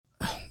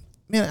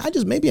man,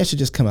 maybe I should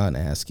just come out and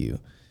ask you.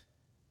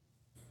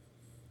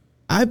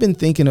 I've been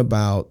thinking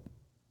about,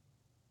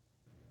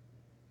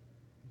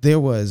 there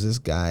was this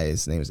guy,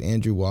 his name is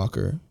Andrew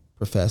Walker,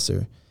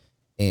 professor,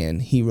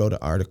 and he wrote an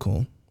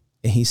article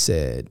and he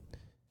said,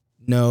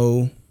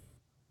 no,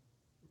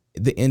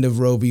 the end of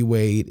Roe v.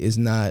 Wade is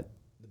not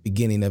the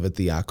beginning of a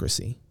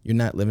theocracy. You're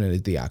not living in a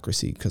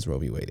theocracy because Roe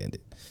v. Wade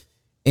ended.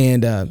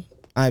 And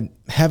I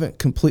haven't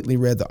completely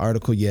read the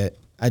article yet.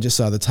 I just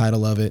saw the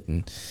title of it,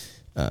 and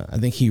I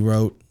think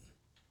him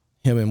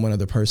and one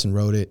other person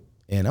wrote it,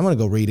 and I'm going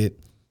to go read it.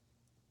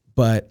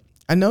 But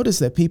I noticed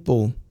that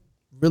people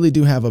really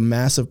do have a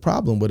massive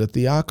problem with a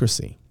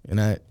theocracy. And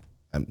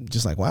I'm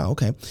just like, wow,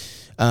 okay.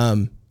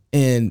 And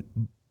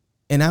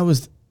I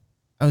was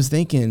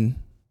thinking,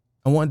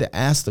 I wanted to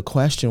ask the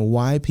question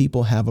why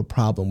people have a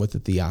problem with the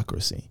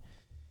theocracy.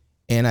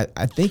 And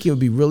I think it would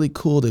be really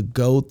cool to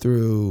go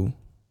through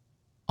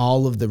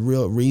all of the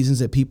real reasons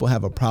that people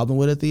have a problem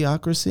with a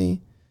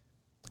theocracy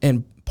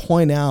and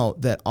point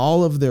out that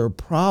all of their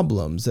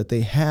problems that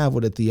they have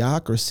with a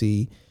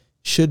theocracy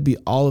should be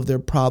all of their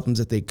problems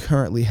that they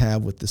currently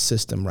have with the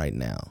system right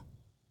now.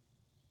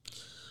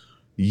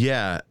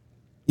 Yeah.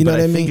 You know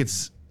what I mean?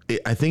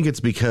 I think it's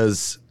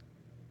because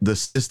the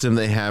system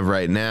they have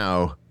right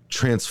now,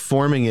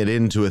 transforming it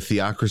into a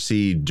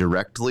theocracy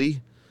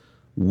directly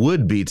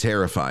would be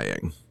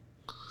terrifying.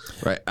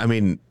 Right. I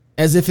mean,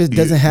 as if it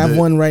doesn't have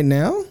one right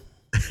now.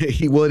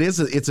 Well, it's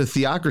a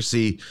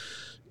theocracy.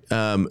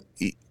 Like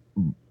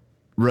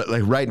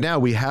right now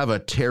we have a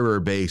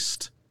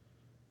terror-based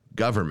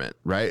government,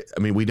 right?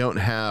 I mean, we don't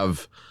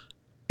have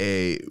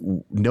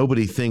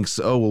nobody thinks,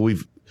 oh, well,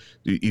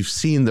 you've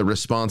seen the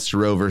response to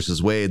Roe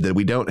versus Wade, that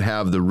we don't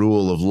have the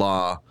rule of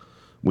law.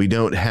 We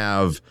don't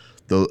have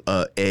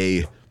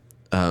a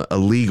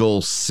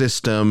legal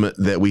system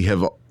that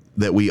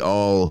we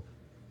all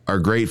are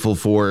grateful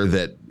for,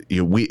 that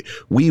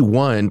we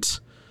want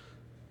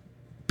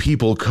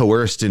people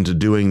coerced into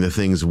doing the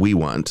things we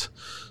want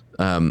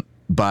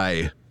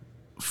by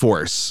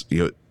force,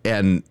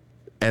 and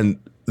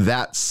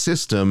that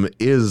system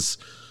is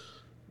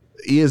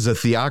a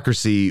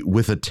theocracy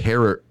with a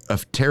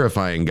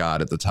terrifying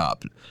God at the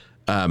top.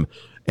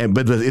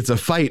 But it's a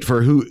fight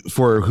for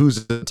who's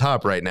at the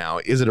top right now.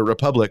 Is it a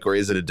republic or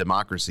is it a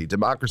democracy?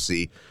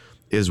 Democracy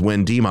is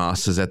when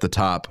Demos is at the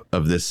top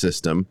of this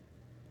system.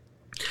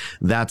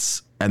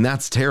 That's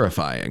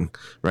terrifying,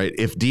 right?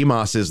 If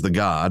Demos is the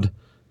God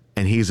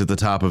and he's at the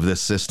top of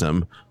this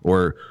system,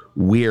 or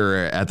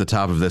we're at the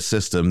top of this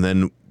system,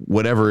 then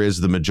whatever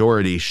is the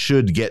majority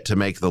should get to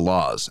make the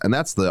laws. And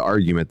that's the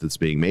argument that's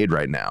being made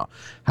right now.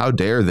 How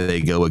dare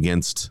they go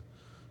against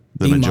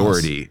the Demos.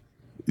 majority,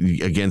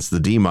 against the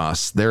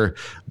Demos?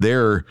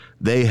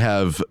 They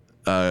have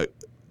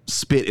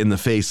spit in the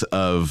face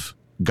of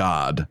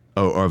God,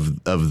 or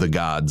of the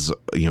gods,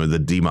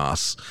 the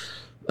Demos.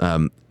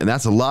 And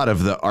that's a lot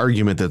of the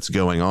argument that's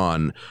going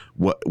on.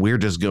 What we're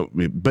just going,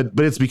 but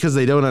it's because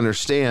they don't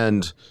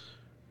understand.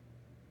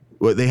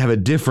 They have a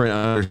different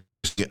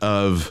understanding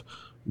of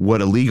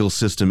what a legal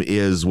system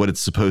is, what it's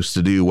supposed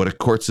to do, what a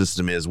court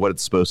system is, what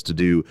it's supposed to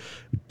do.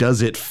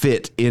 Does it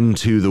fit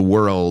into the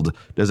world?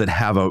 Does it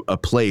have a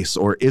place,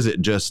 or is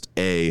it just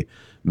a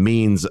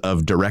means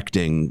of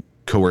directing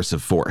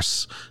coercive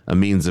force, a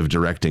means of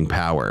directing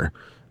power?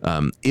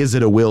 Is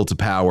it a will to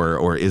power,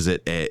 or is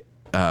it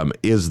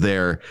is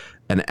there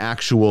an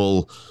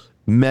actual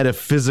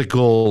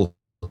metaphysical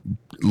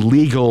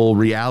legal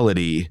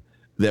reality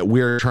that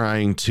we're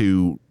trying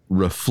to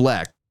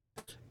reflect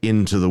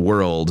into the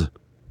world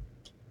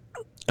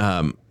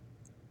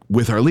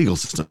with our legal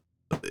system?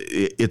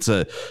 It's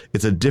a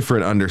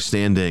different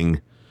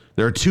understanding.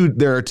 There are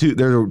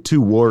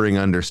two warring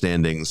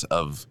understandings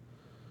of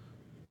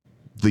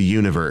the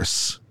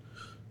universe,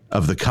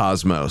 of the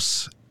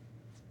cosmos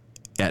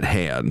at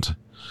hand.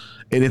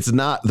 And it's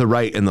not the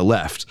right and the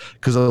left,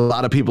 because a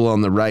lot of people on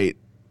the right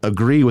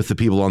agree with the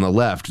people on the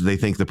left. They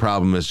think the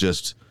problem is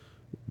just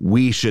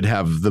we should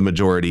have the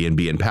majority and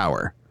be in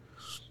power.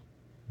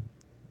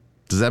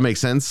 Does that make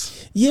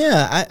sense?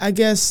 Yeah, I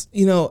guess,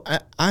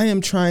 I am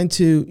trying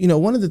to,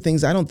 one of the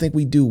things I don't think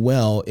we do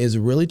well is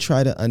really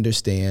try to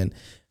understand.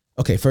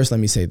 Okay, first let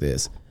me say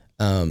this.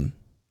 And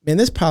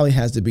this probably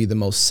has to be the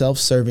most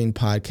self-serving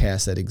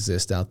podcast that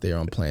exists out there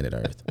on planet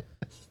Earth.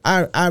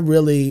 I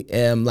really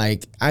am I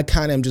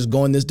kind of am just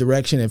going this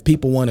direction. If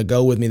people want to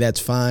go with me,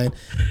 that's fine.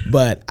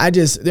 But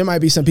there might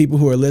be some people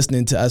who are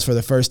listening to us for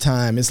the first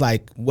time. It's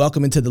like,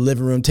 welcome into the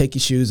living room. Take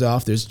your shoes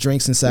off. There's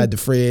drinks inside the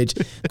fridge.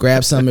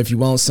 Grab some if you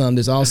want some.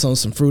 There's also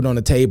some fruit on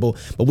the table,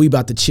 but we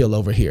about to chill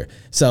over here.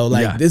 So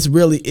This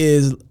really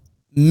is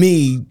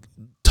me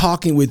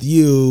talking with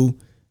you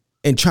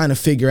and trying to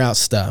figure out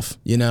stuff,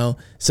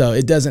 So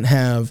it doesn't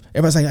have,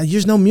 everybody's like,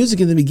 there's no music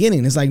in the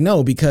beginning. It's like,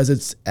 no, because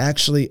it's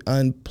actually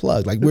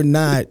unplugged. We're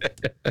not,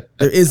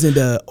 there isn't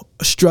a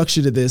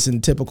structure to this in a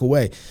typical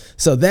way.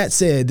 So that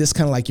said, this is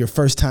kind of like your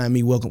first time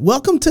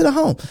welcome to the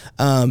home.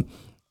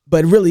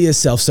 but it really is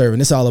self-serving.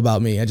 It's all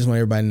about me. I just want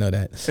everybody to know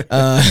that.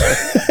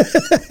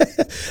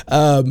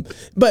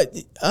 But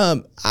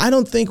I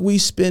don't think we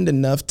spend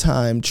enough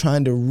time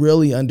trying to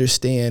really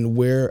understand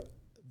where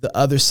the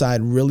other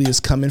side really is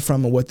coming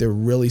from and what they're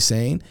really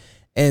saying.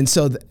 And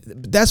so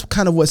that's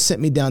kind of what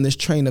sent me down this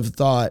train of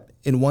thought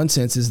in one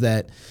sense, is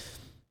that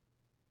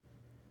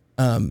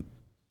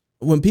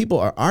when people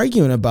are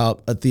arguing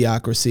about a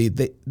theocracy,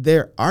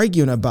 they're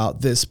arguing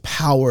about this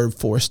power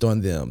forced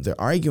on them. They're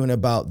arguing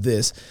about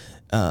this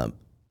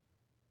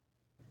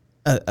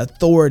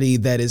authority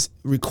that is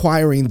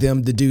requiring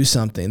them to do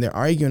something. They're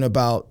arguing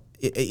about,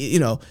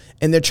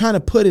 and they're trying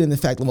to put it in the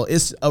fact that, well,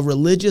 it's a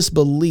religious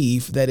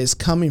belief that is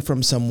coming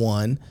from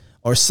someone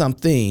or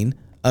something,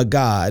 a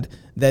God,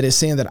 that is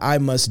saying that I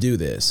must do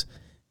this.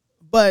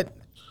 But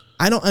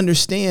I don't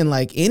understand,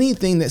 like,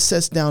 anything that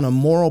sets down a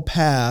moral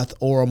path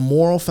or a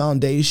moral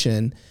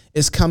foundation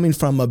is coming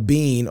from a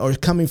being or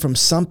coming from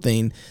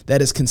something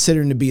that is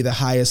considered to be the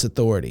highest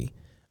authority,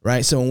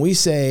 right? So when we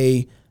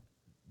say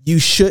you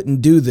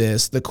shouldn't do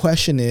this, the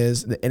question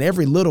is, and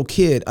every little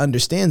kid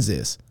understands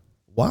this,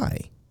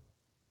 why?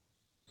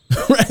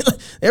 Right?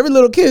 Every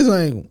little kid is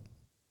like,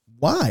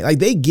 why? Like,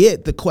 they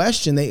get the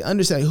question. They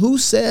understand, who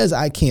says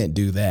I can't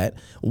do that?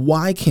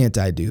 Why can't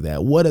I do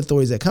that? What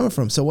authority is that coming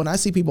from? So when I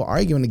see people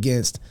arguing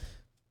against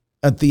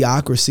a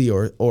theocracy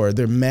or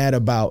they're mad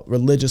about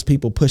religious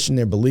people pushing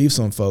their beliefs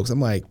on folks,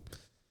 I'm like,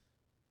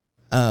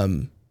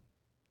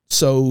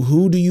 so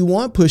who do you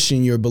want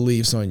pushing your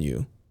beliefs on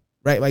you?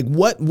 Right? Like,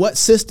 what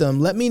system?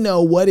 Let me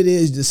know what it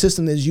is, the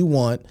system that you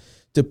want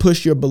to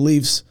push your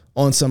beliefs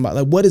on somebody.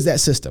 Like, what is that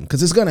system?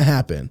 Because it's going to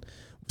happen.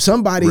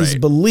 Somebody's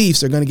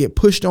beliefs are going to get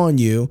pushed on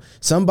you.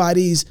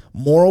 Somebody's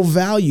moral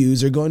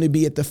values are going to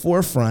be at the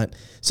forefront.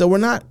 So we're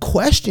not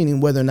questioning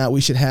whether or not we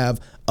should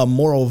have a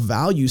moral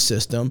value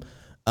system.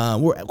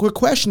 We're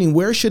questioning,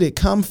 where should it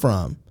come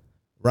from,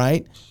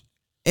 right?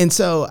 And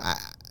so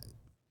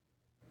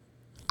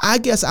I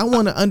guess I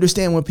want to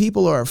understand, when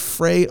people are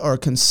afraid or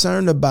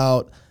concerned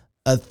about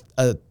a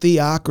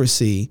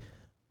theocracy,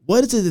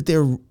 what is it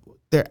that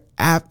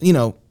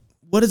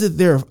what is it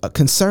they're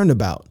concerned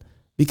about?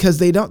 Because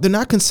they're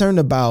not concerned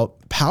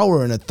about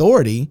power and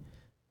authority.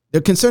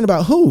 They're concerned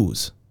about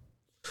whose.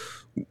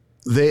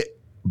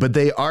 But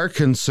they are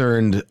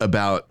concerned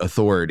about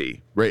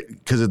authority, right?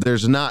 Because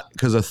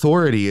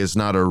authority is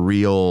not a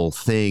real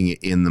thing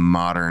in the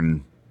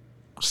modern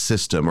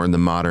system or in the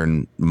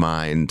modern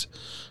mind.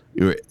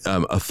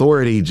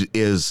 Authority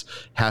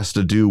has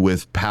to do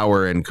with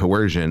power and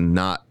coercion,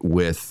 not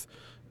with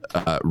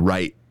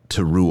right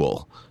to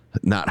rule.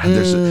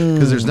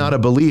 Because there's not a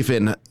belief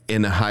in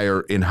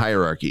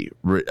hierarchy.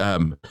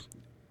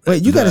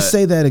 Wait, you got to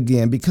say that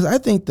again, because I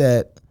think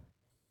that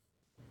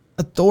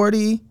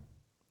authority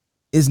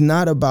is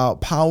not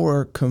about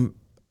power.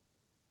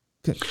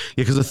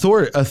 Because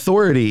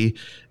authority,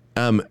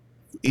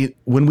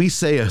 when we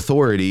say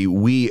authority,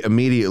 we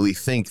immediately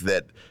think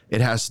that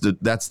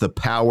that's the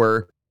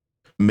power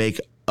make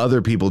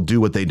other people do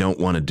what they don't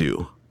want to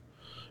do,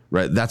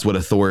 right? That's what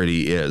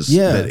authority is.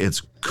 Yeah. That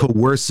it's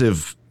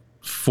coercive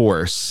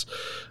force.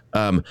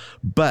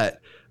 But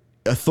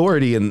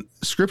authority, and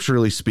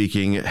scripturally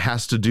speaking,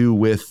 has to do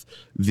with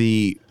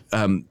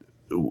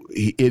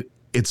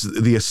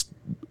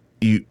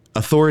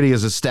authority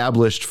is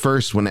established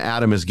first when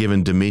Adam is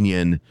given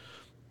dominion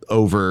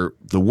over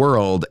the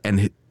world,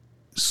 and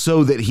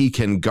so that he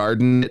can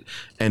garden it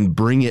and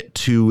bring it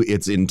to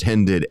its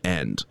intended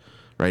end,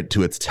 right?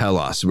 To its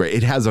telos,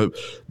 right?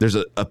 There's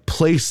a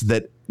place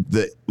that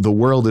the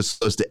world is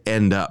supposed to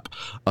end up.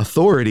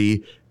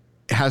 Authority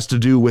has to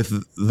do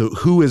with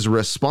who is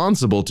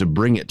responsible to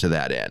bring it to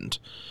that end,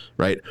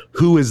 right?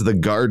 Who is the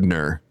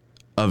gardener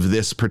of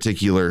this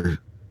particular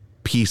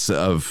piece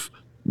of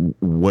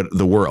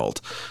the world?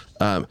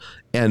 And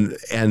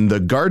the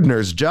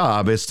gardener's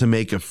job is to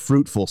make a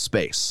fruitful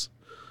space,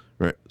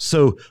 right?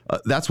 So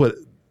that's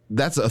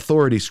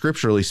authority,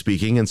 scripturally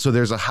speaking. And so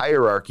there's a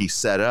hierarchy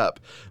set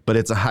up, but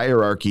it's a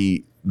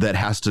hierarchy that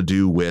has to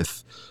do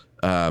with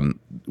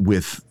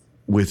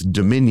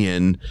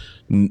dominion.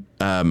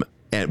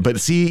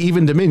 But see,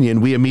 even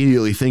dominion, we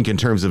immediately think in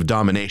terms of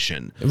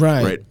domination,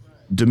 right?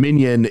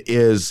 Dominion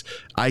is,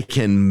 I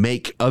can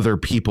make other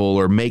people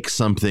or make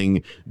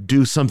something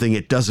do something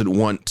it doesn't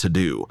want to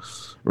do.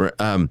 But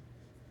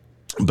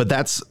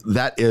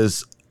that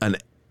is an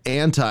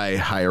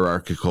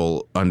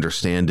anti-hierarchical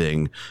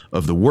understanding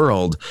of the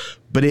world.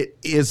 But it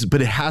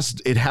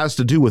has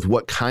to do with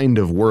what kind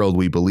of world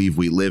we believe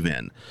we live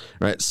in,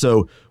 right?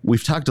 So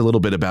we've talked a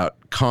little bit about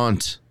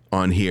Kant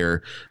on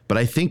here, but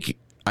I think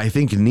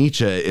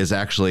Nietzsche is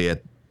actually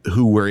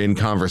who we're in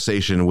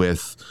conversation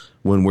with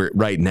when we're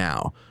right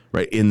now,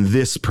 right? In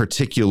this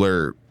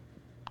particular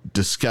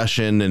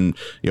discussion. And,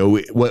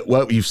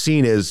 what you've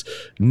seen is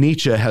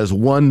Nietzsche has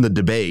won the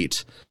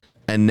debate,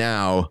 and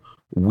now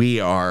we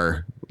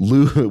don't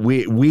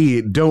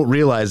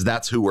realize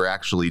that's who we're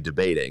actually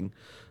debating.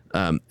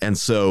 And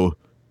so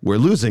we're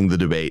losing the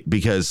debate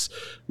because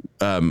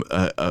of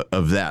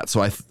that.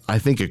 So I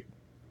think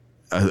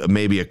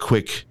maybe a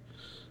quick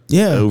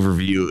Yeah.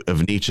 overview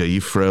of Nietzsche.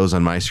 You froze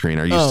on my screen.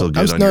 Are you still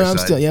good on no, your I'm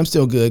side? I'm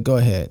still good. Go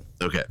ahead.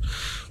 Okay.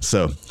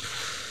 So,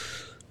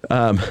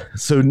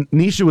 so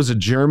Nietzsche was a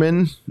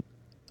German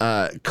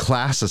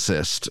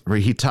classicist, where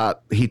he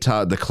taught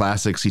the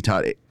classics. He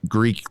taught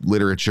Greek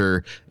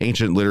literature,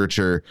 ancient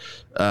literature,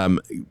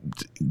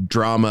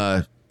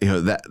 drama,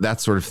 that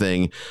sort of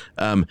thing.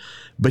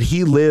 But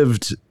he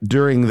lived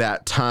during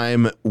that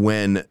time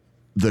when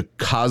the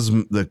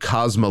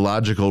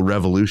cosmological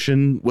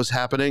revolution was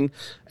happening,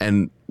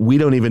 and we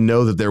don't even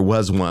know that there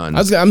was one.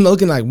 I'm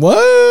looking like,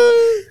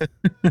 what?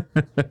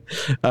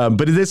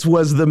 But this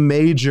was the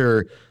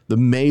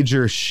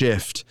major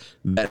shift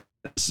that,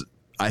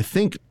 I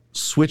think,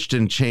 switched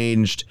and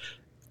changed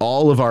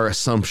all of our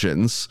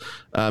assumptions.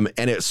 And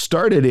it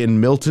started in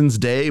Milton's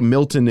day.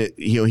 Milton,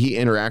 he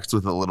interacts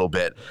with a little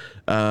bit.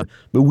 But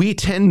we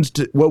tend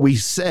to, what we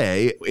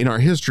say in our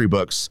history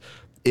books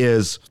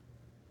is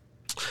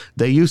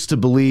they used to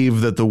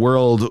believe that the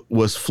world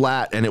was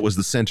flat and it was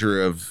the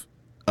center of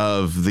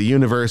the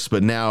universe.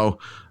 But now,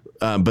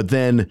 but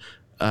then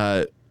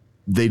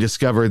they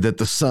discovered that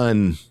the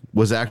sun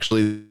was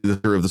actually the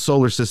center of the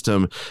solar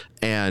system,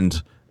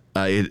 and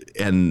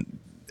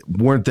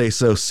weren't they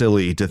so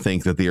silly to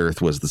think that the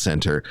Earth was the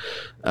center?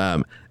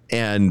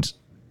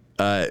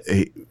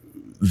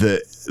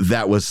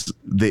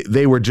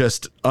 They were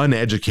just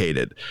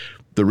uneducated.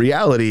 The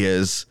reality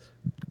is,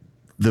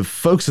 the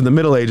folks in the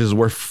Middle Ages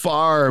were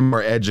far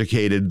more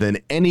educated than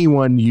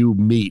anyone you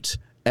meet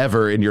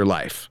ever in your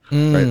life.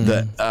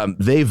 Right?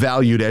 They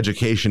valued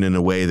education in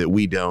a way that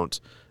we don't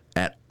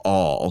at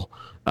all.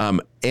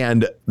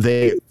 And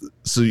they,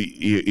 so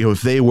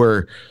if they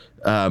were,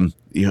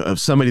 if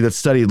somebody that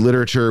studied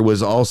literature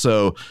was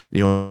also,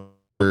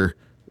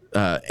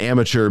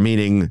 amateur,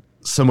 meaning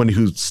someone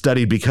who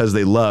studied because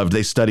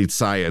they studied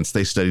science,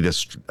 they studied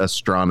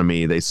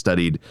astronomy, they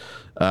studied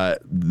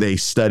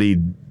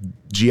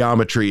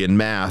geometry and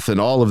math and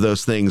all of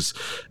those things,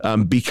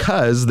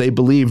 because they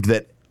believed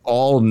that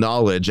all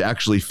knowledge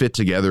actually fit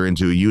together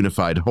into a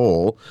unified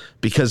whole,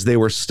 because they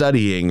were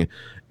studying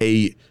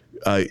a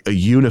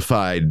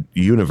unified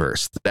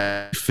universe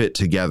that fit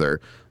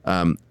together.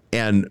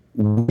 And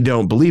we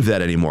don't believe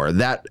that anymore.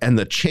 That, and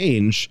the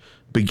change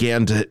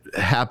began to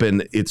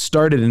happen. It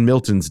started in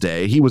Milton's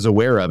day. He was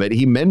aware of it.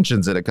 He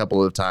mentions it a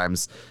couple of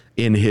times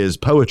in his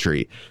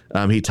poetry.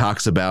 He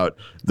talks about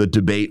the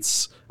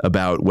debates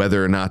about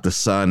whether or not the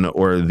sun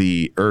or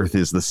the earth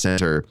is the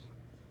center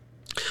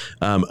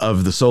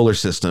of the solar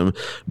system.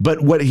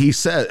 But what he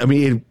said,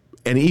 and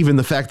even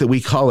the fact that we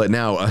call it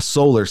now a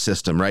solar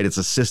system, right? It's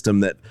a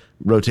system that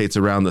rotates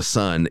around the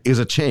sun, is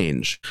a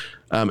change.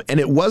 And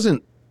it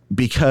wasn't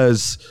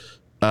because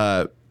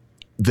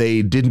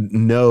they didn't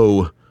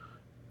know.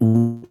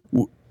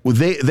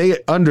 They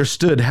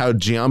understood how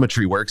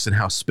geometry works and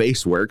how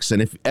space works,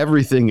 and if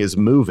everything is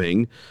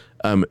moving,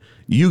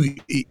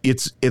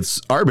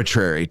 it's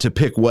arbitrary to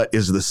pick what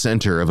is the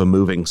center of a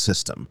moving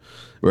system.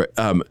 But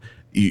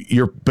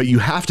you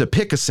have to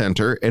pick a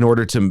center in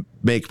order to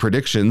make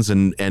predictions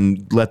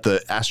and let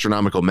the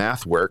astronomical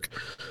math work.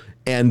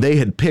 And they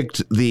had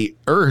picked the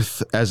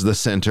Earth as the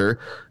center.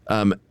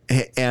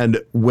 And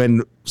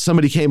when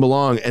somebody came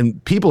along,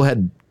 and people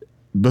had,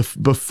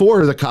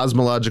 before the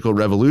cosmological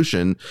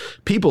revolution,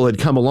 people had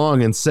come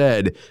along and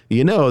said,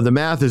 the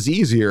math is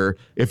easier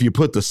if you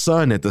put the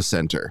sun at the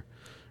center,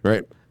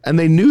 right? And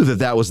they knew that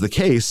that was the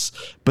case,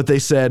 but they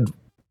said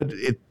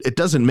it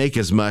doesn't make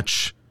as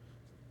much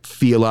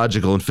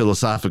theological and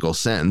philosophical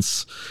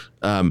sense.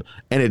 And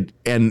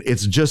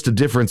it's just a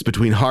difference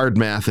between hard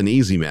math and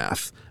easy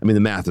math. The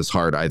math is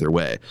hard either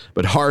way,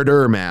 but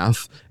harder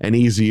math and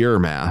easier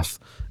math.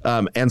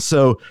 And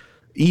so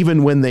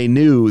even when they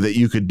knew that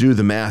you could do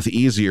the math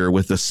easier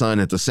with the sun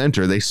at the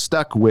center, they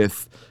stuck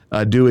with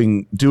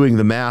doing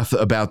the math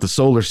about the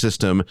solar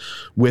system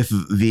with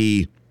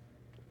the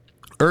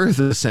Earth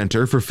at the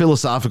center for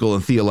philosophical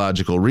and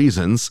theological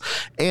reasons.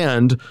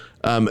 And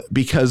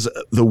because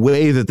the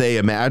way that they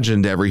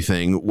imagined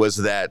everything was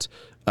that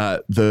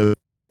the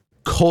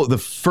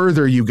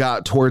further you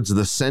got towards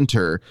the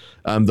center,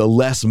 the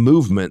less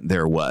movement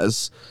there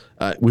was,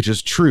 which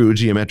is true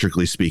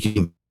geometrically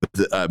speaking,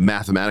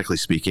 mathematically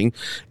speaking,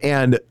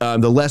 and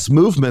the less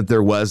movement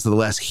there was, the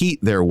less heat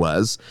there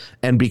was.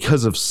 And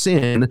because of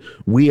sin,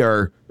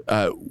 the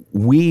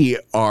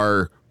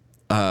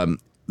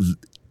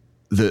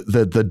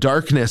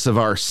darkness of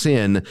our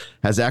sin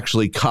has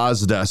actually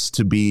caused us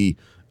to be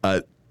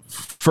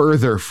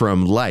further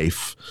from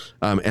life.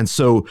 And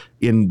so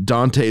in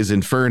Dante's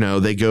Inferno,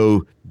 they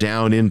go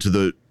down into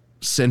the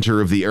center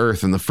of the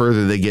earth, and the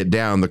further they get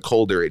down, the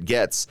colder it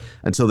gets,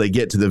 until they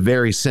get to the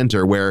very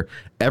center where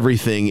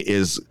everything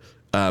is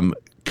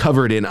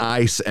covered in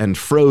ice and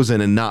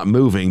frozen and not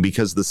moving,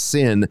 because the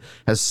sin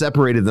has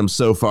separated them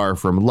so far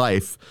from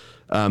life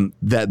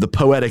that the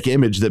poetic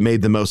image that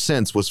made the most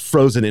sense was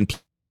frozen in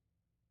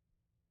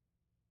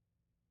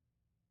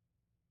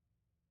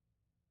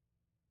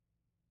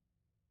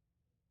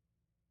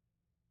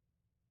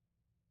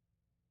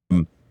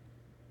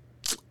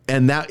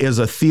and that is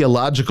a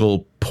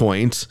theological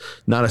point,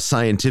 not a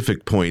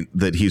scientific point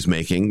that he's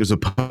making. There's a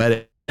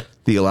poetic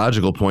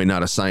theological point,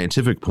 not a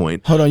scientific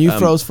point. Hold on, you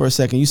froze for a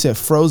second. You said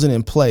frozen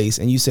in place,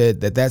 and you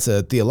said that that's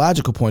a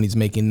theological point he's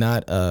making,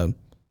 not a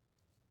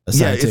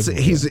scientific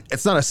point.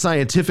 It's not a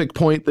scientific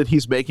point that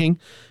he's making.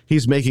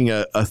 He's making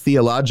a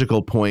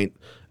theological point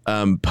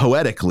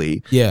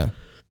poetically. Yeah.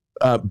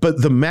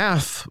 But the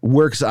math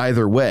works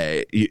either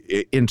way.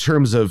 In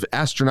terms of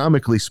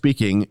astronomically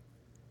speaking,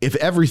 if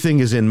everything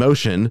is in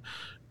motion,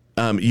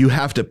 you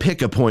have to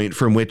pick a point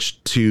from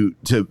which to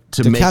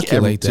make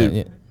calculate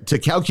to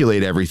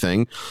calculate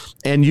everything,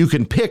 and you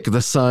can pick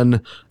the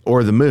sun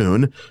or the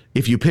moon.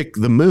 If you pick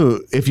the moon,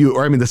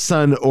 the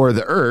sun or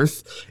the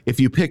earth, if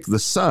you pick the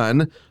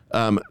sun,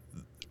 then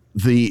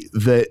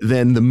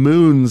the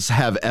moons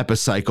have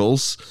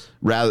epicycles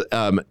rather,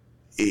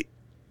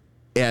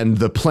 and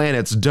the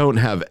planets don't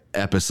have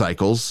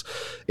epicycles.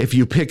 If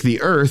you pick the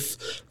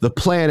earth, the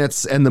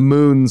planets and the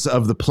moons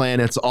of the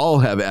planets all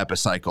have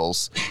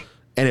epicycles.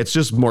 And it's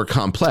just more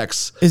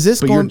complex. Is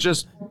this going? You're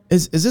just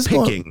is this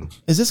picking?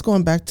 Is this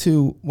going back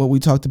to what we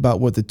talked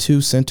about with the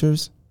two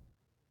centers?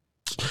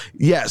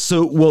 Yeah.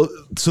 So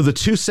the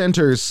two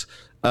centers,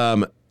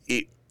 that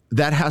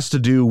has to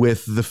do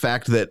with the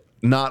fact that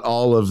not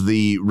all of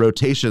the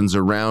rotations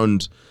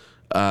around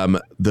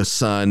the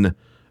sun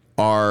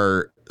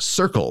are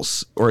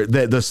circles, or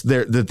that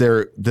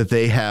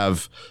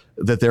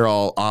they're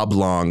all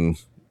oblong.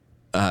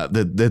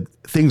 That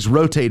things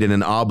rotate in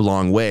an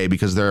oblong way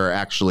because there are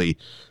actually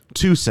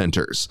two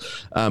centers,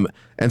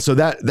 and so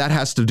that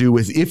has to do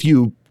with if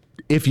you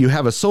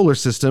have a solar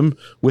system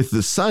with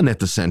the sun at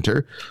the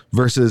center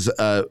versus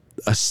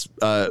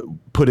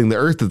putting the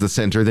Earth at the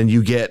center, then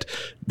you get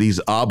these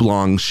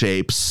oblong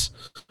shapes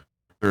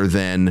rather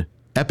than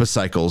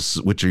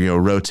epicycles, which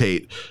are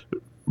rotate.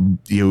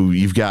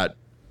 You've got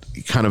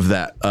kind of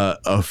that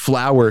a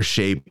flower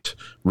shaped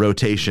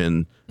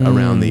rotation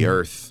around the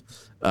Earth.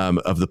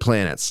 Of the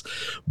planets,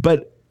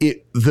 but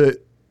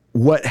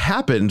what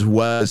happened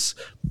was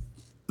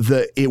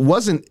it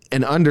wasn't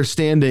an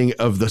understanding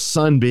of the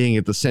sun being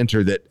at the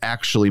center that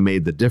actually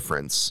made the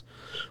difference.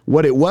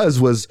 What it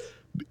was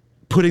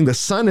putting the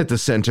sun at the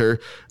center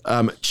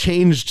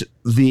changed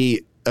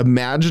the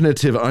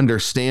imaginative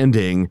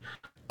understanding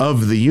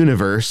of the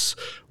universe,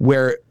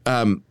 where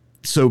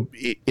so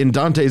in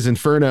Dante's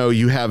Inferno,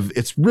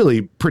 it's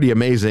really pretty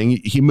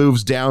amazing. He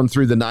moves down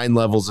through the 9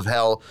 levels of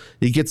hell.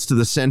 He gets to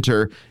the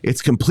center.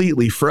 It's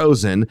completely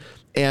frozen.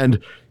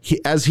 And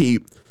as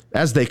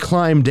they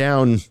climb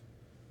down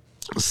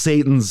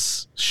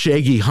Satan's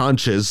shaggy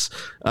haunches,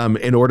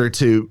 in order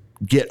to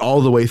get all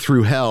the way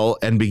through hell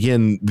and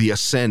begin the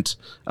ascent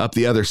up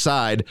the other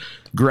side,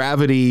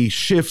 gravity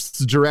shifts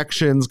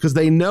directions because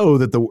they know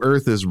that the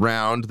Earth is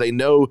round. They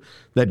know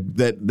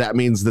that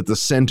means that the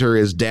center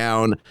is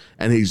down,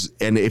 and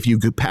if you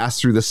could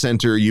pass through the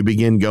center, you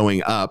begin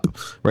going up,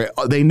 right?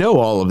 They know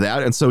all of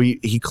that, and so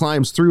he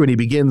climbs through and he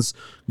begins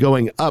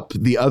going up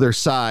the other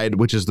side,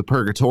 which is the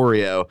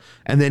Purgatorio,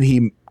 and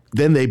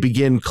then they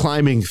begin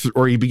climbing,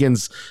 or he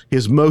begins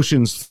his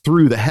motions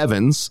through the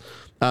heavens.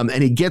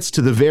 And he gets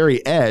to the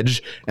very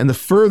edge, and the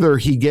further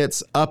he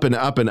gets up and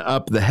up and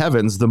up the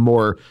heavens, the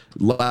more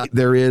light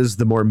there is,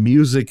 the more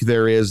music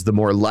there is, the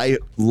more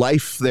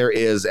life there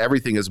is.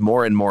 Everything is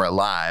more and more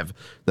alive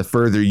the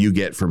further you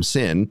get from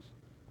sin.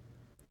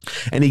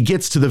 And he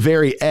gets to the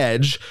very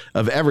edge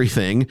of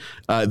everything,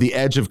 the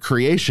edge of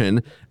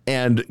creation,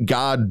 and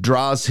God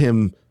draws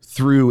him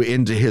through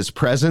into his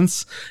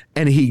presence,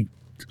 and he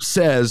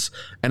says,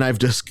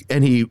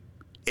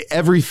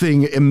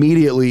 everything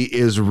immediately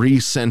is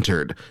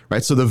recentered,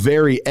 right? So the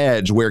very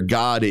edge where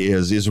God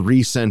is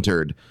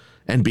recentered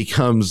and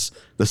becomes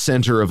the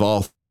center of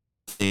all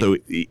things. So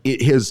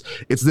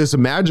it's this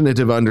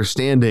imaginative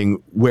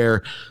understanding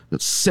where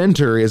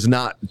center is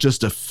not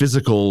just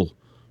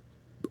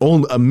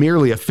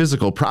merely a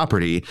physical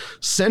property.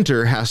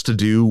 Center has to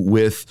do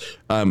with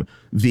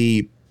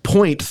the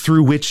point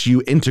through which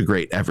you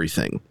integrate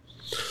everything.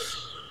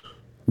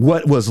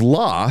 What was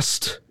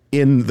lost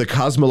in the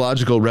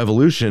cosmological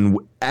revolution,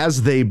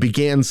 as they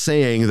began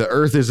saying the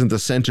Earth isn't the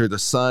center, the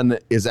sun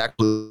is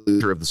actually the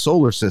center of the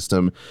solar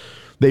system,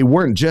 they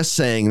weren't just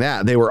saying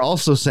that. They were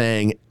also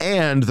saying,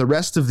 and the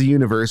rest of the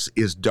universe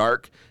is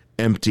dark,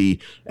 empty,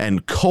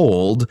 and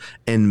cold,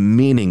 and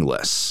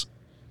meaningless.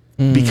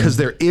 Because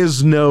there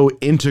is no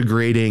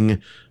integrating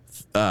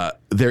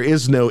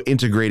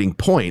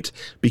point,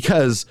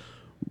 because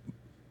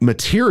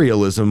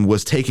materialism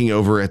was taking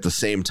over at the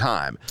same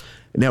time.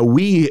 Now,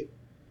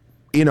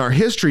 in our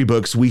history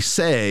books, we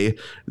say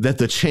that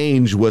the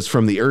change was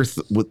from the Earth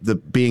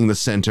being the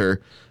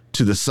center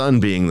to the sun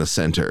being the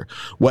center.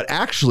 What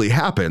actually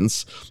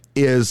happens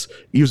is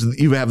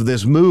you have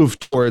this move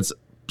towards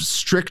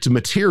strict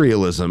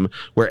materialism,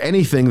 where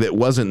anything that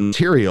wasn't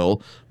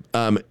material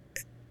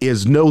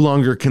is no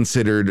longer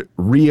considered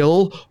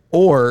real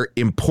or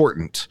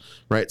important,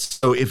 right?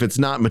 So if it's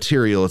not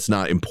material, it's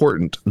not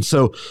important. And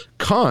so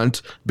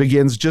Kant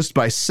begins just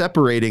by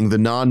separating the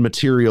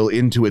non-material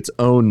into its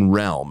own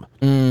realm.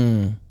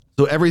 So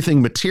So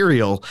everything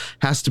material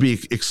has to be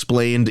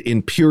explained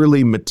in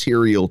purely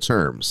material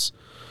terms.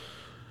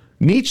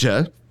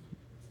 Nietzsche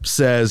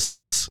says,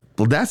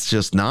 well, that's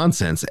just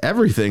nonsense.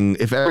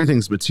 If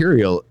everything's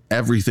material,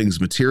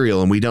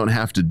 and we don't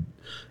have to,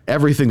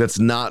 everything that's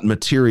not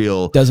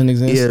material doesn't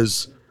exist.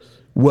 Is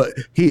what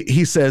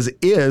he says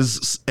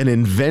is an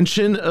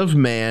invention of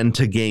man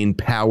to gain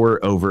power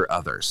over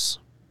others.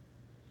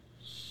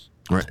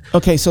 Right.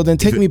 Okay, so then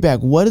take me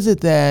back. What is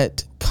it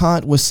that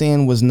Kant was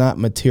saying was not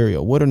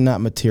material? What are not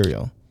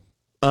material?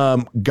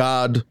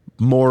 God,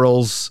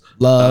 morals,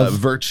 love,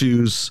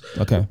 virtues.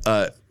 Okay.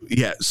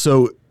 Yeah.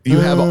 So you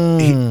have.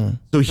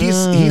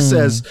 He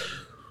says.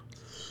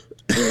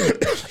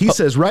 He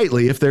says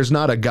rightly, if there's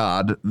not a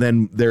God,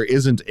 then there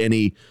isn't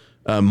any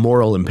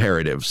moral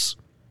imperatives.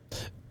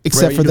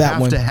 Except for that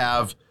one.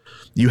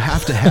 You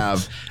have to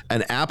have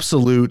an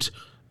absolute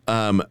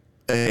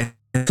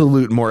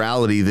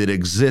morality that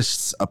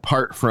exists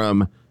apart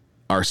from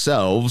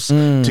ourselves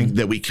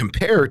that we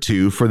compare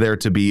to for there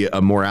to be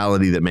a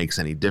morality that makes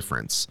any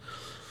difference.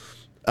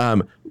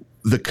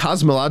 The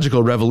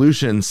cosmological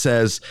revolution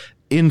says,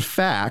 in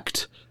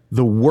fact,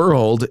 the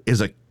world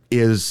is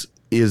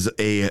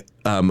a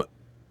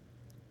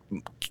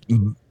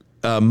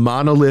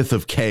monolith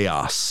of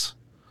chaos.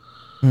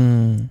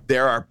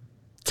 There are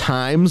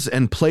times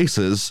and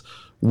places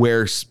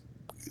where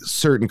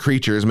certain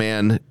creatures,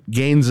 man,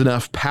 gains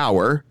enough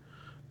power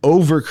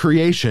over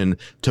creation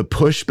to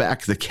push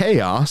back the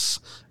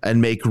chaos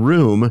and make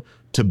room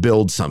to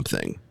build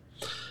something.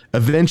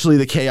 Eventually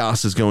the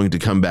chaos is going to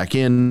come back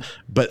in,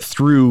 but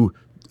through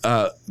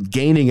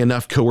gaining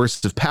enough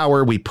coercive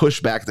power, we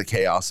push back the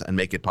chaos and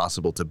make it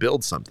possible to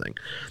build something.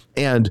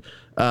 And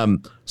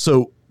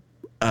so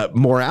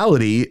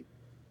morality,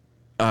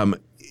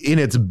 in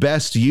its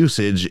best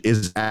usage,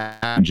 is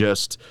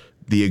just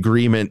the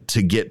agreement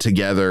to get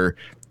together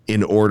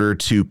in order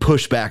to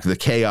push back the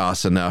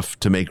chaos enough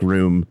to make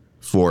room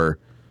for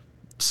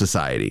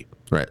society.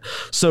 Right.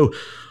 So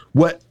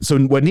what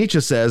Nietzsche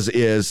says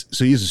is,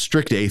 so he's a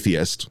strict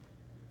atheist,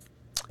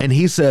 and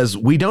he says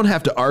we don't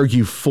have to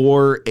argue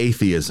for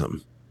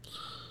atheism,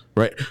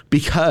 right?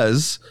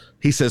 Because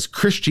he says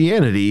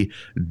Christianity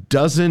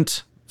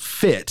doesn't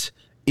fit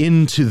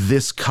into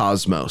this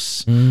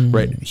cosmos,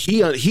 right?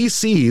 He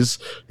sees,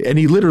 and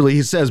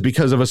he says,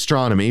 because of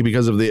astronomy,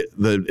 because of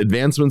the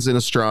advancements in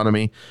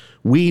astronomy,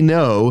 we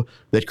know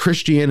that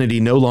Christianity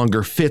no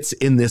longer fits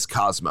in this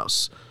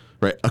cosmos,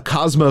 right? A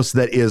cosmos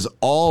that is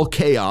all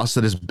chaos,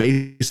 that is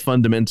based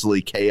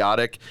fundamentally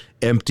chaotic,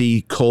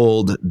 empty,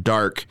 cold,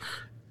 dark.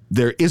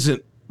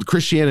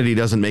 Christianity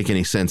doesn't make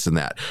any sense in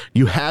that.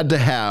 You had to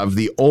have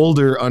the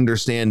older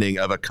understanding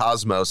of a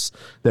cosmos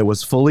that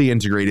was fully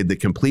integrated, that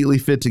completely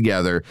fit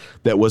together,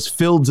 that was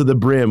filled to the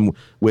brim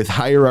with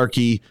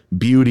hierarchy,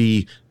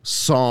 beauty,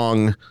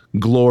 song,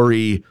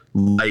 glory,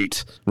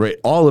 light, right?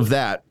 All of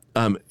that.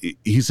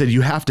 He said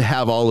you have to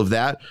have all of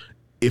that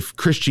if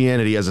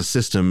Christianity as a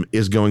system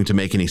is going to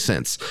make any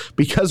sense,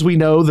 because we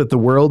know that the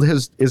world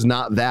is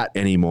not that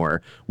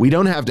anymore. We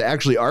don't have to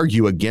actually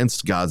argue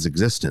against God's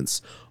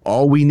existence.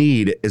 All we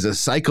need is a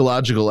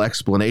psychological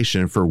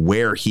explanation for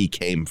where he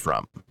came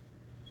from.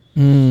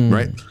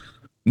 Right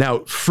now,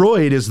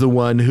 Freud is the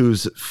one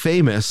who's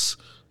famous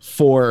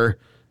for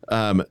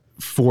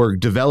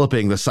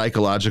developing the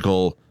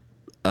psychological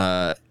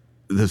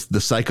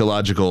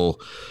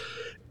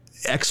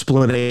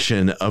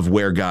explanation of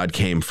where God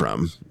came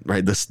from,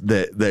 right?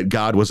 That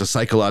God was a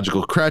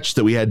psychological crutch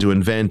that we had to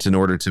invent in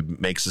order to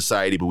make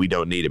society, but we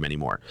don't need him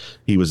anymore.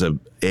 He was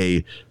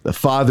the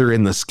father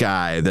in the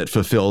sky that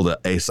fulfilled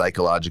a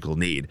psychological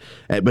need.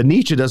 But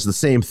Nietzsche does the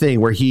same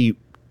thing, where he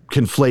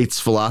conflates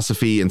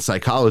philosophy and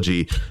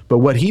psychology. But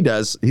what he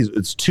does,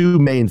 it's two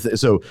main things.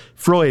 So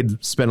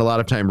Freud spent a lot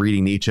of time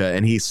reading Nietzsche,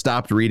 and he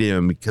stopped reading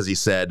him because he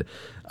said,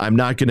 I'm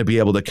not going to be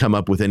able to come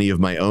up with any of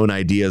my own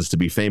ideas to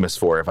be famous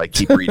for if I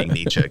keep reading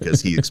Nietzsche,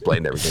 because he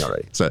explained everything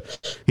already. So,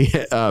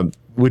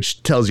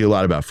 which tells you a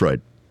lot about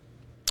Freud.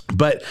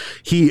 But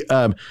Nietzsche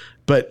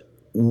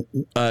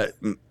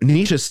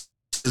is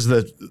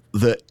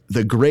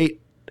the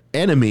great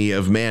enemy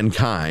of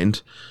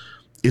mankind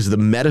is the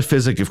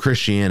metaphysic of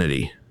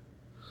Christianity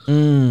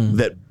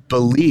that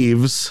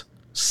believes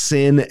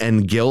sin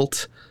and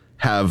guilt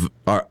have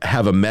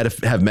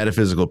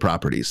metaphysical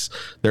properties.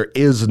 There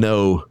is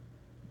no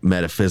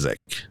metaphysic,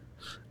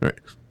 right?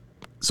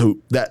 So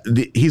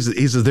he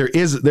says there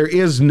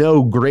is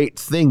no great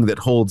thing that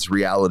holds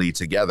reality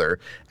together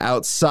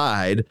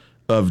outside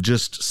of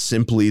just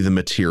simply the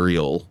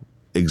material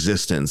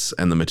existence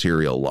and the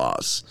material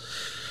laws.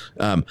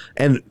 And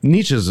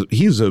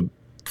he's a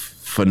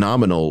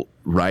phenomenal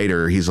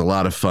writer. He's a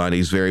lot of fun.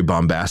 He's very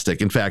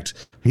bombastic. In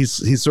fact,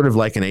 he's sort of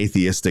like an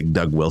atheistic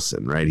Doug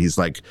Wilson, right? He's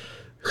like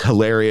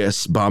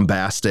hilarious,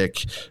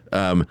 bombastic.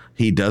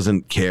 He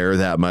doesn't care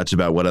that much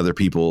about what other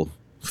people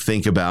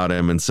think about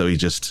him, and so he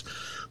just,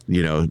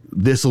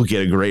 this will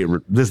get a great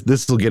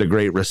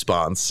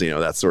response.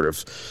 That sort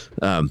of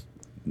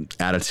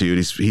attitude.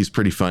 He's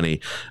pretty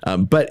funny,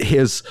 but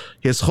his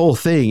whole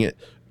thing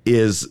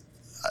is,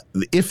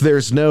 if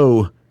there's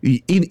no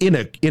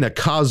in a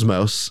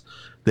cosmos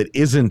that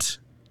isn't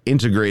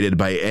integrated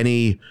by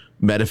any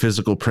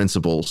metaphysical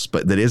principles,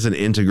 but that isn't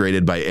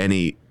integrated by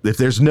any, if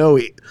there's no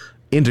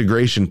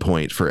integration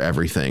point for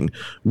everything,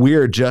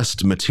 we're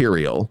just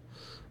material.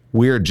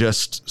 We're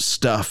just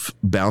stuff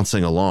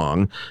bouncing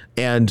along.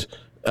 And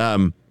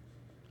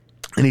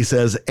he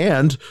says,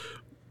 and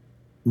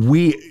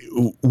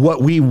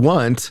what we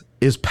want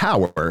is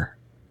power,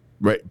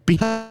 right?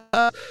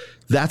 Because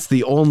that's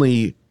the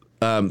only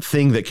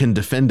thing that can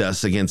defend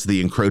us against the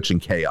encroaching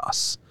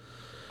chaos.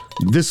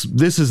 This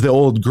is the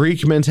old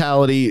Greek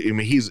mentality. I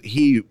mean,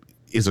 he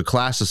is a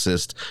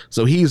classicist,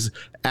 so he's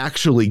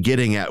actually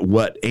getting at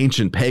what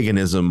ancient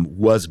paganism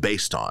was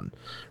based on,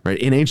 right?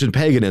 In ancient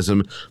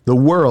paganism, the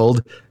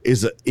world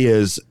is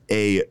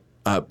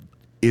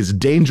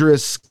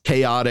dangerous,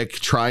 chaotic,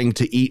 trying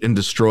to eat and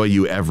destroy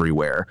you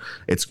everywhere.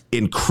 It's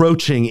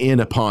encroaching in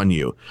upon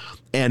you,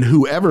 and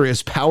whoever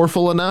is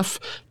powerful enough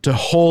to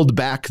hold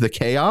back the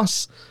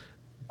chaos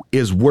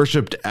is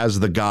worshipped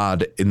as the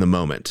god in the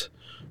moment,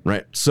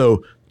 right?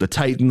 So the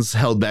Titans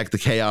held back the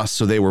chaos,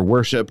 so they were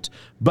worshipped.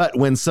 But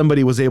when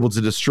somebody was able to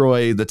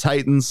destroy the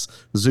Titans,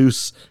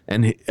 Zeus,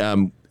 and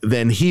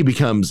then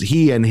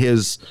he and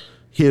his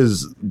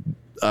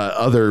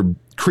other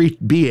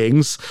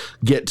beings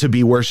get to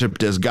be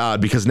worshipped as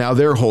God, because now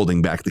they're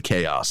holding back the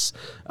chaos.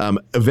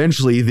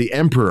 Eventually, the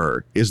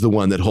emperor is the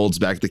one that holds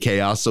back the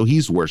chaos, so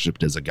he's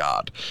worshipped as a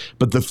god.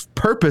 But the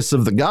purpose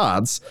of the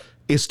gods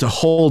is to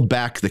hold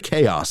back the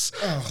chaos.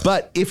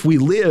 But if we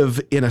live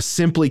in a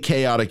simply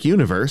chaotic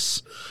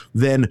universe,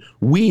 then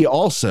we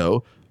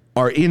also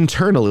are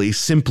internally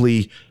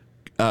simply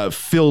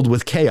filled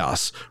with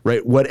chaos,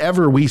 right?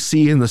 Whatever we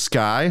see in the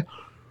sky,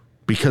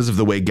 because of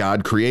the way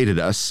God created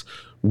us,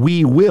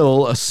 we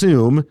will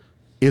assume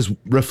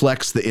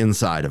reflects the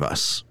inside of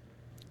us.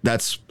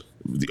 That's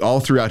all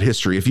throughout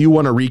history. If you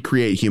want to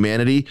recreate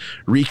humanity,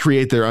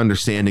 recreate their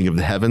understanding of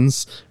the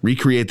heavens,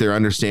 recreate their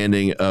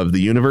understanding of the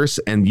universe,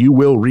 and you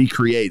will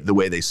recreate the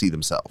way they see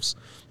themselves.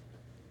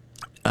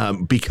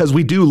 Because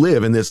we do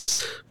live in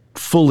this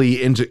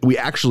we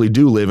actually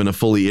do live in a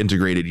fully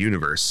integrated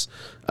universe.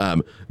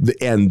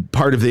 And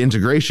part of the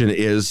integration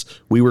is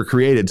we were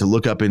created to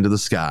look up into the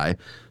sky,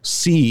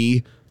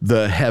 see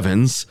the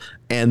heavens,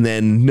 and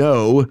then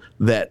know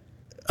that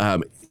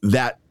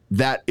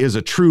that is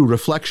a true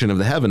reflection of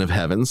the heaven of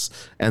heavens,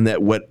 and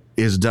that what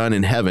is done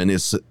in heaven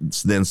is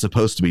then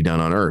supposed to be done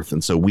on earth.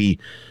 And so we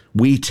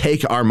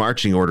take our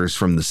marching orders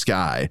from the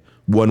sky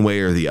one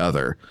way or the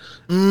other.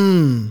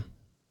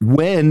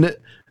 When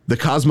the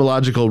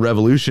cosmological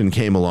revolution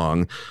came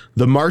along,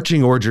 the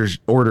marching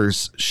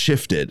orders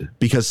shifted,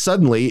 because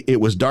suddenly it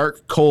was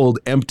dark, cold,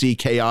 empty,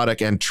 chaotic,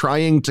 and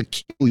trying to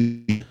kill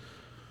you.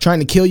 Trying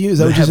to kill you? Is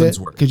that what you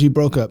said? Because you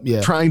broke up.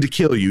 Yeah. Trying to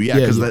kill you. Yeah.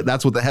 Because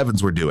that's what the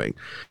heavens were doing.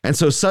 And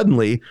so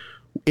suddenly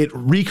it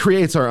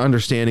recreates our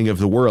understanding of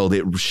the world.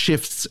 It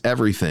shifts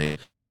everything.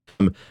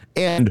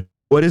 And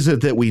what is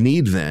it that we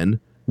need then?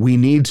 We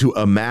need to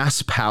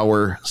amass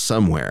power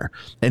somewhere.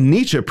 And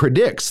Nietzsche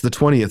predicts the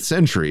 20th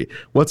century.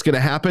 What's going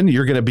to happen?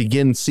 You're going to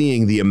begin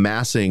seeing the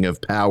amassing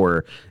of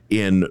power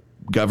in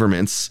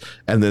governments,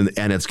 and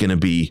it's going to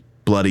be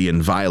bloody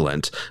and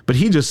violent. But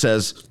he just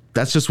says,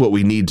 that's just what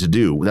we need to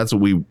do. That's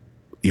what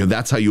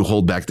that's how you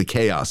hold back the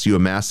chaos. You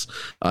amass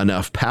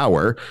enough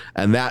power,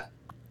 and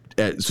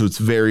so it's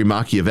very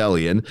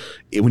Machiavellian.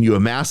 When you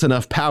amass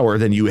enough power,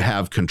 then you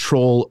have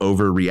control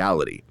over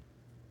reality.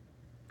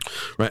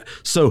 Right.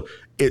 So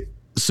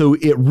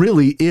it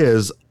really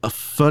is a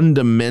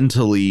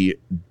fundamentally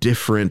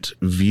different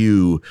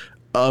view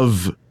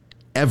of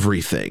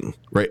everything,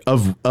 right?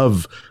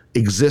 Of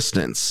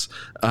existence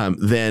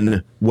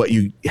than what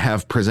you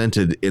have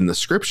presented in the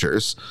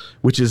scriptures,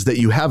 which is that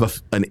you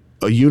have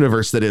a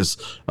universe that is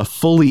a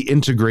fully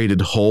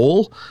integrated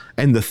whole,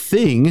 and the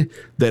thing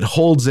that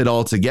holds it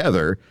all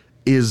together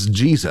is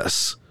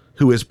Jesus,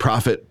 who is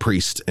prophet,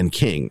 priest, and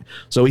king.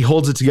 So he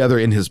holds it together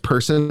in his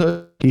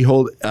person. He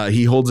holds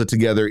it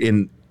together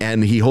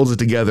and he holds it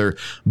together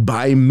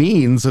by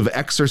means of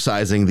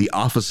exercising the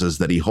offices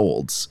that he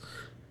holds.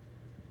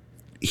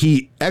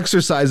 He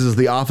exercises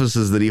the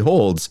offices that he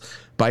holds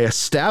by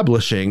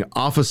establishing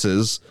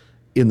offices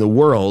in the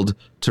world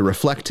to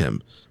reflect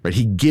him. Right?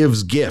 He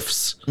gives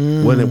gifts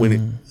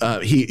when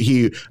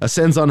he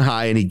ascends on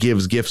high, and he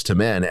gives gifts to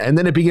men. And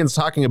then it begins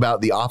talking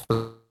about the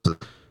office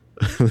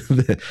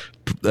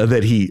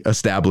that he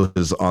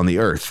establishes on the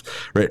earth.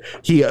 Right?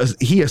 He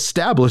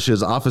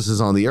establishes offices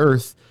on the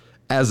earth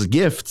as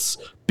gifts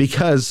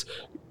because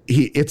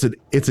it's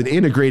an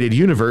integrated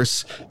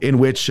universe in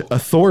which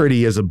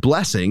authority is a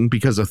blessing,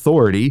 because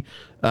authority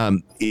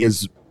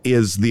is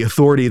the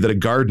authority that a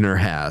gardener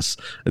has,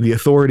 the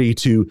authority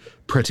to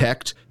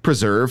protect,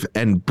 preserve,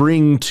 and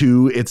bring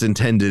to its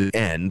intended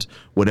end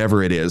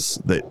whatever it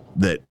is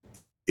that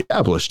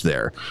established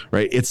there.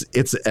 Right?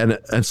 It's an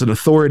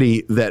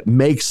authority that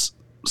makes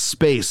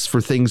space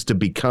for things to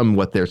become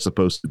what they're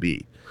supposed to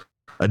be,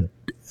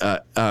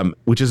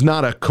 which is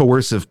not a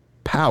coercive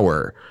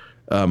power.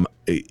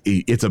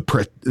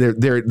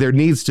 there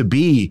needs to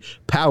be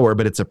power,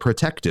 but it's a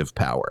protective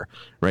power,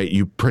 right?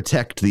 You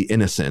protect the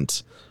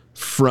innocent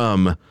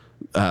from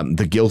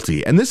the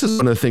guilty. And this is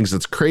one of the things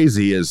that's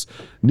crazy is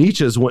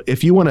Nietzsche's,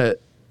 if you want to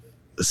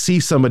see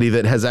somebody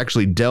that has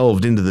actually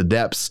delved into the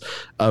depths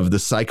of the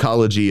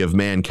psychology of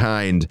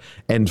mankind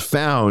and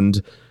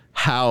found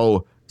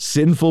how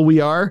sinful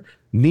we are,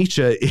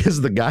 Nietzsche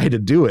is the guy to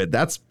do it.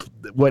 That's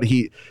what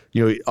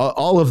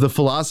all of the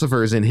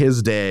philosophers in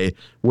his day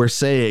were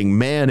saying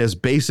man is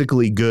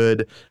basically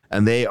good,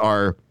 and they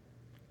are,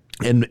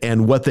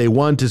 and what they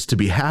want is to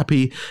be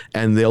happy,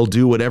 and they'll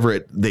do whatever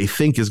they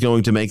think is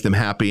going to make them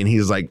happy. And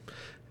he's like,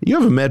 you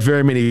haven't met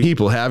very many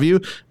people, have you?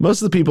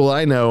 Most of the people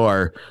I know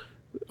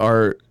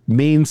are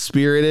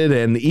mean-spirited,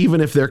 and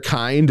even if they're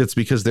kind, it's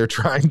because they're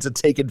trying to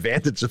take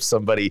advantage of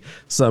somebody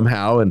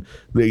somehow, and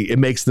it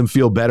makes them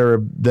feel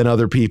better than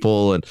other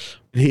people. And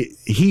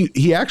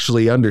he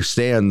actually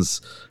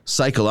understands,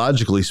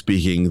 psychologically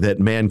speaking, that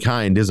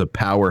mankind is a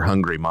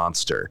power-hungry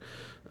monster.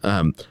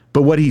 But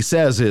what he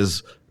says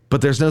is,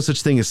 but there's no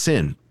such thing as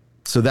sin.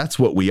 So that's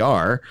what we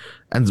are,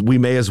 and we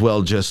may as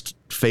well just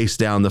face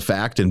down the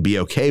fact and be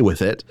okay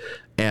with it,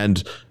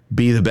 and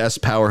be the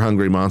best power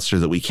hungry monster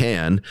that we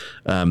can.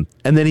 And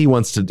then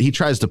he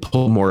tries to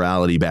pull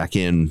morality back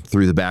in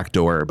through the back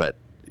door, but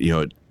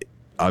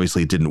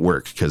obviously it didn't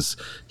work because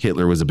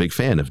Hitler was a big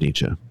fan of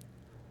Nietzsche.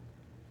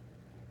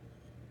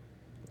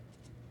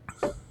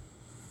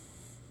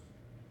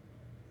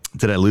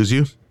 Did I lose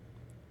you?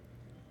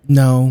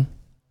 No.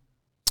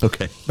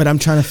 Okay. But I'm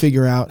trying to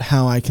figure out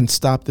how I can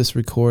stop this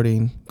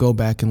recording, go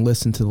back and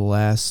listen to the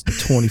last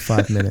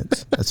 25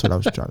 minutes. That's what I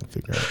was trying to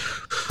figure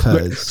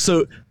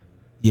out.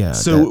 Yeah.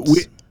 So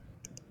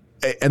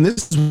and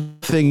this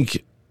thing,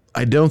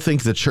 I don't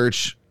think the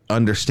church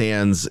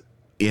understands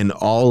in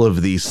all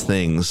of these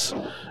things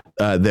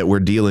that we're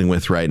dealing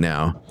with right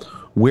now.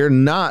 We're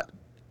not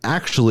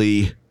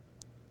actually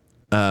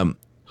the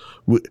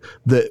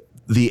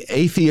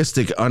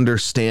atheistic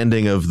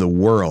understanding of the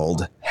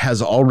world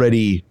has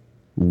already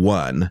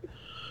won.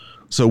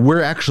 So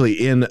we're actually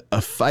in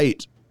a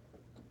fight,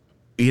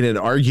 in an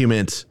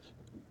argument.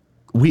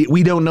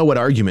 We don't know what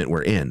argument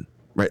we're in.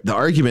 Right. The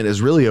argument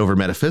is really over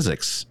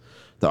metaphysics.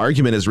 The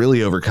argument is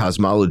really over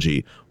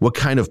cosmology. What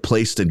kind of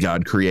place did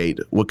God create?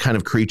 What kind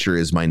of creature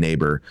is my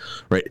neighbor?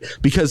 Right.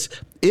 Because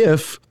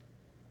the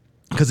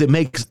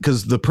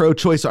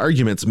pro-choice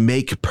arguments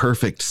make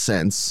perfect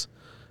sense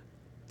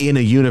in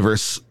a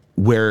universe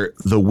where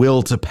the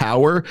will to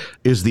power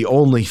is the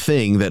only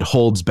thing that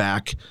holds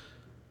back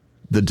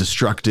the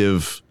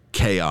destructive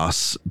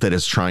chaos that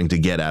is trying to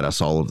get at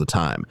us all of the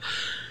time.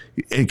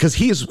 Because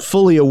he's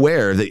fully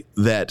aware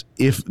that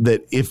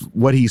if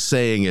what he's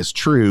saying is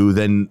true,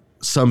 then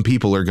some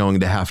people are going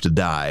to have to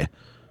die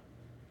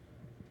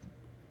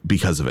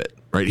because of it,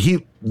 right?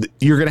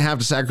 You're going to have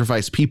to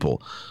sacrifice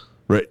people,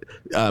 right?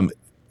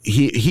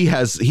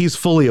 He's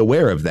fully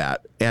aware of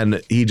that,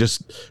 and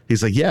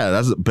he's like,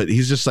 yeah, but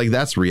he's just like,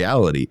 that's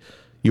reality.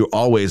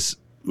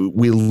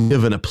 We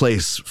live in a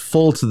place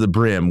full to the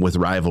brim with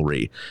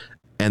rivalry,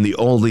 and the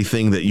only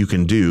thing that you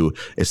can do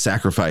is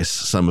sacrifice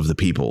some of the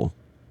people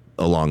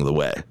along the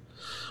way.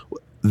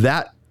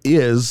 That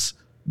is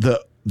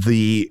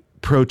the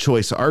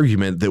pro-choice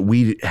argument that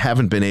we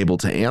haven't been able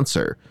to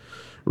answer,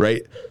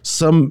 right?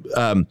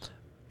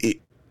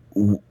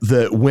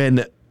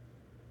 When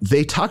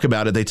they talk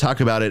about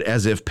it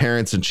as if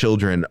parents and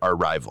children are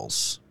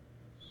rivals.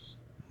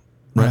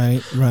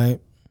 Right.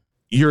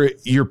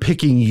 You're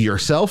picking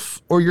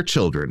yourself or your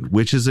children.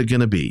 Which is it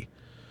going to be?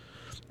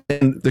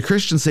 And the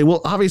Christians say,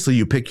 well, obviously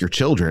you pick your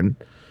children,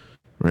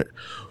 right?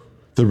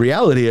 The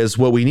reality is,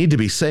 what we need to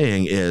be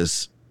saying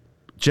is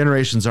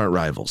generations aren't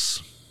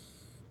rivals.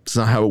 It's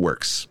not how it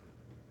works.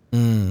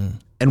 And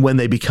when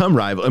they become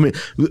rival, I mean,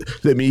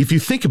 if you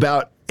think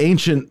about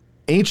ancient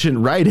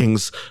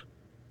writings,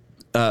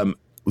 the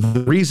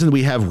reason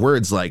we have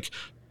words like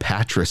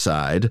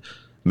patricide,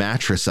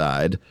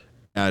 matricide,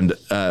 and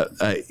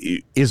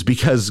is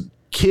because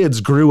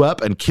kids grew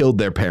up and killed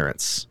their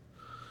parents,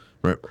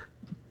 right?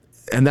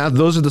 And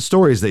those are the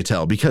stories they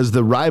tell, because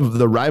the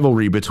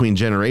rivalry between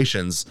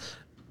generations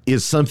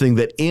is something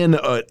that in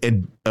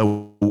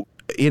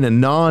a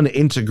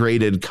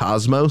non-integrated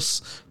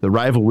cosmos, the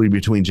rivalry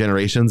between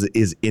generations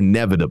is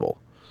inevitable.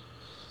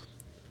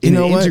 In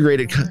an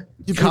integrated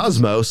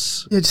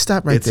cosmos, just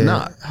stop right there. It's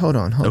not. Hold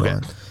on.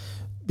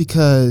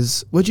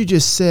 Because what you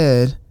just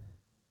said,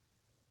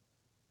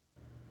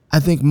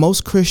 I think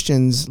most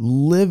Christians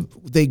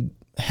they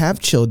have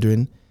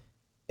children,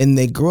 and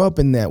they grow up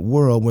in that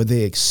world where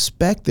they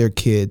expect their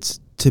kids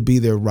to be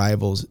their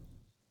rivals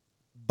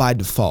by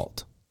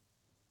default.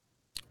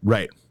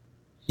 Right.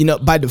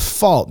 By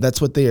default, that's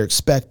what they are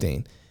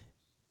expecting.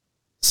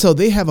 So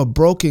they have a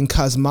broken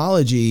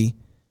cosmology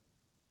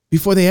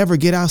before they ever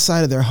get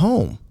outside of their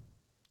home.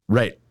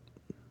 Right.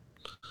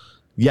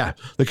 Yeah.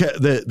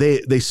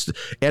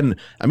 And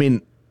I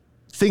mean,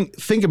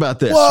 think about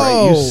this, Whoa.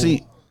 right? You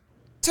see,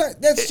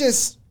 that's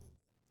just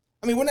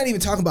I mean, we're not even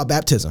talking about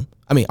baptism.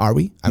 I mean, are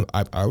we?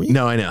 Are we?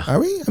 No, I know.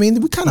 Are we? I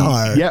mean, we kind of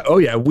are. Yeah. Oh,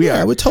 yeah. We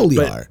are. We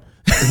totally are.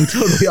 We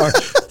totally are.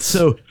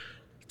 So,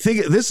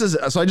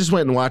 so I just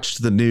went and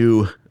watched the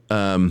new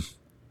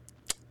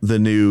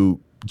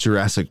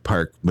Jurassic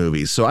Park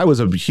movies. So I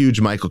was a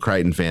huge Michael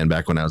Crichton fan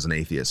back when I was an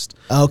atheist.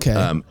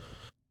 Okay.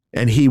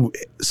 And he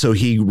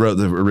wrote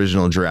the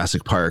original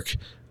Jurassic Park.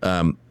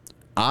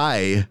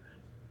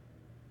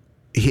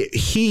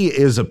 He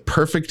is a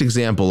perfect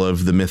example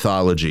of the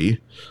mythology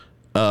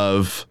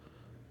of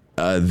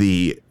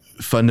the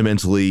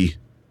fundamentally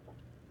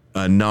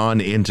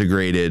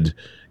non-integrated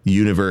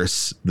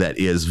universe that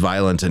is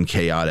violent and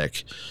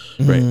chaotic,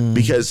 right?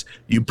 Because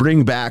you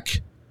bring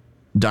back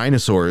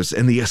dinosaurs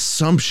and the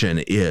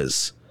assumption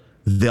is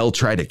they'll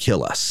try to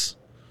kill us.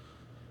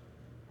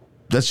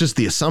 That's just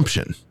the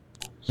assumption.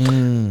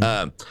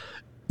 The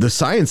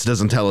science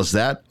doesn't tell us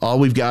that. All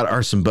we've got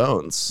are some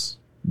bones.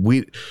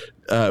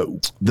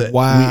 Wow.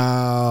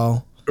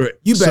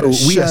 You better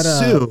so we shut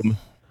assume up.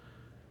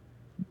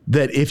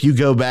 That if you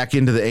go back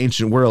into the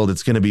ancient world,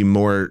 it's going to be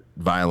more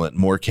violent,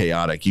 more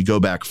chaotic. You go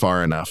back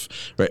far enough,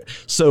 right?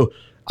 So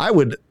I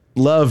would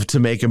love to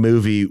make a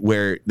movie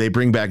where they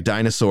bring back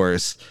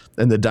dinosaurs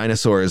and the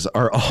dinosaurs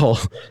are all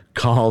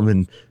calm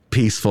and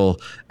peaceful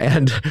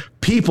and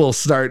people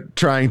start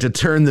trying to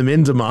turn them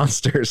into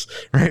monsters,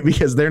 right?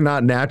 Because they're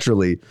not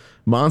naturally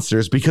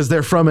monsters, because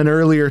they're from an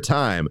earlier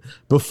time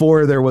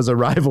before there was a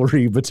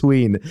rivalry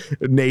between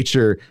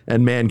nature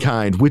and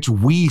mankind, which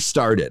we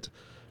started,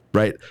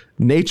 right?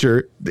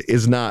 Nature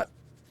is not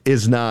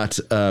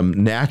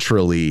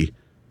naturally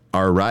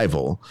our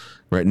rival,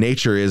 right?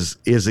 Nature is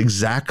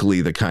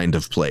exactly the kind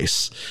of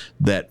place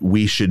that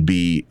we should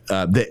be,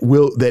 that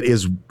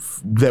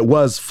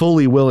was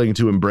fully willing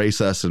to embrace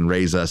us and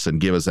raise us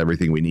and give us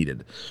everything we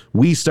needed.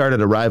 We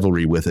started a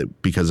rivalry with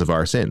it because of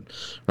our sin,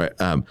 right?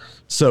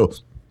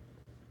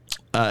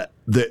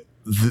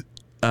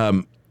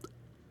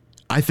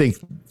 I think,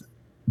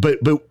 but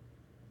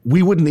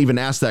we wouldn't even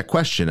ask that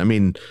question. I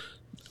mean,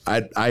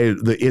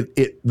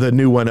 the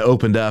new one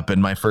opened up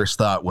and my first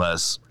thought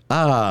was,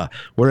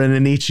 we're in a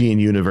Nietzschean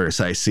universe.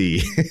 I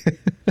see.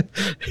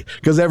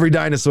 Because every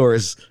dinosaur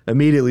is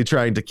immediately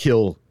trying to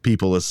kill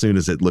people as soon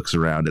as it looks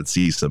around and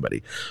sees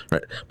somebody.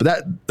 Right.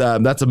 But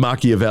that's a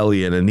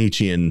Machiavellian, a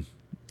Nietzschean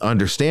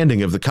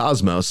understanding of the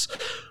cosmos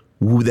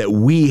that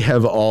we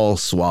have all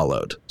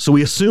swallowed. So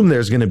we assume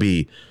there's going to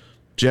be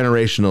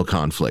generational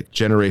conflict,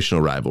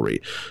 generational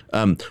rivalry.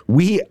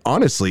 We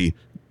honestly,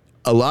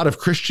 a lot of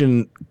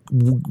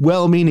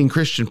well-meaning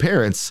Christian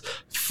parents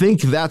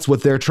think that's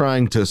what they're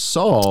trying to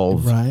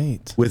solve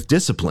with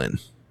discipline.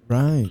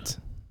 Right.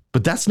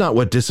 But that's not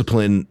what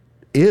discipline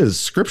is,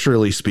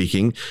 scripturally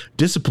speaking.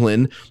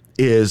 Discipline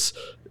is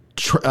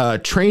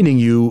training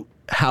you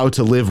how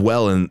to live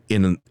well in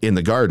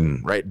the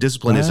garden, right?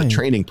 Discipline is a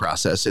training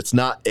process. It's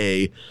not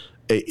a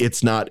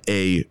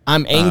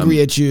I'm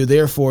angry at you,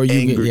 therefore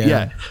you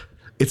get.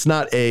 It's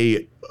not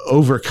a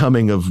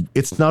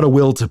it's not a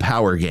will to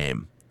power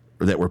game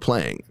that we're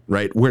playing,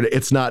 right? Where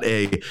it's not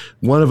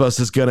one of us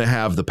is going to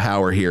have the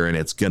power here and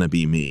it's going to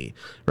be me,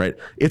 right?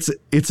 It's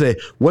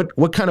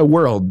what kind of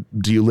world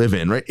do you live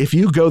in, right? If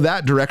you go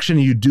that direction,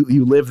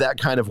 you live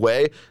that kind of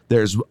way,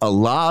 there's a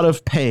lot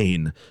of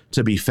pain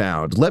to be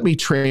found. Let me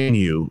train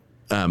you,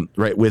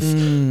 right, with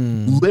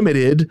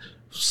limited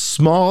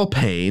small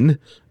pain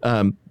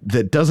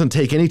that doesn't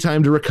take any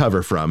time to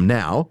recover from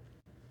now,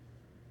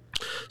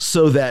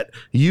 so that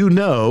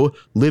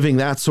living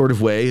that sort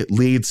of way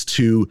leads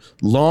to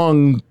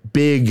long,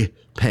 big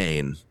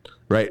pain,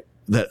 right?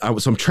 So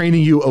I'm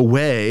training you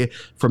away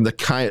from the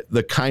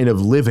kind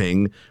of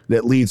living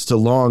that leads to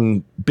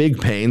long,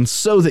 big pain,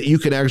 so that you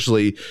can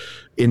actually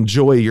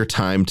enjoy your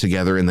time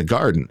together in the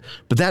garden.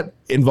 But that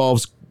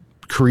involves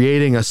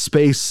creating a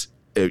space,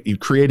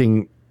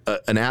 creating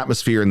an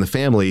atmosphere in the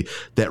family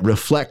that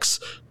reflects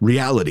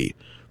reality,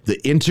 the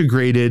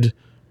integrated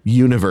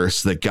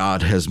universe that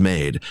God has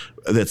made,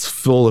 that's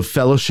full of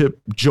fellowship,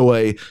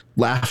 joy,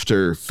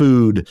 laughter,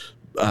 food,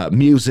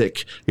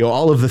 music,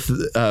 all of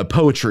the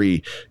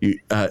poetry,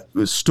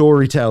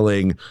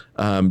 storytelling,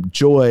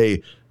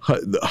 joy,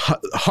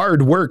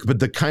 hard work, but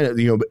the kind of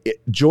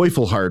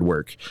joyful hard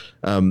work,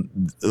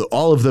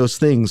 all of those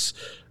things.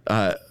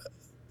 That's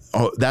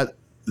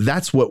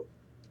what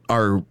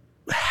our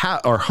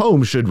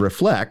home should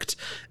reflect,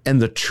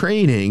 and the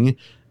training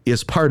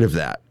is part of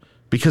that.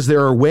 Because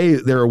there are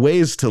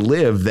ways to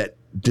live that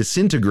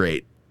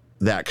disintegrate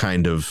that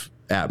kind of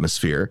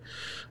atmosphere,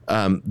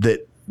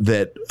 that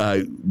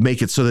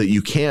make it so that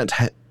you can't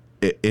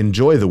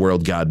enjoy the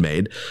world God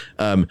made,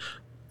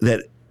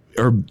 that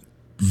are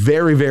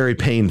very, very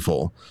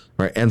painful,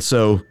 right? And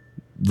so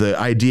the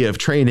idea of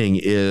training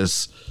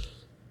is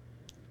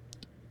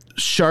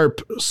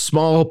sharp,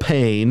 small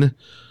pain,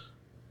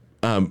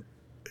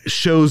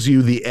 shows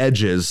you the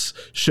edges,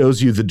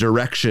 shows you the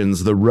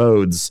directions, the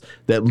roads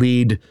that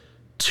lead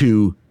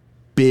to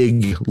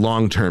big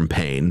long-term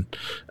pain.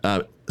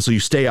 So you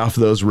stay off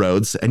those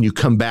roads and you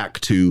come back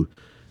to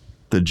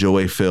the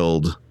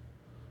joy-filled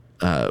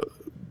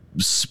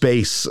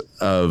space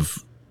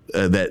of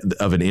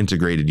of an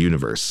integrated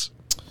universe.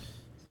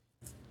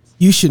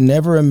 You should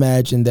never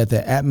imagine that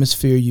the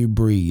atmosphere you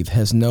breathe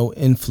has no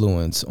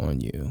influence on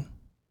you.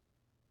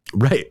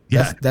 Right.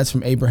 Yeah. That's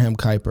from Abraham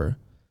Kuyper.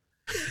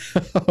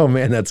 Oh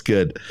man, that's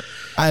good.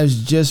 I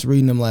was just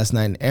reading them last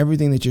night, and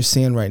everything that you're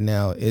saying right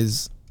now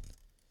is,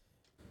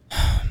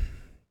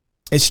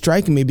 it's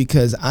striking me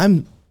because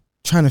I'm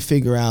trying to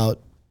figure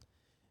out,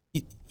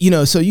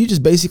 so you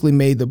just basically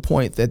made the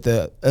point that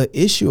the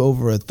issue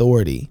over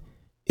authority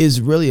is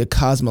really a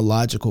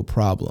cosmological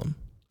problem.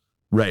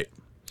 Right.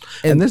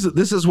 And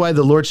this is why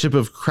the lordship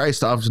of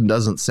Christ often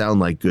doesn't sound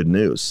like good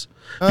news,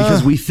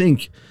 because we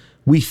think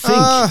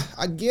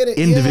I get it,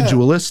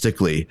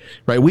 individualistically,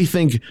 right? We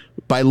think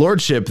by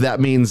lordship, that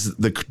means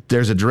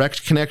there's a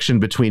direct connection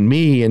between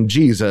me and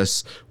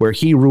Jesus where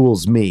he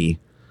rules me.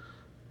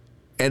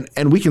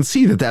 And we can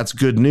see that that's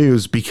good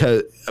news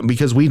because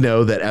we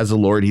know that as a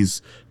Lord,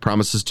 he's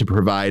promises to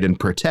provide and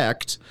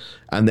protect,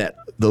 and that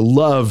the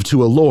love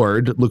to a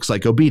Lord looks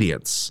like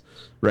obedience,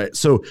 right?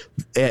 So,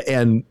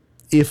 and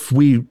if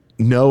we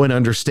know and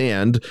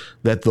understand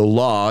that the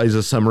law is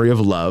a summary of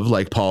love,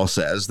 like Paul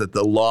says, that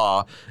the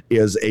law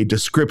is a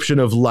description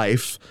of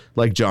life,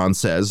 like John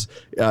says,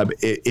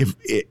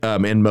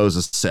 and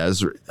Moses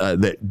says,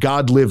 that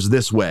God lives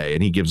this way,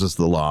 and he gives us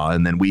the law,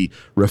 and then we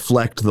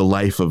reflect the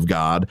life of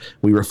God.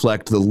 We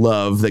reflect the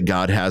love that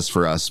God has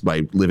for us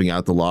by living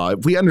out the law.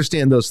 If we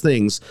understand those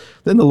things,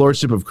 then the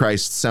lordship of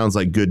Christ sounds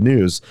like good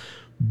news.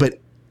 But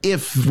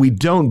if we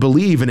don't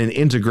believe in an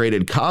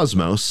integrated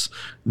cosmos,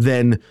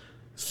 then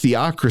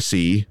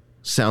theocracy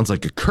sounds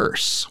like a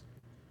curse,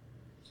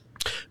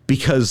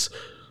 because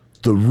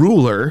the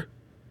ruler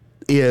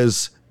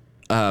is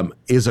a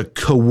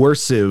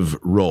coercive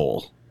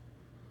role.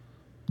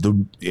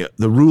 The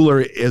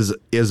ruler is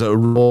a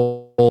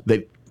role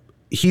that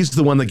he's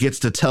the one that gets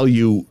to tell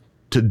you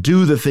to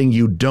do the thing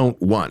you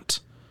don't want,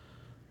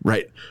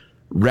 right?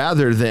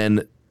 Rather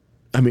than,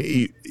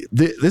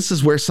 this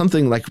is where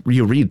something like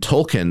you read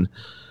Tolkien,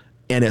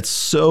 and it's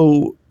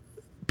so,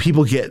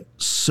 people get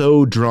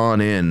so drawn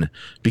in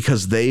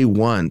because they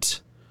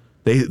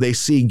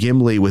see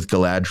Gimli with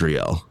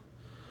Galadriel.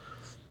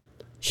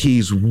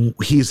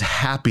 He's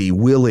happy,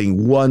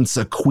 willing, wants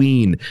a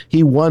queen.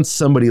 He wants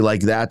somebody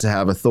like that to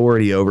have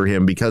authority over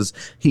him because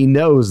he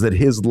knows that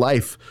his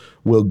life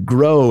will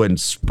grow and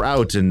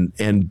sprout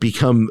and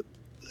become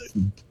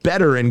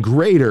better and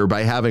greater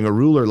by having a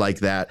ruler like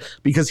that,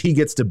 because he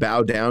gets to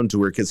bow down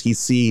to her because he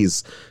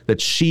sees that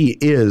she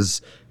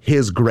is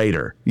his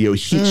greater.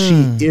 She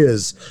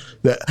is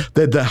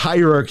the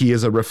hierarchy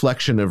is a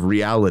reflection of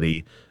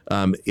reality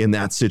in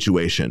that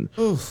situation.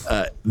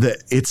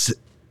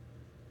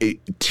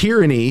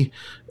 Tyranny,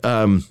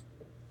 the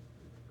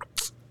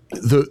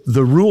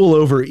rule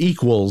over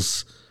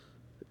equals,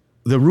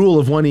 the rule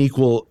of one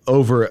equal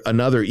over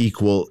another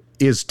equal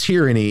is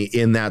tyranny.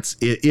 In that,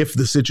 if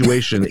the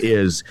situation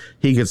is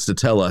he gets to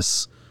tell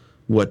us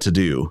what to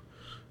do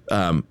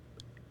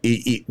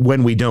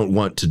when we don't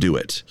want to do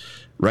it.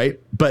 Right.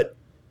 But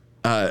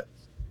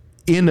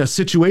in a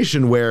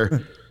situation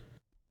where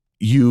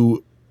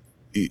the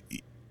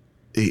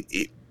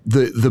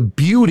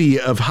beauty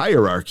of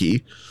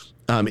hierarchy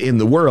in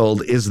the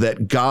world is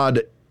that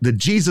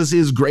Jesus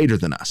is greater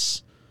than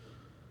us.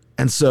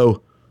 And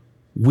so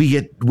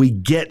we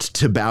get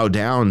to bow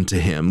down to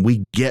him.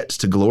 We get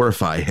to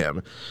glorify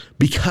him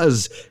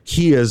because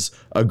he is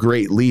a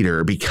great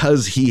leader,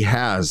 because he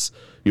has,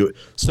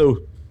 it's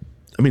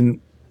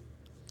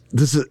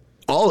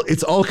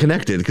all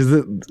connected, because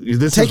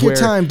this take is your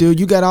time, dude.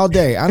 You got all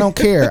day. I don't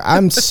care.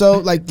 I'm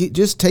so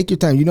just take your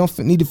time. You don't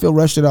need to feel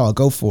rushed at all.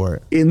 Go for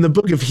it. In the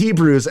book of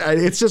Hebrews,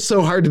 it's just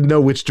so hard to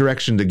know which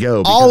direction to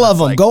go. All of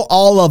them. Go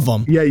all of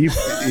them. Yeah. In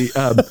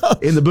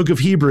the book of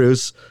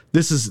Hebrews,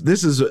 this is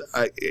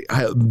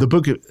the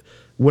book of,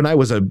 when I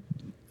was a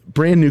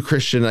brand new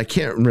Christian. I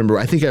can't remember.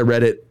 I think I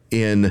read it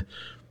I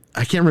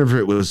can't remember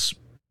if it was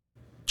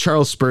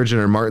Charles Spurgeon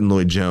or Martin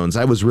Lloyd-Jones.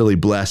 I was really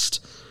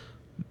blessed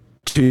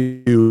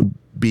to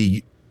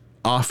be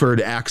offered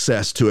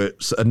access to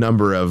a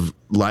number of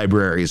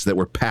libraries that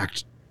were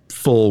packed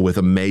full with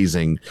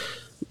amazing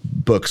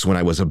books when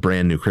I was a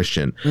brand new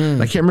Christian.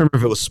 I can't remember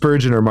if it was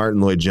Spurgeon or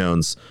Martin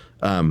Lloyd-Jones,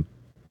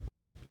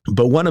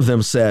 but one of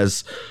them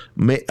says,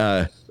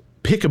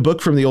 pick a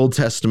book from the Old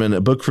Testament,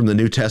 a book from the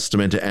New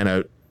Testament,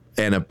 and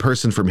a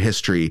person from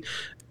history,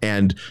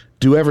 and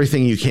do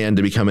everything you can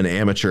to become an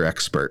amateur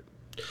expert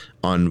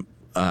on.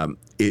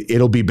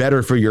 It'll be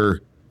better for you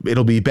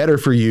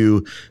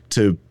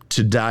to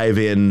dive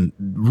in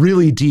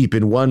really deep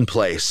in one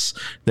place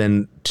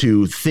than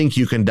to think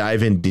you can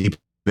dive in deep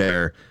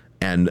there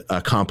and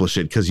accomplish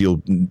it, because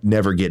you'll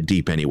never get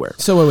deep anywhere.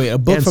 So wait, a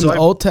book from the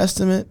Old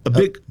Testament? A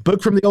big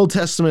book from the Old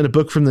Testament, a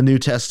book from the New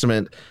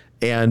Testament,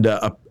 and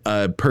a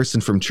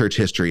person from church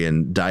history,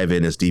 and dive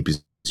in as deep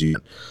as you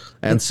can.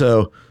 And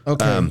so...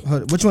 Okay,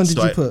 which one did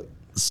you put?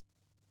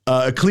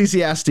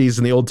 Ecclesiastes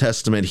in the Old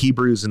Testament,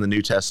 Hebrews in the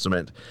New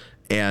Testament,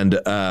 and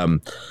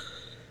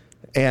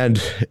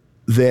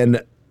then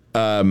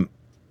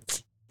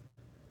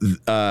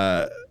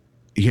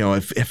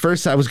at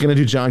first I was going to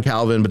do John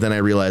Calvin, but then I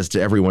realized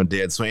everyone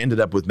did. So I ended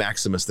up with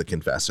Maximus the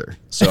Confessor.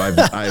 So I've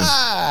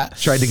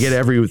tried to get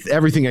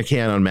everything I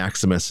can on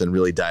Maximus and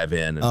really dive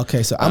in.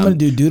 Okay, so I'm going to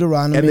do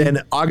Deuteronomy. And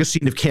then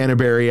Augustine of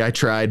Canterbury I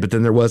tried, but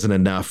then there wasn't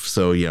enough.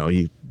 So,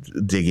 you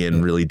dig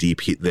in really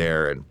deep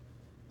there. And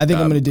I think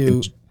I'm going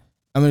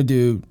to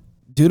do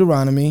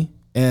Deuteronomy,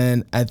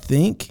 and I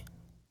think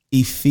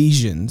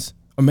Ephesians.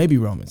 Or maybe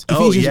Romans.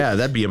 Ephesians,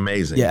 that'd be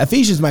amazing. Yeah,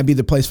 Ephesians might be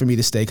the place for me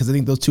to stay because I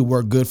think those two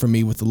work good for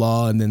me with the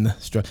law and then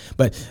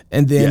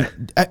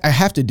I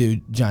have to do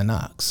John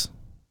Knox.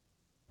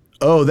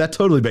 Oh, that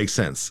totally makes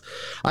sense.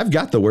 I've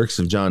got the works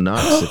of John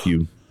Knox. If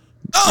you,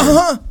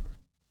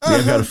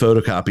 I've got a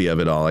photocopy of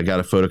it all. I got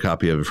a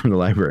photocopy of it from the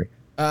library.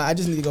 I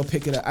just need to go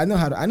pick it up. I know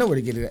where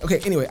to get it.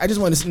 Okay. Anyway, I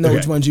just wanted to know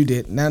which ones you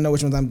did. Now I know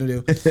which ones I'm going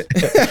to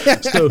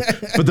do.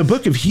 But the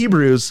book of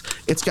Hebrews,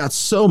 it's got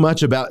so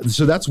much about.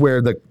 So that's where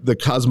the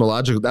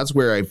cosmological. That's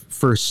where I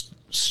first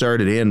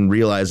started in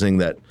realizing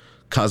that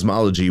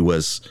cosmology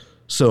was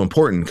so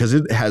important because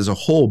it has a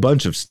whole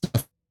bunch of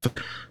stuff.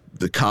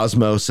 The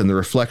cosmos and the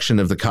reflection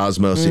of the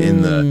cosmos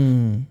in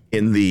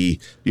the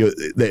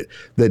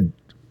that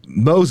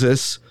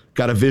Moses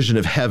got a vision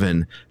of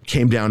heaven,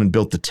 came down and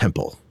built the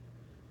temple.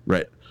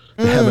 Right.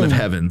 The heaven of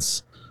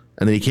heavens.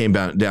 And then he came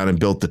down and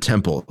built the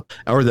temple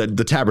or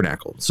the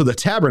tabernacle. So the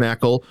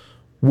tabernacle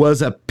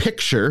was a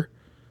picture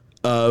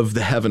of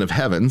the heaven of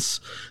heavens.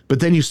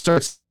 But then you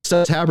start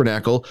the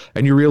tabernacle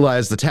and you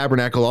realize the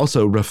tabernacle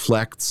also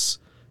reflects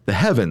the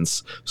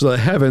heavens. So the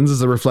heavens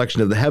is a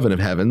reflection of the heaven of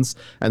heavens.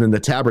 And then the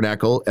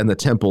tabernacle and the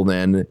temple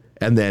and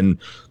then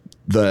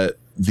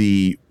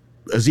the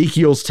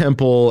Ezekiel's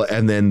temple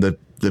and then the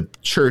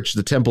church,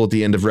 the temple at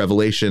the end of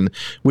Revelation,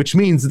 which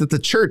means that the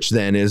church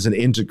then is an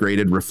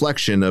integrated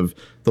reflection of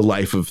the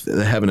life of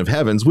the heaven of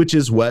heavens, which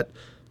is what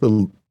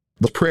the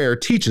prayer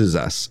teaches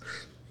us.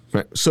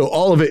 Right? So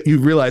all of it, you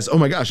realize, oh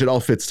my gosh, it all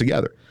fits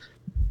together.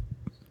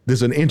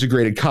 There's an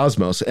integrated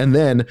cosmos. And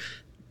then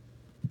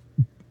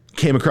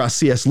came across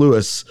C.S.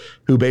 Lewis,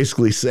 who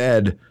basically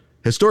said,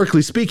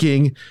 historically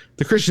speaking,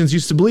 the Christians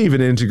used to believe in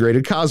an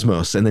integrated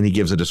cosmos, and then he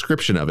gives a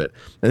description of it.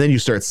 And then you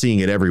start seeing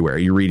it everywhere.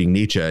 You're reading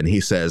Nietzsche, and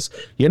he says,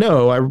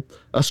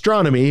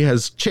 astronomy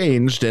has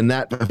changed, and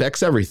that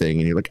affects everything.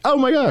 And you're like, oh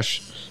my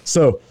gosh.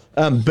 So,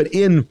 but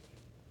in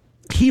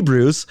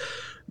Hebrews,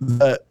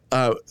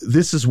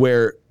 this is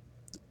where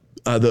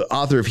the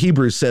author of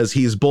Hebrews says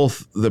he's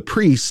both the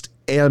priest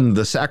and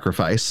the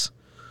sacrifice,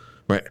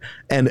 right?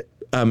 And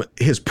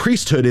his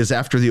priesthood is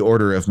after the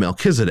order of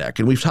Melchizedek,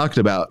 and we've talked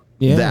about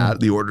that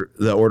the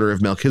order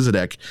of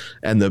Melchizedek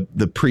and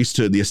the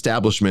priesthood, the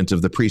establishment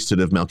of the priesthood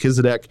of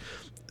Melchizedek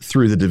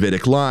through the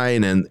Davidic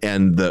line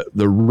and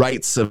the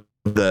rights of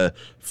the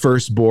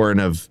firstborn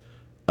of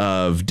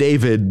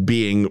David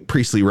being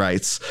priestly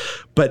rights.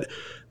 But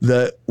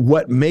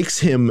what makes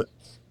him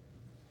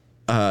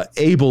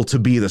able to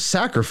be the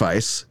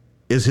sacrifice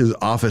is his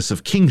office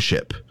of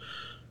kingship,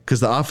 because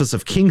the office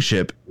of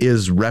kingship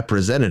is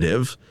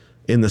representative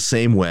in the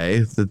same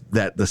way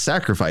that the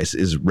sacrifice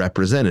is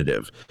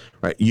representative,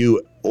 right?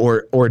 You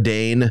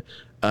ordain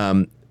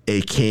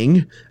a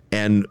king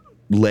and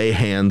lay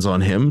hands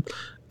on him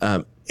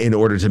in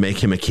order to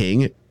make him a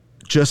king,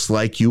 just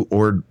like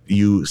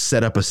you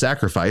set up a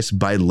sacrifice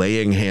by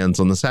laying hands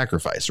on the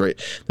sacrifice, right?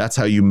 That's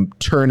how you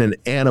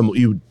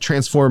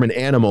transform an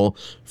animal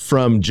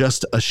from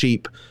just a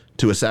sheep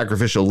to a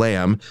sacrificial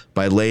lamb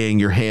by laying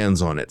your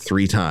hands on it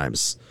 3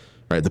 times.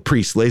 Right, the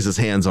priest lays his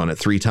hands on it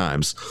 3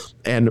 times,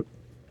 and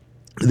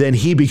then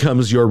he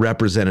becomes your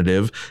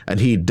representative,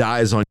 and he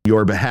dies on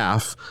your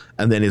behalf,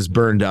 and then is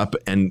burned up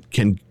and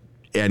can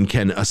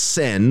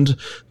ascend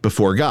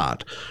before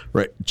God.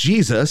 Right,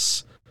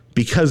 Jesus,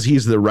 because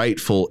he's the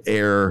rightful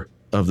heir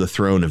of the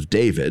throne of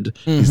David,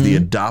 he's the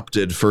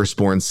adopted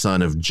firstborn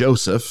son of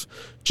Joseph.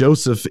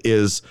 Joseph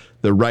is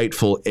the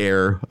rightful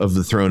heir of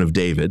the throne of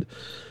David.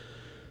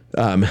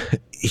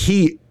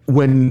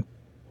 When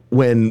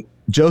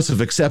Joseph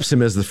accepts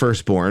him as the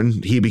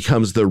firstborn, he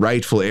becomes the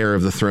rightful heir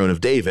of the throne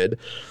of David.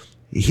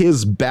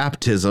 His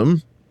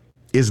baptism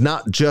is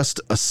not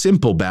just a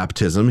simple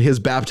baptism. His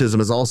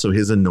baptism is also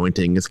his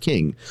anointing as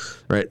king,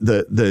 right?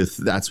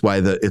 That's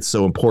why it's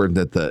so important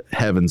that the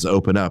heavens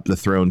open up, the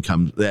throne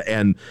comes,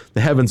 and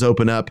the heavens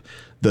open up,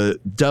 the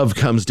dove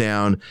comes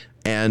down,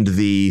 and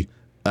the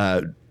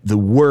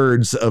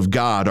words of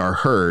God are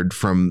heard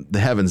from the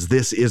heavens.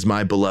 This is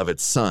my beloved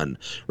son,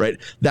 right?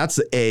 That's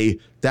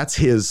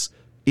his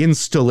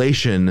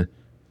installation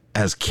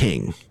as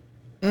king.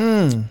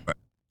 And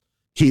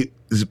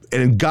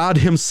God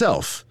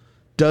himself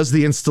does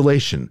the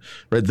installation,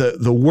 right?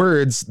 The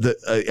words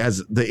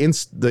as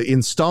the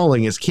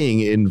installing as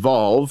king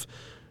involve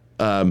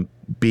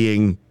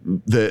having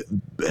the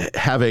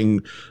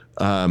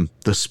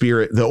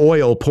spirit, the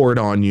oil poured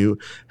on you,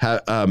 you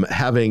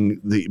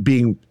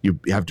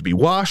have to be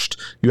washed,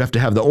 you have to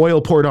have the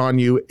oil poured on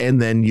you,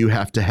 and then you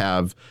have to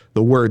have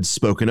the words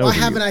spoken over you.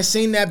 Why haven't I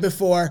seen that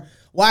before?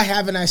 Why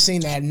haven't I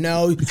seen that?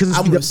 No, because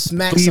I'm going to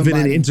smack somebody.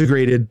 Even an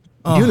integrated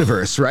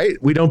universe,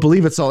 right? We don't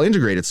believe it's all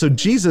integrated. So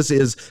Jesus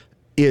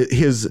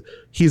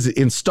he's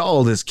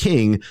installed as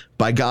king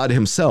by God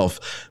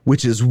himself,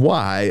 which is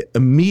why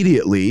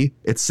immediately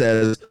it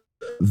says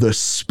the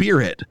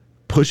Spirit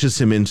pushes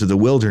him into the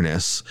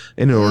wilderness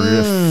in order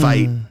to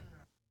fight.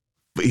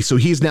 So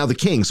he's now the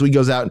king. So he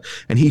goes out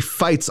and he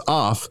fights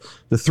off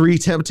the 3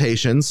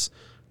 temptations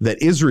that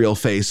Israel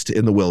faced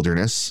in the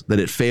wilderness, that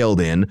it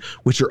failed in,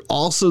 which are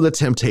also the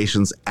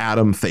temptations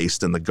Adam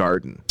faced in the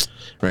garden,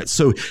 right?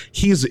 So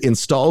he's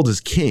installed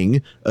as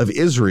king of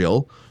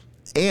Israel,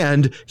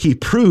 and he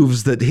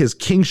proves that his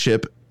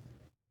kingship,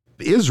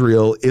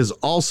 Israel, is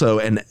also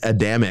an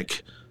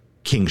Adamic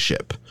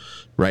kingship,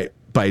 right?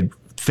 By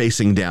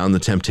facing down the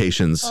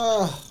temptations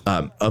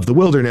of the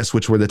wilderness,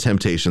 which were the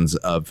temptations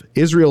of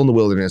Israel in the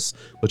wilderness,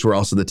 which were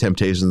also the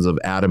temptations of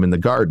Adam in the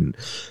garden.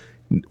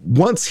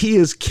 Once he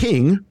is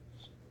king,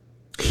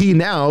 he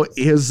now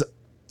is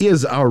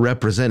our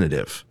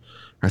representative.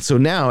 Right? So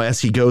now as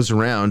he goes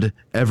around,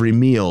 every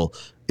meal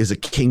is a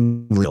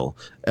king meal.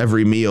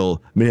 Every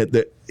meal, I mean,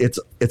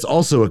 it's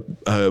also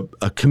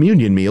a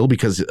communion meal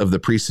because of the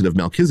priesthood of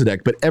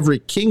Melchizedek, but every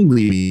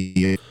kingly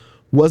meal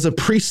was a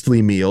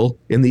priestly meal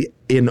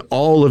in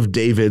all of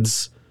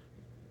David's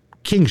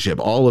kingship,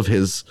 all of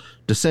his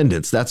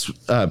descendants.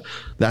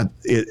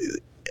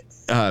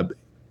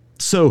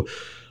 So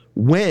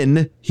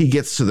when he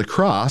gets to the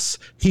cross,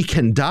 he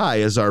can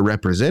die as our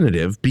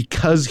representative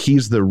because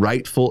he's the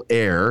rightful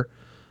heir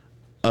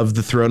of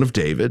the throne of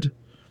David.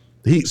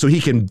 So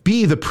he can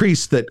be the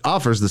priest that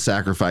offers the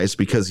sacrifice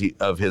because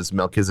of his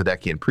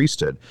Melchizedekian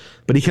priesthood,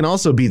 but he can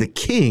also be the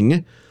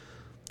king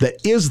that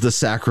is the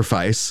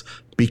sacrifice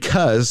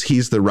because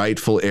he's the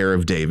rightful heir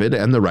of David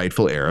and the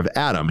rightful heir of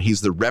Adam.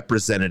 He's the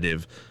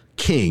representative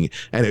king,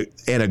 and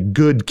a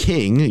good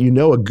king.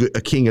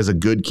 A king is a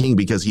good king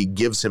because he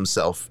gives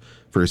himself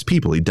for his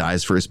people. He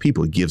dies for his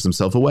people. He gives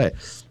himself away.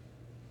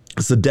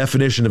 It's the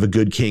definition of a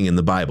good king in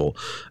the Bible,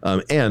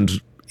 and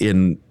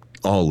in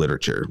all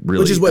literature,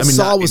 really. Which is what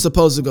Saul was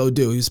supposed to go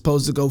do. He's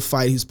supposed to go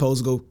fight. He's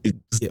supposed to go.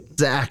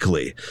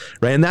 Exactly.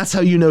 Right. And that's how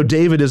you know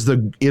David is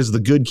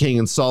the good king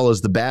and Saul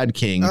is the bad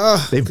king.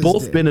 They've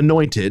both been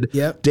anointed.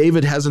 Yep.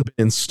 David hasn't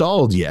been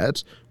installed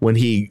yet when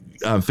he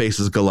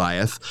faces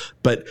Goliath,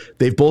 but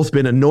they've both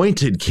been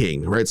anointed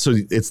king. Right. So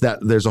it's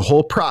that there's a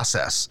whole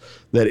process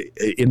that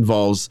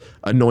involves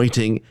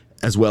anointing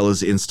as well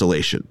as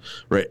installation.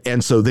 Right.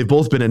 And so they've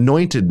both been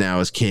anointed now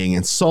as king,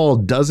 and Saul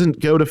doesn't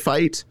go to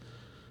fight.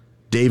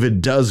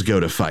 David does go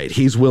to fight.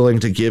 He's willing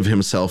to give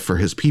himself for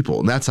his people.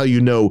 And that's how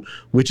you know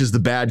which is the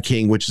bad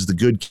king, which is the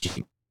good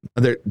king.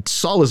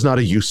 Saul is not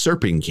a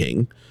usurping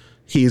king.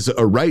 He's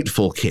a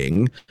rightful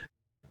king.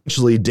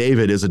 Eventually,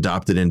 David is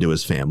adopted into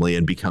his family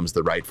and becomes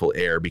the rightful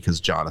heir because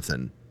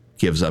Jonathan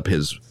gives up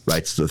his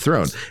rights to the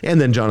throne.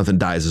 And then Jonathan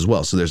dies as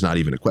well, so there's not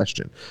even a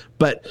question.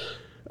 But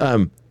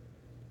the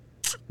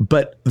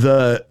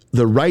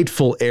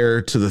rightful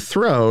heir to the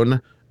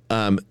throne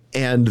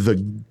and the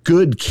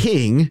good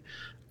king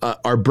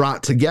are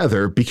brought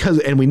together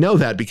and we know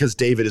that because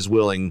David is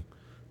willing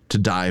to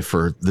die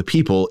for the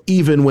people,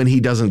 even when he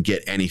doesn't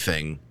get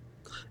anything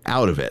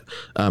out of it.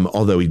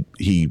 Although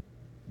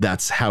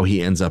that's how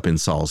he ends up in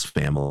Saul's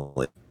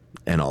family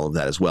and all of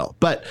that as well.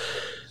 But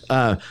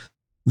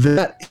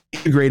that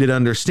integrated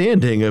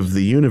understanding of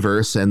the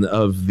universe and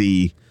of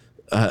the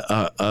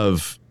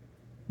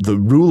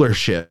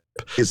rulership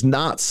is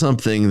not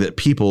something that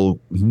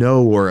people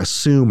know or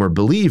assume or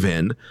believe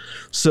in.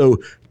 So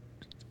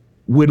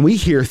when we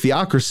hear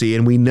theocracy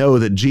and we know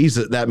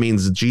that that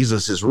means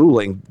Jesus is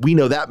ruling, we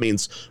know that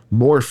means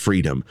more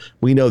freedom.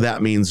 We know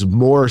that means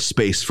more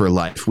space for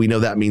life. We know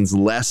that means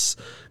less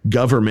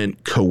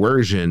government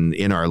coercion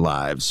in our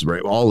lives,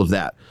 right? All of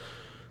that.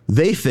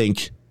 They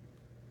think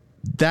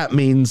that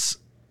means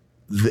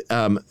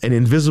an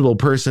invisible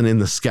person in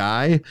the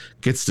sky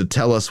gets to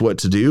tell us what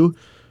to do.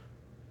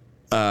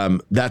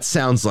 That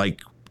sounds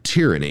like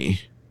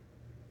tyranny.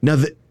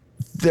 Now,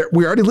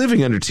 we're already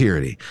living under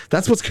tyranny.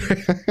 That's what's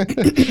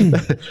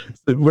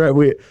where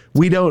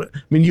we don't. I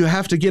mean, you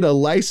have to get a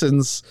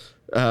license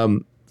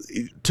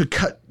to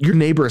cut your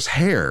neighbor's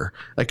hair.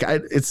 Like you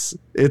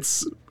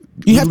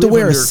have to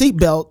wear a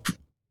seatbelt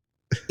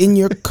in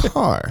your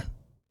car.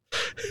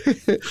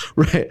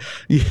 Right.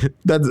 Yeah,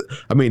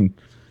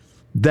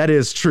 that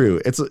is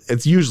true.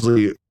 It's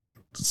usually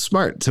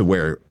smart to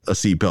wear a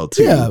seatbelt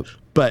too. Yeah.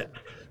 But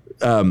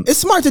it's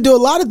smart to do a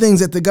lot of things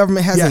that the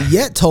government hasn't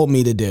yet told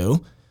me to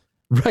do.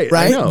 Right.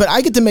 But I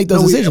get to make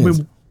those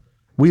decisions.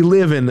 We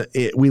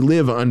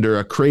live under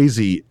a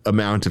crazy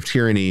amount of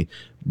tyranny,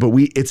 but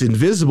it's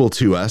invisible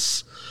to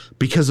us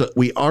because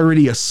we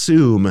already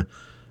assume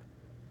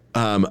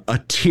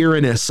a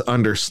tyrannous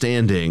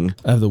understanding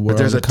of the world.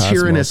 There's a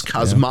tyrannous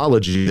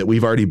cosmology that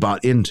we've already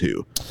bought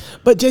into.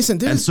 But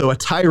Jason, and so a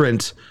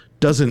tyrant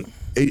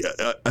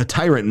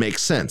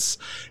makes sense.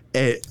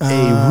 A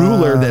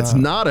ruler that's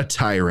not a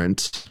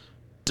tyrant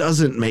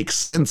doesn't make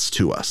sense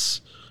to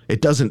us. It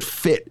doesn't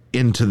fit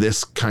into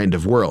this kind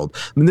of world.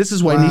 I mean, this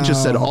is why Nietzsche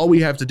said all we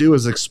have to do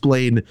is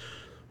explain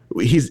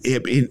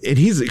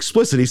he's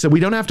explicit. He said we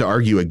don't have to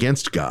argue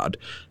against God.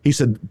 He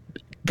said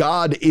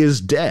God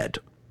is dead.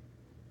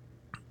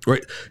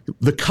 Right,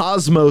 the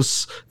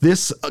cosmos.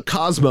 This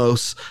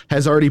cosmos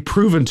has already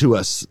proven to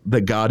us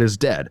that God is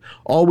dead.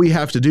 All we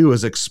have to do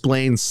is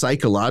explain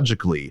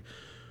psychologically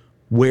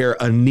where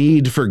a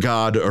need for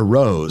God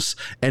arose,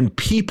 and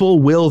people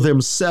will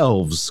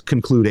themselves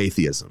conclude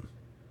atheism.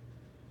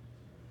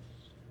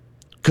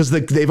 Because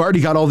they've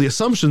already got all the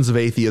assumptions of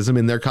atheism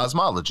in their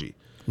cosmology.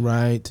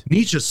 Right.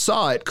 Nietzsche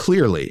saw it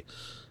clearly.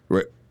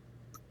 Right.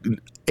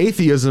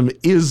 Atheism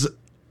is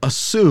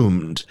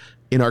assumed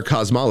in our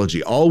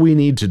cosmology. All we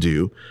need to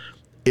do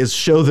is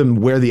show them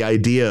where the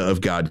idea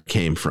of God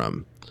came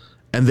from,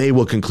 and they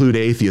will conclude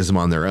atheism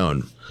on their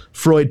own.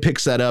 Freud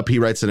picks that up. He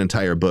writes an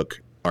entire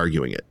book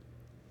arguing it.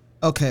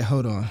 Okay,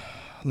 hold on.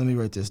 Let me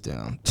write this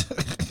down.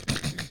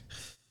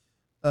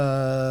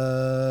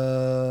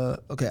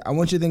 Okay, I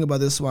want you to think about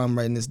this while I'm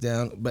writing this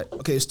down. But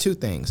okay, there's two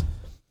things.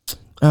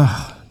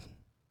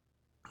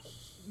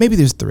 Maybe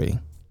there's three.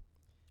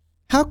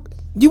 How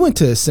you went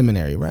to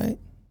seminary, right?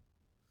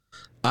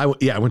 I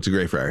went to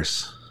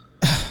Greyfriars.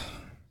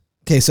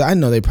 Okay, so I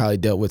know they probably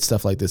dealt with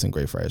stuff like this in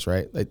Greyfriars,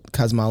 right? Like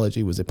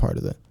cosmology was a part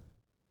of it.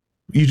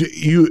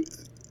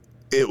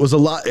 It was a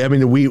lot. I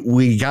mean,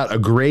 we got a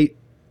great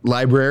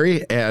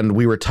library and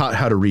we were taught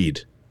how to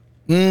read.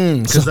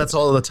 Because that's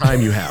all the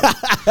time you have,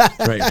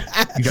 right?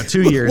 You got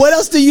 2 years. What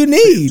else do you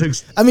need?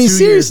 I mean,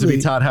 2 years to seriously,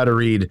 be taught how to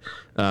read.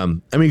 I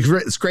mean,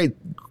 it's great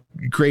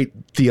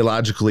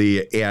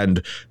theologically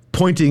and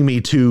pointing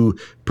me to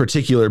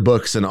particular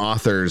books and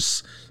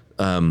authors.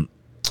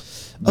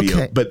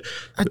 Okay, but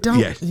I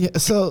don't. Yeah.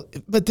 So,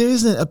 but there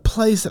isn't a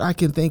place that I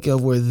can think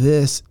of where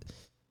this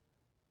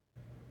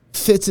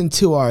fits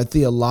into our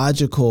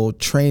theological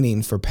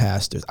training for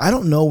pastors. I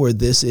don't know where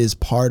this is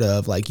part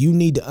of. Like, you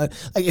need to,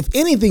 like, if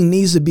anything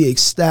needs to be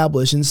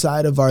established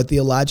inside of our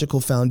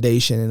theological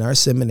foundation in our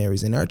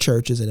seminaries, in our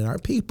churches, and in our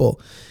people,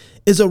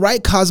 is a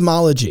right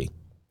cosmology.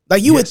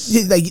 Like you Yes.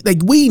 would,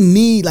 like we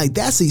need, like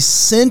that's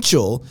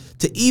essential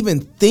to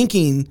even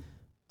thinking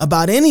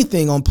about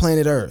anything on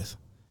planet Earth.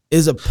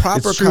 Is a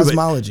proper It's true,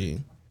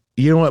 cosmology.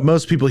 You know what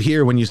most people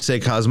hear when you say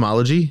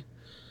cosmology?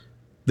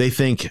 They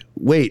think,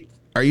 wait,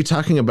 are you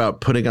talking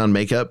about putting on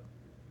makeup?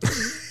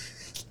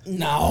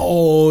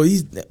 No,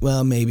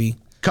 well, maybe.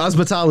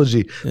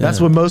 Cosmetology. Yeah.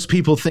 That's what most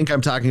people think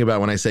I'm talking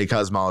about when I say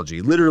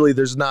cosmology. Literally,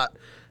 it's not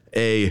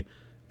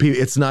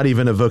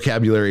even a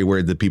vocabulary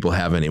word that people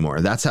have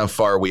anymore. That's how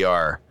far we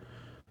are.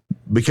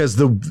 Because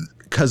the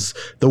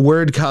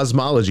word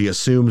cosmology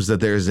assumes that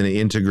there's an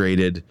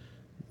integrated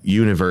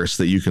universe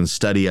that you can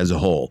study as a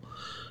whole.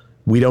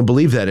 We don't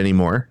believe that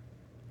anymore.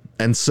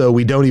 And so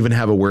we don't even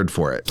have a word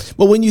for it.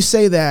 But when you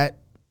say that,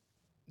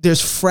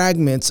 there's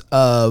fragments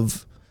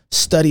of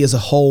study as a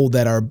whole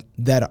that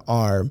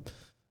are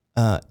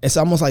it's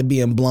almost like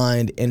being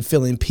blind and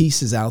filling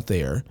pieces out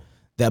there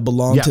that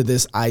belong to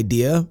this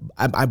idea.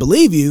 I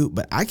believe you,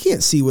 but I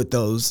can't see what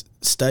those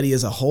study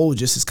as a whole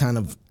just is kind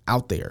of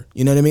out there.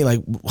 You know what I mean?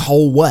 Like,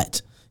 whole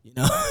what? You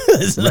know?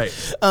 Right.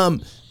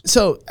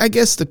 So I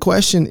guess the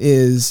question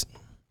is,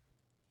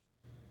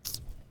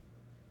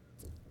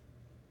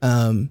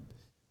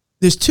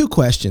 there's two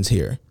questions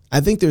here. I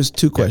think there's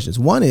two questions.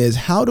 One is,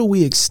 how do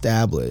we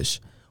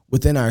establish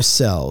within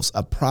ourselves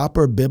a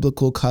proper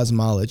biblical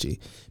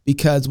cosmology?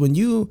 Because when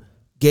you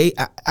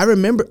I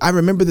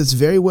remember this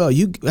very well.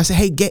 I said,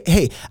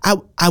 hey,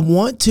 I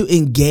want to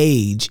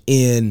engage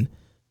in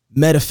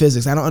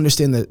metaphysics. I don't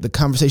understand the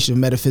conversation of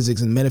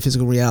metaphysics and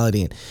metaphysical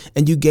reality.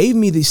 And you gave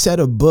me the set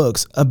of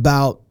books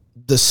about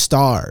the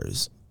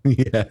stars.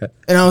 Yeah.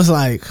 And I was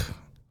like,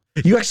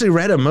 you actually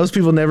read them. Most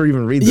people never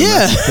even read them.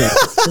 Yeah.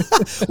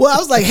 Well, I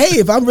was like, hey,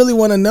 if I really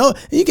want to know,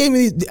 and you gave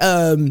me,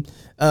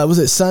 was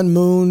it Sun,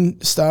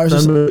 Moon, Stars?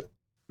 Sun, Moon,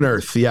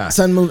 Earth. Yeah.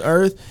 Sun, Moon,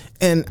 Earth.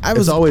 And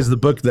it's always the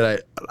book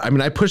that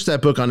I push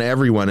that book on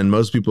everyone, and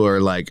most people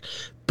are like,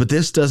 but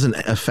this doesn't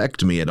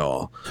affect me at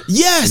all.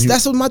 Yes.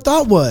 That's what my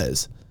thought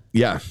was.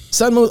 Yeah.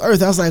 Sun, Moon,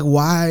 Earth. I was like,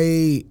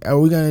 why are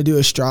we going to do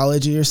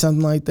astrology or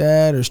something like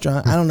that? Or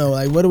I don't know.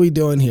 Like, what are we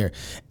doing here?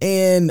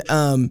 And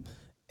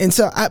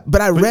so I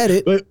read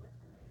it. But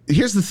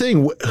here's the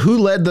thing.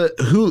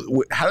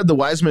 How did the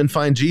wise men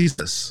find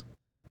Jesus?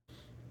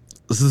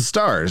 This is the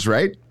stars,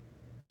 right?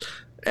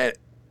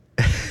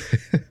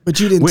 But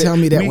you didn't tell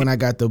me that when I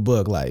got the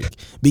book. Like,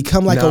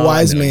 become like a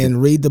wise man,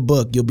 read the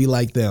book, you'll be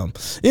like them.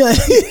 Yeah,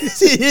 you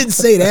didn't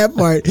say that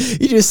part.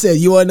 You just said,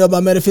 you want to know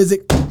about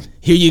metaphysics?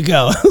 Here you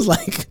go. I was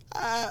like,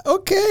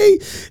 okay,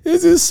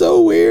 this is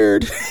so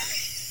weird.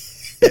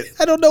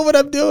 I don't know what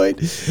I'm doing.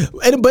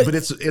 But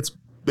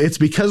it's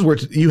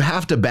because you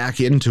have to back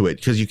into it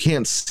because you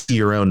can't see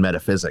your own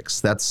metaphysics.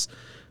 That's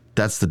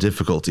the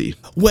difficulty.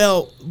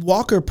 Well,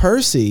 Walker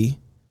Percy,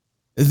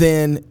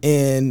 then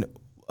in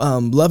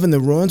Love in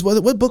the Ruins,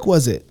 what book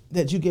was it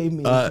that you gave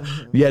me?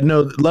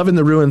 Love in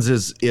the Ruins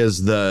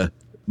is the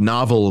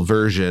novel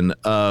version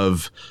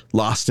of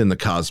Lost in the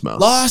Cosmos.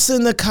 Lost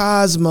in the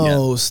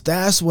Cosmos. Yeah.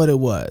 That's what it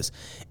was.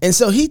 And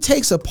so he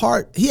takes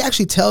apart, he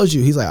actually tells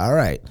you, he's like, all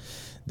right,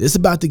 this is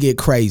about to get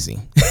crazy.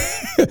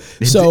 And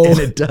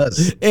it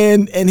does.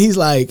 And he's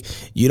like,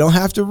 you don't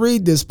have to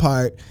read this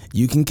part.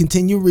 You can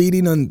continue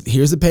reading on,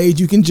 here's a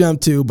page you can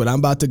jump to, but I'm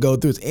about to go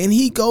through it. And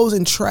he goes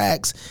and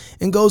tracks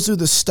and goes through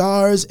the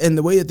stars and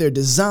the way that they're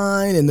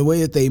designed and the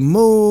way that they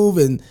move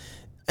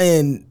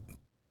and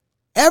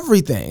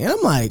everything. And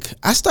I'm like,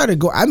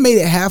 I made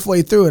it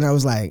halfway through and I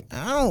was like,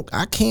 I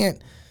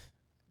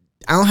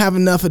don't have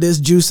enough of this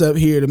juice up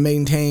here to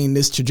maintain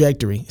this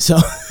trajectory. So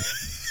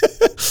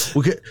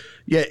okay.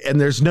 Yeah,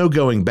 and there's no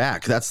going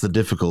back. That's the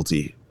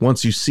difficulty.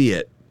 Once you see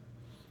it.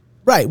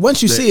 Right.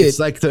 Once you see it.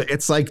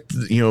 It's like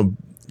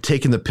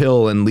taking the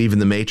pill and leaving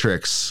the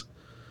Matrix.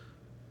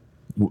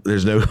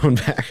 There's no going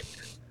back.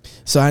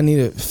 So I need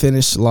to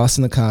finish Lost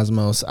in the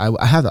Cosmos.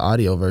 I have the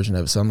audio version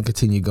of it, so I'm going to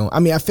continue going. I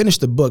mean, I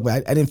finished the book,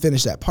 but I didn't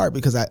finish that part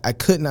because I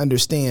couldn't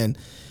understand.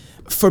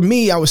 For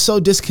me, I was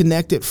so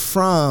disconnected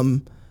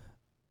from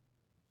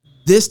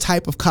this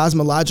type of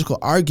cosmological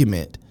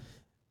argument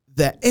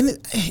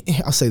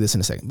I'll say this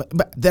in a second,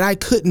 but that I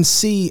couldn't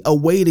see a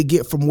way to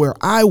get from where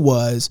I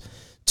was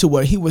to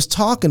what he was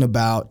talking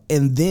about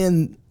and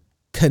then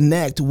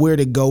connect where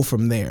to go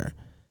from there.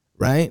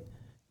 Right.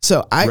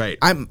 So I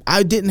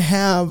didn't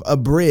have a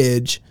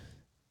bridge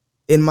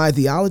in my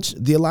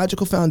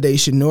theological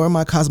foundation, nor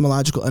my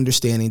cosmological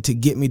understanding to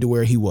get me to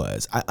where he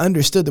was. I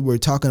understood that we were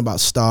talking about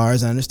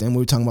stars. I understand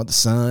we were talking about the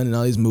sun and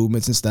all these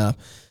movements and stuff.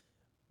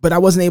 But I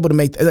wasn't able to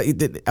make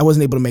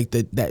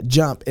that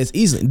jump as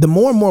easily. The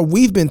more and more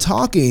we've been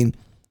talking,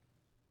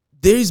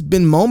 there's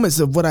been moments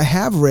of what I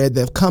have read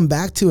that have come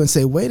back to and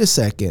say, wait a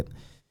second.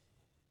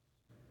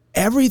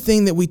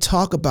 Everything that we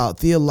talk about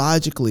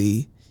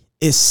theologically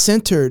is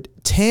centered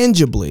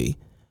tangibly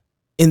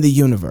in the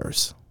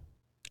universe.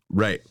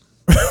 Right.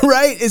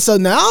 Right. And so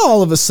now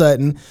all of a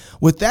sudden,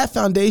 with that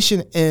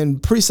foundation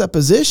and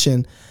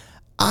presupposition,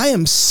 I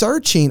am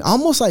searching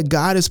almost like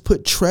God has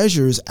put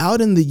treasures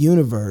out in the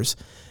universe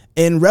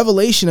and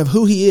revelation of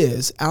who he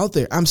is out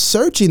there. I'm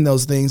searching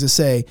those things to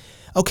say,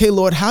 okay,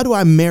 Lord, how do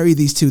I marry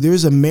these two?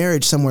 There's a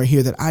marriage somewhere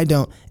here that I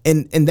don't,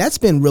 and that's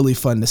been really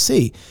fun to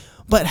see.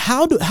 But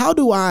how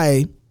do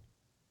I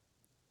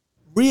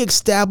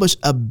reestablish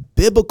a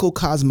biblical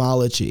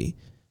cosmology?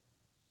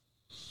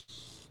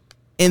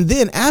 And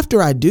then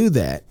after I do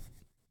that,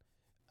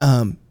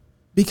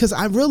 because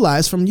I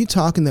realized from you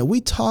talking that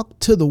we talk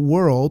to the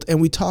world and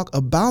we talk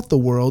about the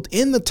world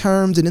in the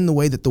terms and in the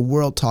way that the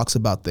world talks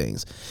about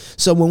things.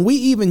 So when we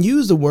even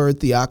use the word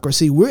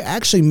theocracy, we're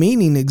actually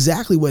meaning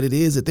exactly what it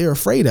is that they're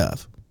afraid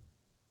of.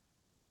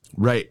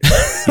 Right.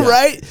 Yeah.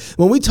 Right.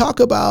 When we talk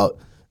about,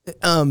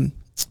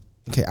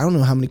 okay, I don't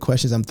know how many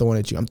questions I'm throwing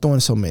at you. I'm throwing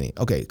so many.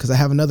 Okay. Cause I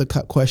have another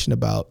question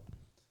about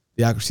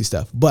theocracy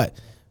stuff, but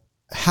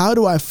how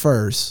do I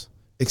first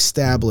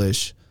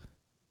establish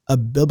a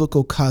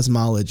biblical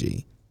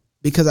cosmology?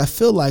 Because I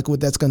feel like what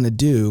that's going to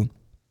do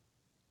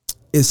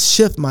is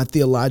shift my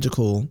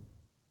theological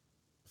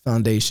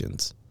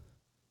foundations.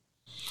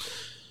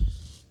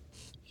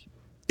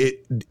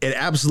 It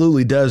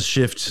absolutely does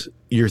shift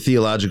your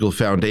theological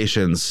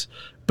foundations.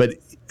 But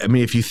I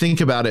mean, if you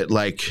think about it,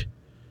 like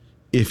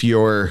if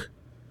you're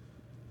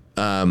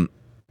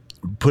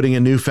putting a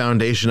new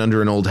foundation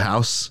under an old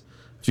house,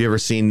 have you ever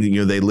seen,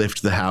 they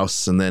lift the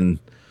house and then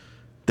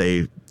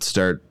they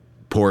start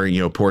pour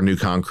new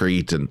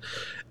concrete, and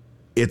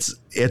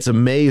it's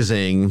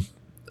amazing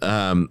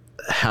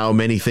how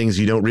many things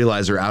you don't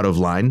realize are out of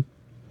line,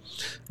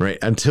 right?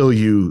 Until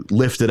you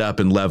lift it up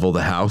and level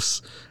the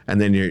house,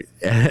 and then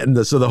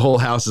so the whole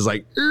house is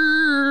like,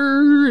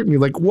 and you're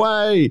like,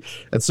 why?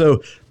 And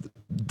so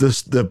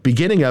the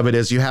beginning of it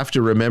is you have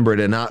to remember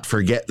to not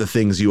forget the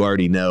things you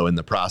already know in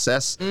the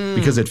process,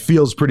 because it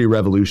feels pretty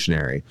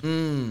revolutionary.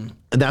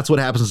 And that's what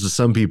happens to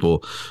some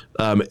people.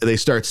 They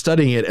start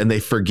studying it and they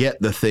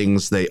forget the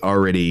things they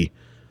already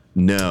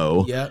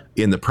know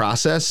in the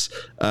process,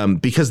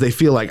 because they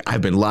feel like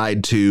I've been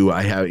lied to.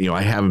 I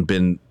haven't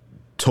been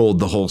told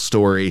the whole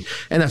story.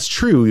 And that's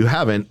true. You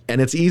haven't. And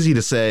it's easy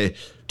to say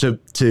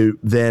to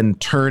then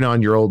turn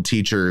on your old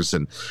teachers.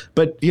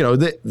 But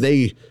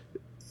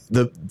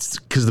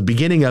because the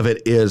beginning of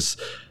it is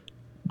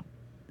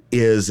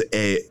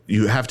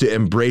you have to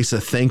embrace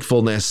a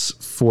thankfulness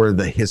for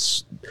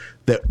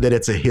that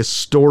it's a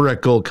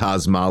historical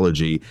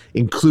cosmology,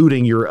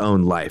 including your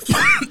own life,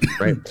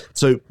 right?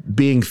 So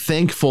being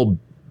thankful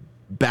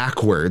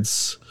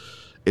backwards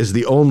is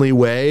the only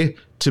way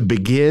to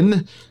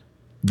begin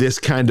this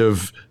kind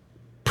of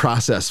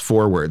process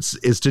forwards,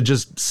 is to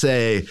just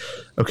say,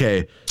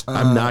 okay,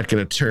 I'm not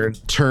going to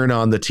turn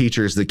on the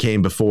teachers that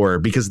came before,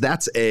 because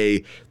that's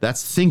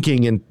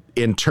thinking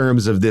in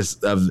terms of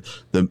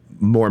the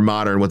more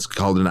modern, what's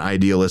called an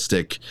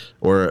idealistic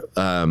or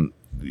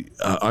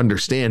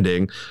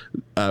understanding,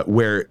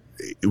 where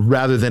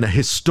rather than a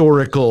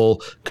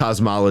historical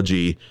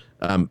cosmology,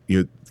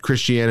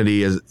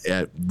 Christianity is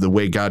the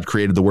way God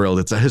created the world.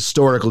 It's a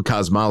historical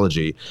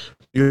cosmology.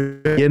 You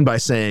begin by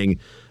saying,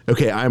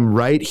 okay, I'm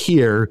right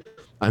here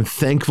I'm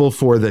thankful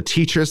for the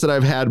teachers that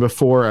I've had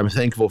before. I'm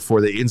thankful for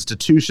the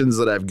institutions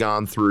that I've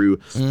gone through.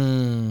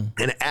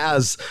 And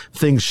as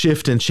things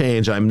shift and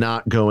change, they're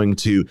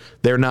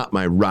not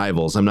my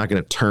rivals. I'm not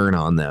going to turn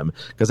on them,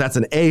 because that's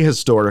an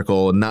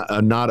ahistorical,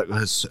 not a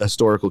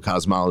historical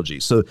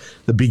cosmology. So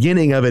the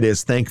beginning of it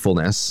is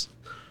thankfulness,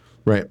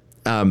 right?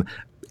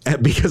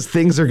 Because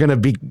things are going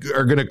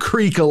to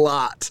creak a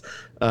lot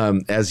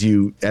as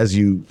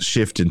you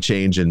shift and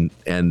change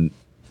and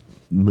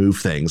move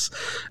things,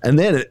 and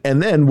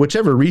then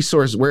whichever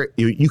resource where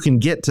you can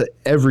get to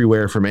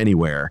everywhere from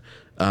anywhere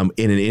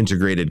in an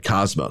integrated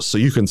cosmos. So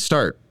you can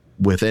start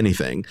with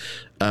anything.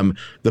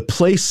 The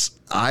place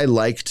I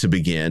like to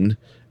begin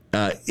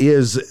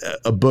is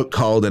a book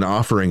called An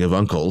Offering of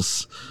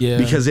Uncles,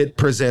 because it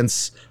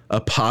presents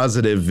a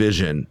positive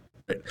vision.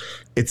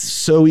 It's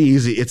so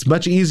easy. It's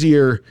much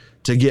easier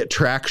to get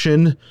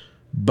traction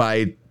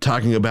by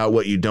talking about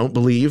what you don't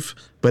believe,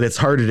 but it's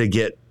harder to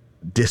get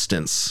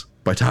distance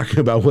by talking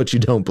about what you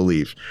don't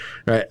believe,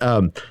 right?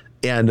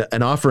 And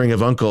An Offering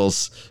of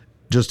Uncles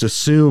just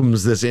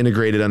assumes this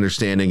integrated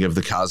understanding of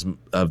the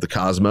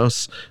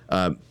cosmos,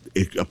 a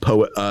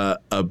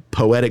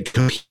poetic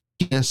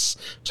cohesiveness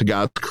to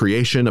God's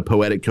creation, a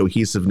poetic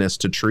cohesiveness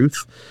to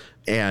truth,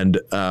 and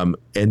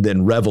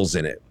then revels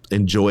in it,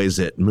 enjoys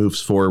it,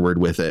 moves forward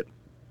with it.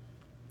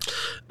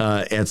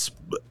 It's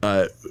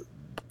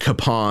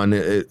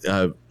Capon,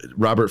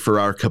 Robert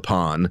Farrar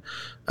Capon,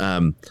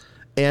 and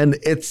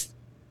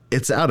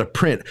it's out of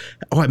print.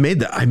 Oh, I made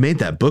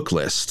that book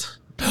list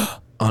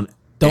on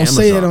Don't Amazon.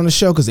 say that on the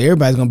show, because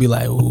everybody's gonna be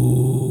like,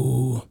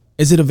 "Ooh,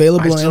 is it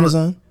available on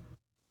Amazon?"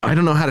 I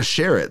don't know how to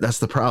share it. That's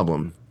the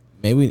problem.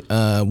 Maybe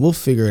we'll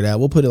figure it out.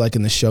 We'll put it like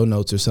in the show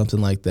notes or something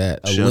like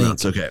that. A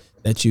link Okay.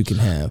 that you can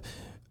have.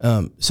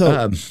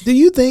 Do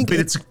you think? But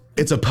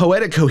it's a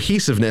poetic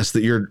cohesiveness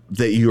that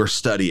you are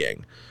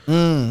studying.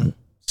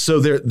 So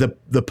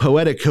the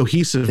poetic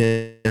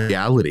cohesiveness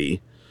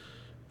reality.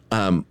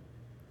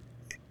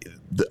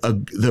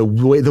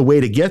 The way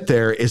to get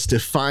there is to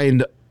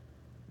find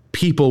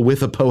people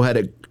with a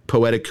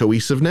poetic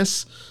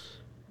cohesiveness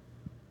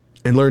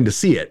and learn to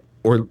see it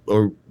or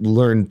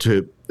learn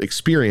to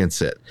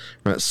experience it.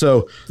 Right?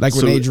 So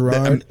Rene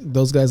Girard,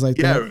 those guys like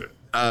that.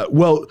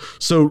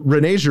 So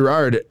Rene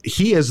Girard,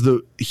 he's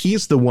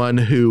the one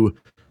who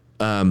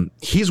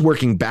he's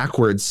working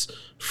backwards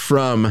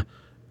from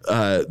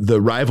the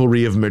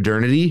rivalry of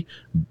modernity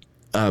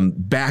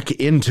back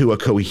into a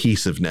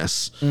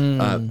cohesiveness.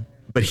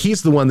 But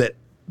he's the one that,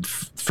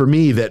 for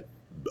me, that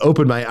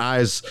opened my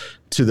eyes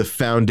to the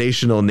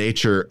foundational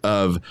nature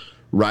of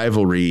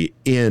rivalry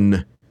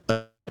in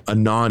a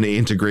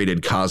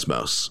non-integrated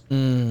cosmos.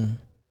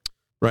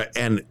 Right.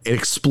 And it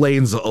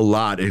explains a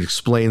lot. It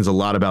explains a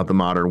lot about the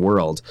modern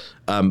world.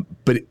 And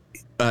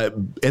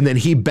then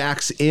he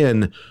backs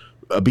in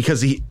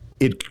because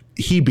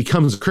he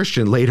becomes a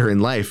Christian later in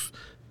life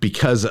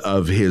because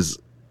of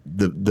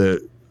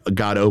the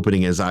God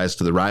opening his eyes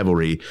to the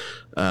rivalry.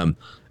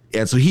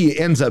 And so he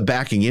ends up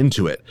backing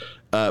into it.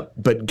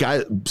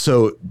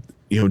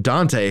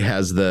 Dante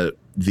has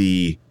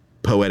the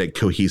poetic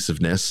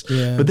cohesiveness,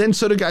 but then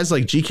so do guys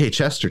like G.K.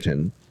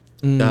 Chesterton.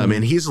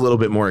 And he's a little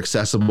bit more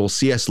accessible.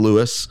 C.S.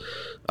 Lewis,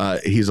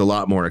 he's a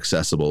lot more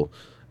accessible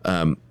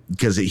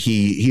because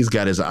he's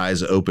got his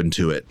eyes open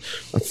to it.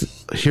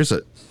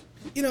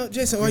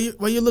 Jason,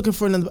 while you're looking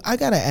for another, I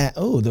gotta add.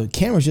 Oh, the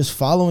camera's just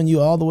following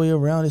you all the way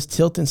around. It's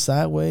tilting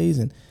sideways,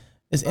 and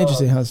it's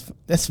interesting how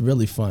that's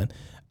really fun.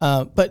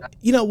 But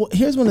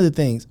here's one of the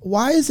things.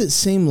 Why does it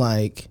seem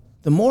like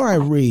the more I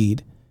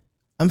read,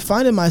 I'm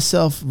finding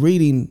myself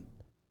reading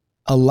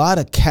a lot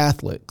of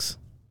Catholics?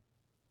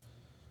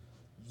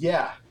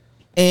 Yeah.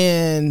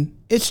 And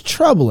it's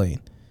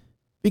troubling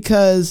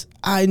because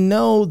I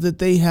know that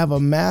they have a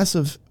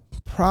massive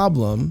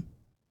problem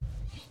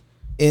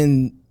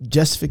in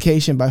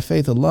justification by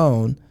faith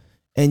alone.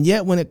 And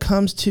yet when it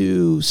comes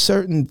to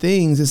certain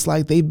things, it's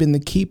like they've been the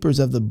keepers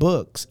of the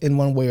books in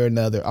one way or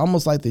another,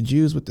 almost like the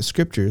Jews with the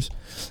scriptures,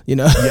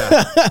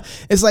 Yeah.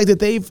 It's like that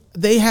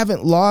they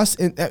haven't lost.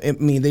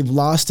 They've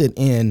lost it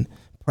in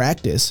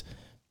practice,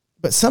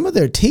 but some of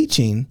their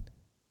teaching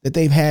that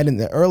they've had in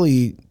the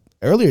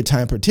earlier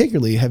time,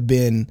 particularly, have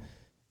been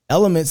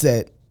elements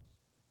that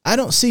I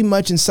don't see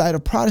much inside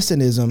of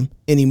Protestantism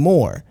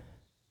anymore.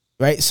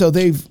 Right. So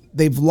they've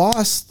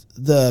lost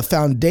the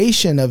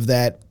foundation of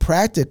that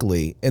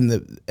practically in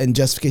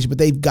justification, but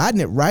they've gotten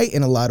it right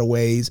in a lot of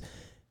ways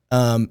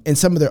in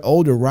some of their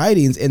older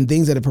writings and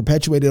things that have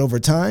perpetuated over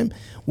time,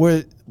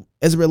 where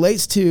as it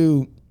relates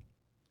to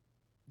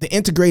the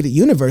integrated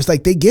universe,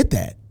 like they get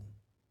that.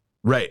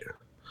 Right.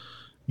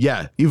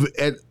 Yeah.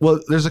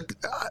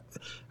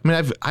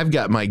 I've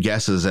got my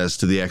guesses as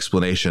to the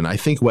explanation. I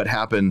think what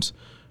happened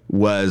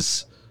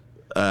was,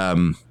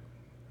 in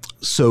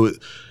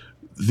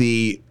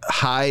the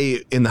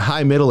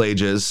high Middle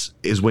Ages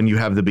is when you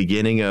have the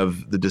beginning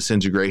of the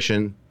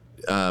disintegration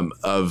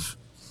of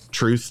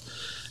truth,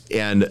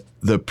 and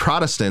the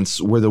Protestants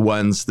were the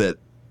ones that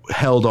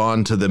held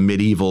on to the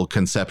medieval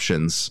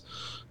conceptions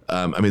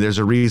I mean, there's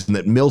a reason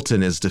that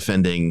Milton is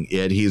defending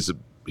it. He's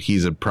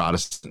a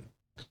Protestant.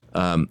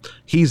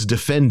 He's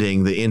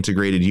defending the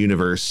integrated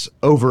universe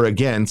over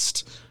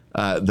against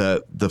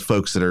the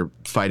folks that are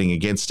fighting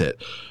against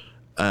it.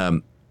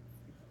 Then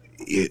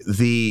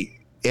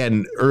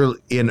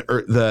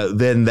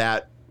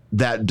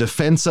that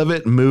defense of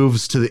it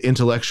moves to the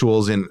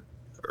intellectuals in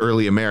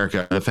early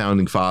America, the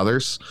founding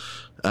fathers.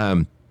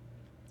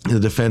 The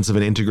defense of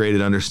an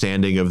integrated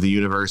understanding of the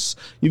universe.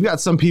 You've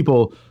got some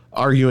people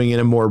arguing in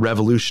a more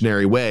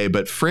revolutionary way,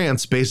 but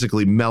France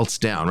basically melts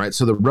down, right?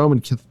 So the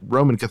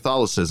Roman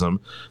Catholicism,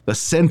 the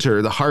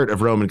center, the heart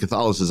of Roman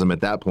Catholicism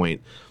at that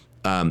point,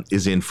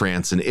 is in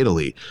France and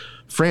Italy.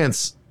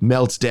 France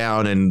melts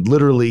down and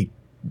literally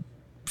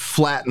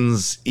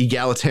flattens,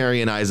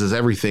 egalitarianizes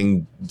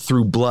everything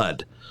through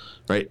blood,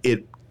 right?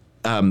 They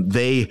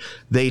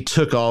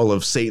took all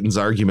of Satan's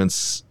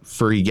arguments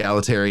for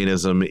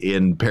egalitarianism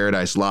in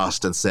Paradise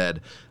Lost and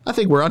said, I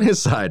think we're on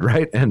his side,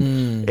 right?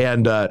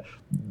 And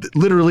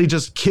literally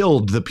just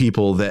killed the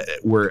people that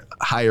were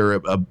higher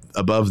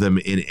above them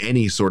in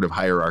any sort of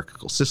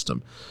hierarchical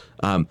system.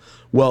 So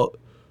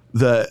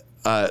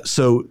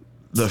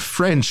the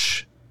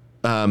French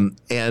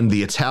and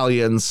the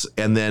Italians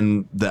and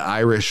then the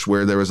Irish,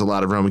 where there was a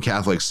lot of Roman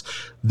Catholics,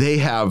 they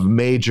have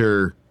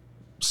major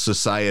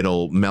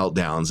societal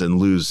meltdowns and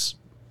lose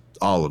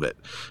all of it.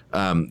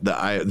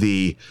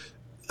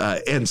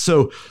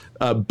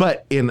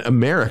 But in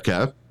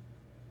America,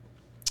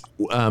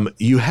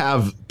 you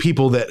have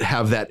people that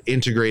have that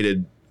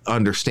integrated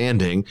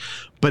understanding,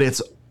 but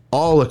it's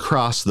all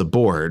across the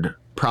board.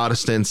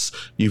 Protestants,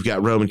 you've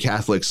got Roman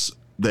Catholics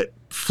that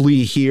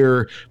flee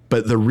here,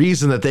 but the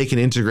reason that they can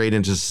integrate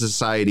into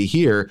society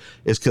here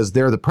is because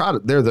they're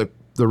the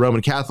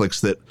Roman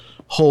Catholics that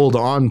hold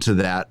on to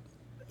that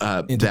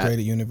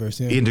integrated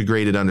universe,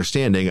 integrated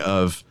understanding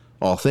of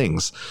all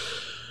things.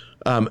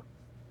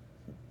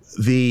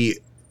 The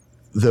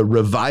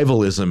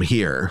revivalism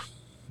here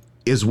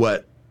is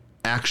what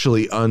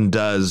actually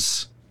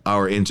undoes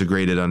our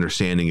integrated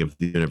understanding of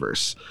the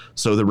universe.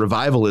 So the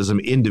revivalism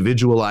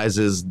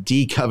individualizes,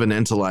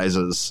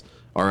 decovenantalizes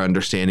our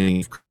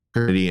understanding of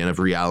Trinity and of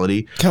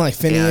reality. Kind of like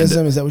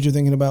Finneyism. Is that what you're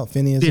thinking about?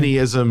 Finneyism?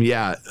 Finneyism,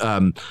 yeah.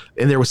 And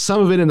there was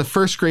some of it in the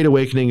First Great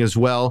Awakening as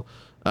well.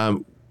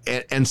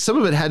 And some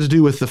of it had to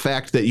do with the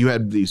fact that you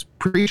had these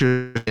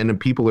preachers and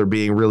people are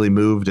being really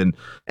moved and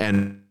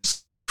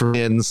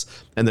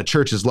the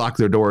churches lock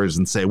their doors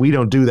and say, we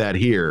don't do that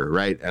here,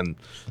 right? And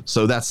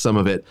so that's some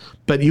of it.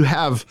 But you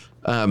have,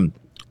 and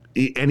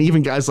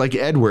even guys like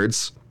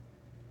Edwards,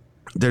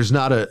 there's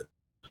not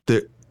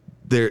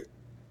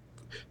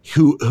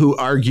who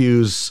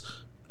argues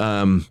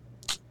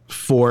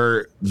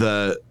for for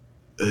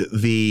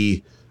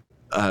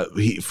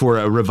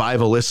a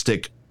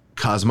revivalistic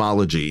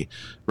cosmology,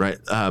 right?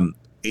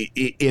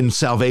 In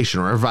salvation,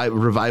 or a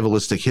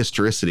revivalistic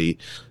historicity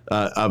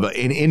of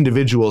an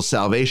individual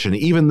salvation,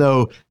 even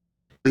though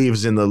he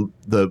believes in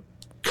the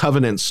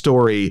covenant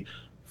story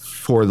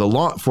for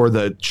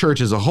the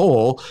church as a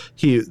whole,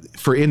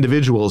 for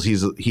individuals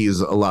he's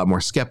a lot more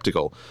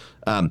skeptical.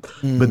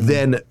 But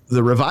then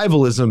the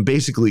revivalism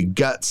basically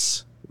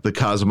guts the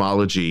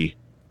cosmology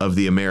of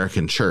the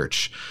American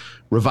church.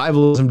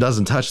 Revivalism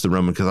doesn't touch the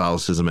Roman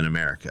Catholicism in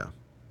America.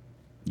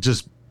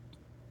 Just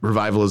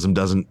revivalism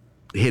doesn't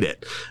hit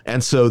it.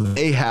 And so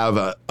they have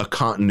a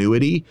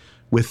continuity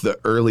with the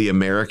early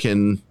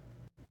American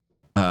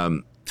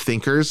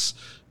thinkers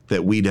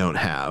that we don't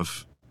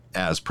have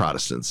as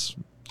Protestants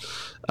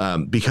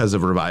because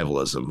of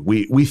revivalism.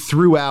 We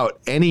threw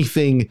out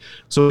anything.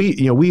 So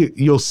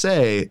we'll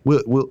say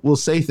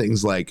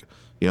things like,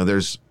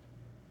 there's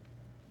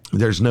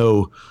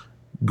no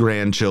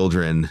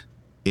grandchildren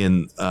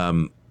in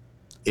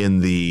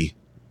the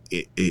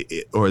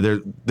or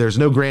there's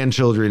no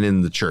grandchildren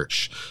in the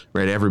church,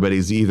 right?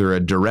 Everybody's either a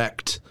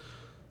direct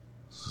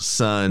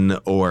son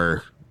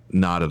or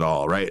not at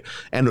all, right?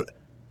 And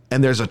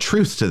there's a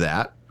truth to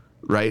that,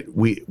 right?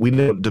 We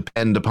don't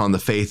depend upon the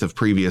faith of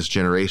previous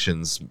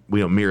generations. We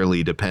don't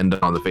merely depend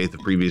on the faith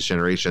of previous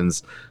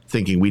generations,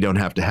 thinking we don't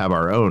have to have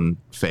our own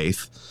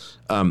faith.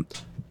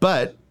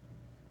 But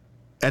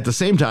at the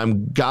same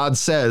time, God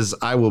says,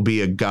 "I will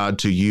be a God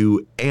to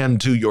you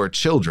and to your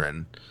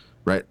children,"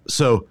 right?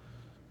 So.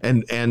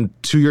 And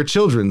to your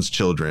children's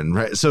children,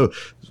 right? So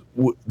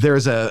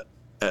there's a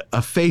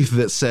faith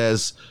that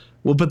says,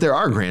 well, but there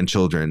are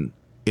grandchildren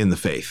in the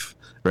faith,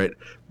 right?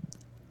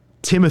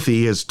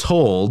 Timothy is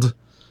told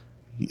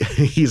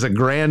he's a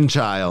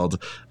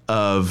grandchild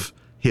of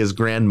his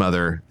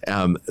grandmother,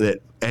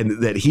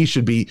 that he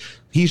should be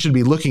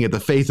looking at the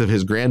faith of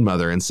his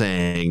grandmother and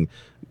saying,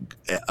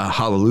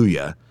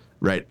 hallelujah,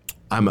 right?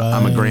 I'm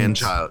a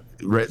grandchild,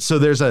 right? So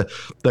there's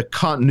the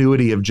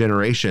continuity of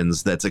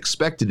generations that's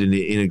expected in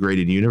the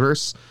integrated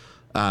universe,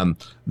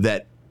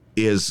 that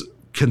is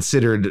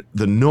considered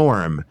the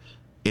norm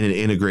in an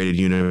integrated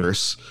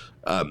universe.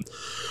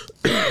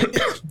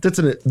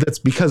 That's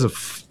because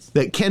of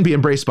that can be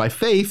embraced by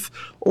faith,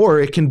 or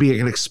it can be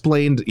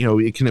explained.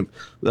 It can.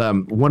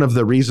 One of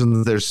the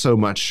reasons there's so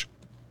much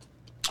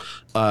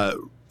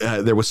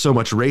there was so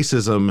much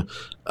racism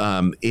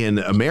in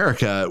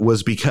America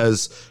was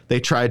because they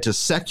tried to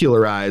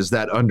secularize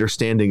that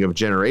understanding of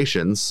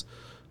generations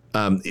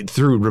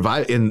through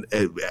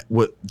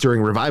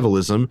during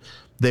revivalism.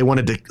 They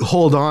wanted to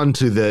hold on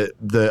to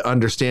the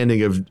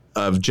understanding of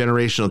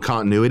generational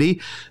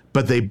continuity,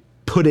 but they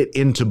put it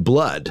into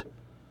blood,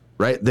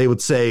 right? They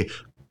would say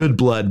good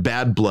blood,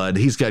 bad blood.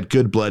 He's got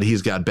good blood.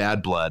 He's got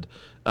bad blood.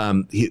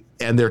 And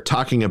they're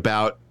talking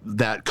about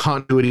that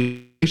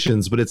continuity,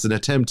 but it's an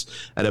attempt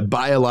at a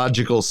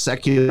biological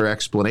secular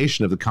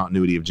explanation of the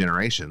continuity of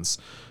generations.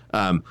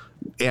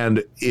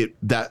 And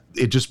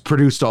it just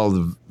produced all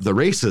of the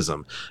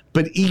racism.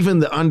 But even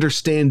the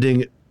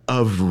understanding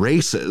of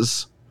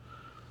races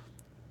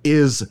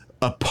is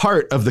a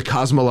part of the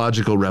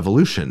cosmological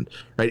revolution,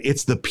 right?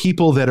 It's the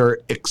people that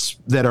are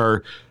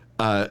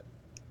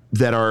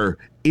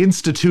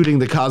instituting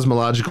the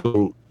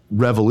cosmological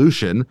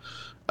revolution,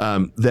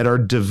 that are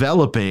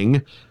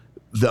developing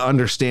the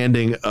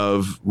understanding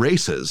of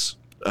races,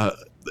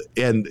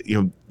 and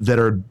that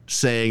are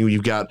saying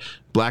you've got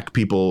black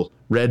people,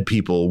 red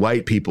people,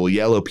 white people,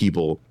 yellow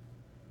people,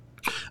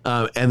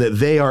 and that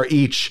they are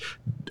each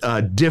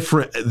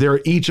different.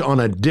 They're each on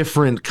a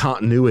different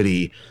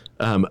continuity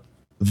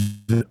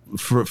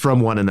from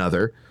one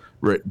another,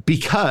 right?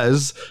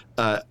 Because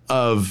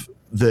of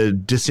the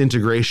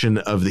disintegration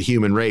of the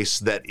human race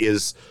that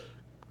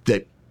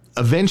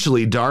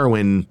eventually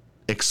Darwin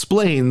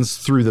explains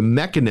through the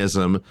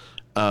mechanism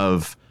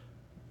of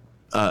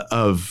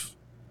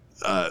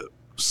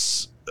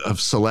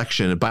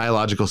selection,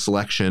 biological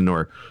selection,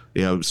 or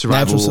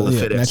survival of the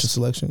fittest. Natural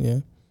selection,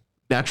 yeah.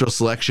 Natural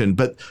selection.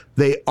 But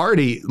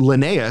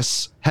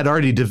Linnaeus had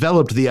already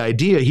developed the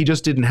idea. He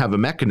just didn't have a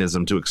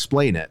mechanism to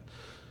explain it.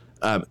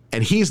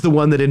 And he's the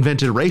one that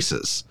invented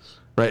races,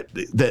 right?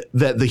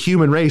 That the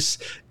human race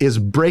is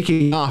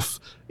breaking off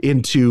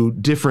into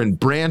different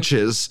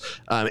branches,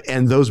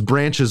 and those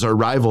branches are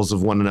rivals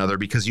of one another,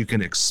 because you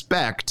can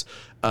expect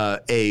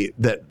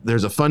that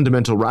there's a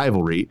fundamental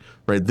rivalry,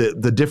 right?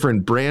 The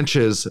different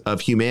branches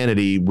of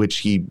humanity, which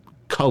he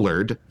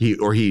colored,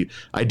 he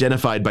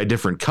identified by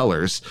different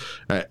colors,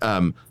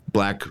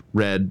 black,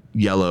 red,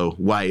 yellow,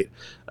 white.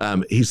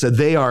 He said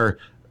they are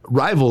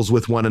rivals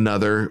with one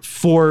another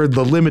for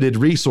the limited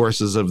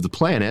resources of the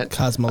planet.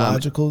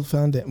 Cosmological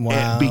foundation.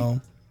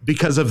 Wow.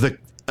 Because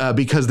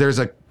there's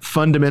a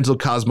fundamental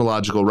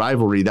cosmological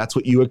rivalry. That's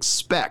what you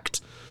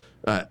expect.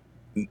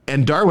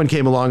 And Darwin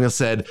came along and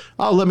said,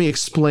 "Oh, let me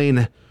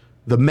explain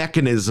the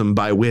mechanism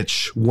by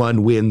which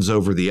one wins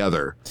over the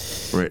other."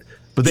 Right.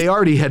 But they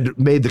already had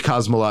made the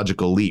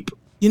cosmological leap.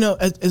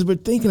 As we're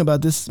thinking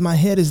about this, my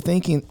head is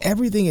thinking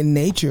everything in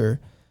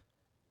nature,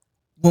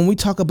 when we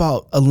talk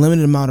about a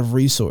limited amount of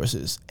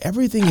resources,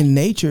 everything in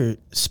nature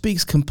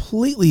speaks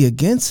completely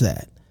against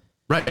that.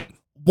 Right.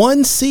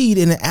 One seed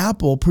in an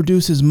apple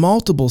produces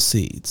multiple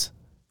seeds.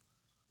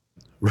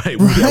 Right.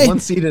 Yeah, one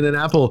seed in an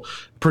apple.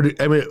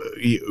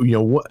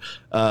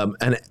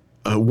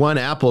 One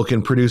apple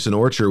can produce an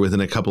orchard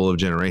within a couple of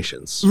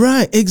generations.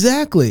 Right.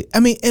 Exactly.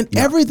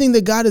 Everything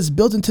that God has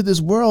built into this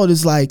world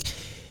is like,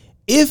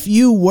 if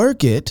you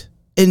work it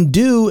and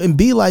do and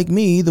be like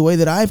me, the way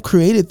that I've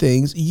created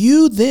things,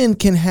 you then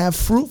can have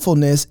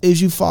fruitfulness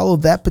as you follow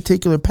that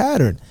particular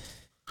pattern.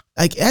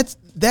 Like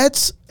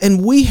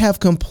and we have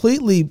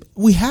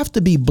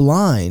to be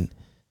blind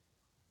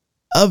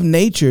of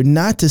nature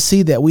not to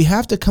see that. We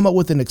have to come up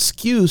with an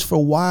excuse for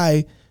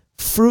why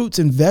fruits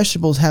and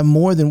vegetables have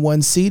more than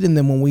one seed in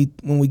them. When we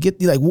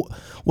get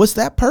what's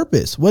that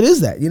purpose? What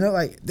is that?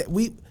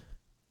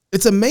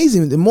 It's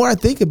amazing. The more I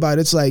think about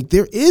it, it's like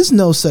there is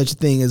no such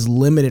thing as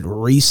limited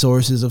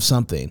resources of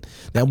something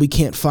that we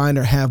can't find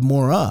or have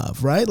more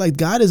of, right? Like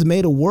God has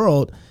made a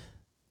world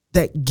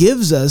that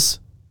gives us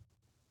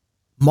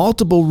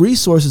multiple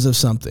resources of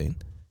something.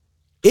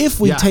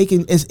 If we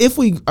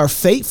are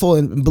faithful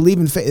and believe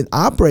in faith and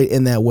operate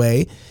in that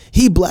way,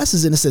 He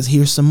blesses it and says,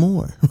 "Here's some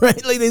more."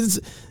 Right? Like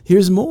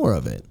here's more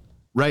of it.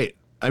 Right.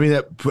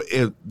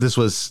 This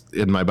was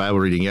in my Bible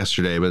reading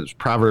yesterday, but it's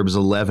Proverbs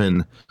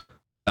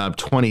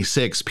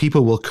 11:26.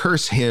 People will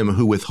curse him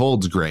who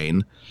withholds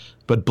grain,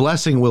 but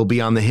blessing will be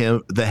on the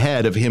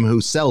head of him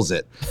who sells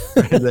it.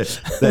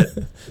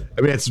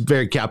 It's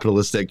very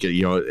capitalistic,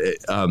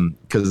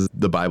 because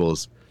the Bible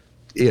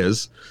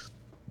is.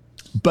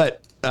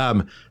 But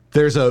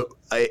there's a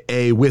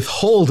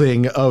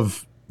withholding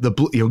of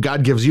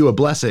God gives you a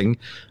blessing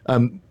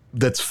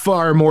that's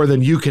far more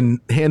than you can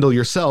handle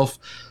yourself,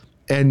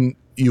 and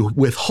you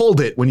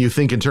withhold it when you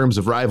think in terms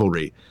of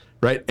rivalry,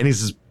 right? And he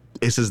says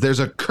there's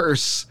a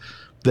curse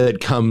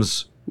that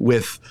comes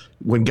with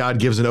when God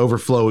gives an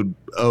overflowing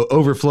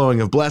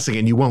of blessing,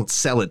 and you won't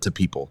sell it to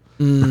people,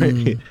 right?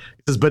 He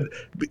says, but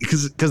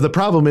because the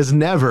problem is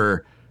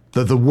never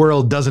that the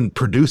world doesn't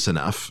produce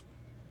enough.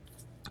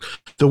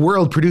 The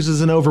world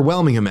produces an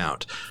overwhelming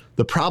amount.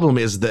 The problem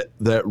is that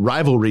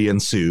rivalry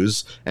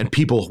ensues and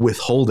people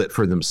withhold it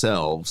for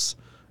themselves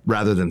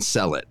rather than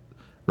sell it,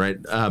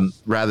 right?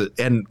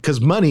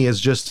 Because money is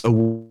just a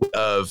way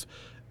of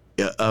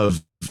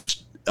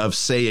of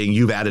saying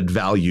you've added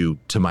value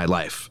to my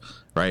life,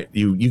 right?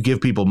 You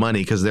give people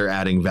money because they're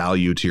adding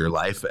value to your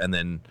life, and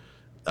then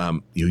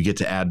you get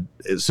to add.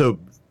 So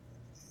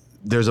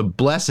there's a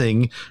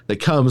blessing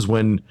that comes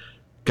when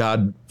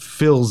God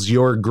fills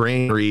your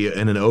granary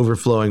in an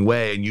overflowing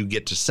way, and you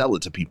get to sell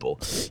it to people.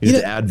 You get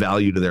to add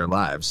value to their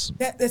lives.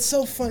 That's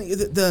so funny.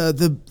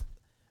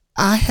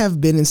 I have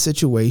been in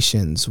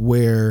situations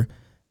where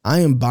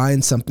I am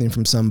buying something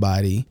from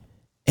somebody,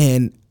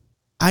 and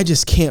I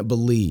just can't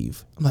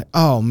believe. I'm like,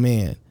 oh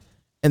man,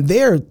 and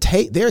they're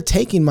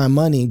taking my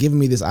money and giving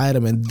me this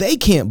item, and they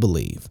can't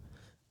believe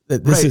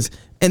that this is.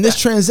 And this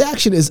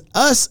transaction is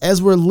us as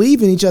we're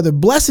leaving each other,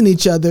 blessing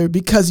each other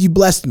because you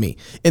blessed me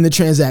in the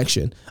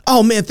transaction.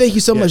 Oh man, thank you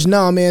so much.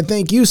 No man,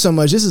 thank you so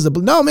much. This is a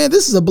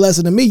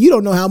blessing to me. You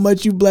don't know how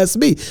much you blessed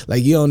me.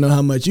 Like you don't know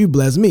how much you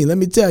blessed me. Let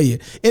me tell you.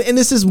 And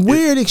it's this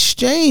weird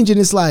exchange, and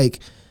it's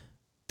like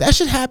that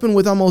should happen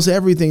with almost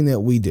everything that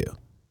we do.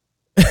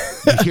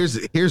 Here's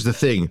the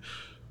thing.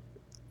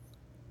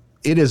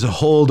 It is a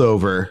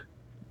holdover.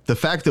 The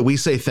fact that we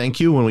say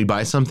thank you when we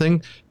buy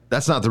something,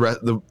 that's not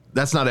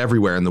that's not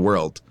everywhere in the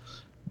world,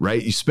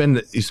 right? You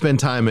spend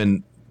time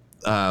in,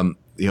 I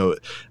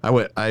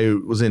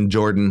was in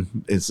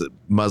Jordan. It's a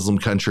Muslim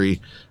country,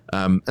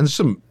 and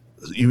there's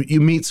you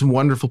meet some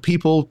wonderful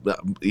people,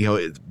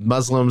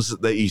 Muslims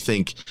that you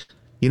think,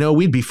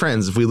 we'd be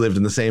friends if we lived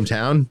in the same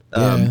town.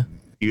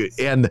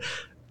 And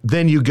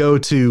then you go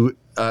to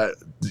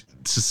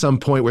some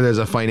point where there's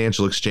a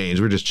financial exchange.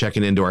 We're just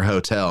checking into our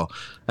hotel.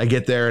 I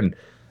get there and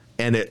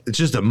it's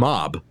just a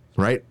mob,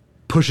 right?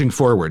 Pushing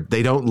forward.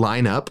 They don't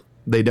line up.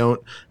 They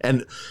don't,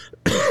 and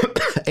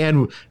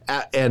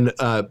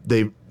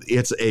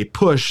it's a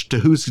push to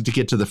who's to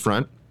get to the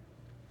front.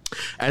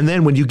 And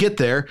then when you get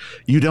there,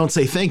 you don't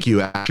say thank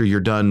you after you're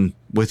done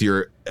with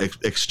your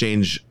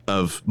exchange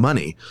of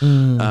money.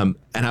 And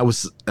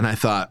I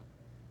thought,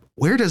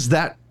 where does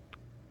that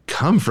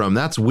come from?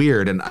 That's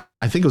weird. And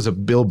I think it was a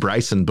Bill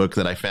Bryson book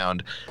that I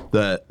found,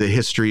 the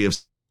history of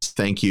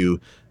thank you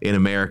in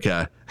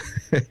America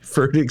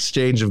for an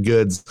exchange of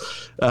goods.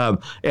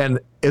 And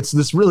it's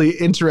this really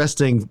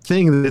interesting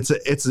thing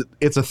that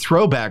it's a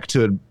throwback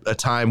to a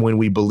time when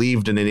we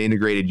believed in an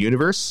integrated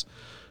universe.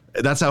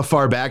 That's how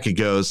far back it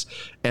goes.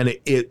 And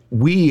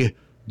we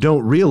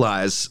don't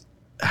realize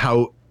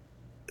how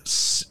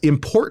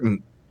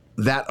important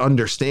that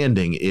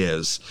understanding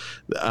is,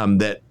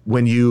 that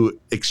when you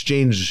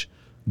exchange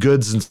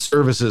goods and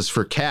services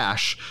for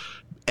cash,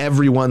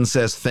 everyone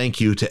says thank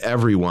you to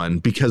everyone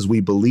because we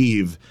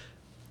believe,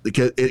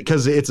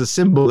 because it's a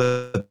symbol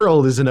that the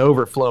world is an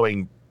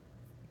overflowing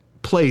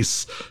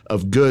place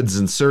of goods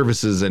and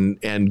services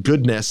and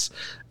goodness,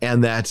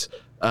 and that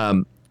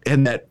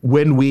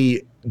when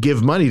we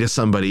give money to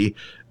somebody,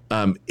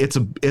 it's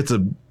a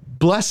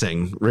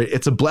blessing, right?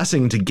 It's a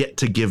blessing to get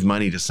to give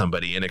money to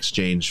somebody in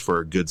exchange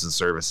for goods and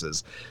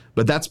services.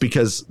 But that's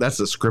because that's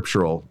a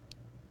scriptural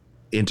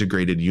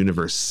integrated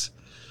universe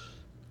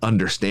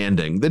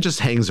understanding that just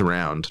hangs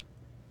around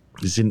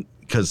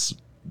because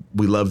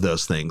we love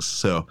those things.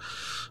 So,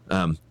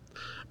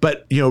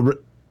 but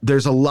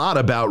there's a lot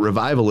about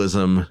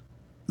revivalism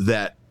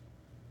that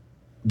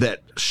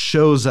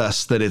shows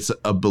us that it's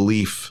a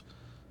belief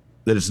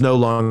that it's no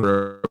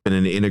longer in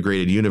an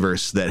integrated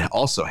universe that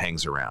also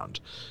hangs around.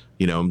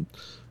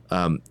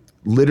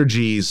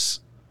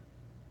 Liturgies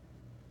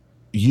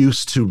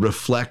used to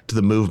reflect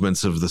the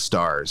movements of the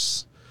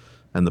stars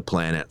and the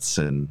planets,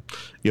 and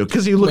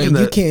because you look you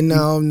can't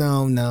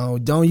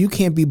you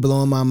can't be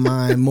blowing my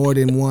mind more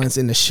than once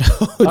in the show.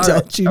 Don't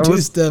right, you do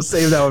stuff?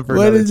 Save that one for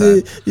another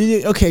time.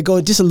 Okay,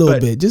 go just a little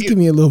bit. Just give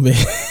me a little bit.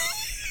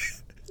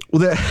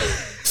 Well,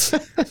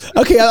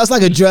 okay, I was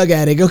like a drug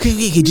addict. Okay,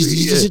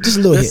 just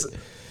a little hit.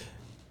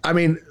 I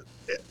mean,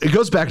 it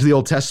goes back to the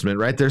Old Testament,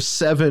 right? There's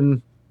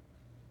seven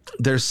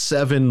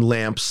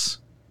lamps.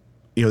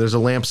 There's a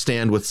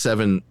lampstand with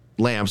 7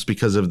 lamps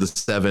because of the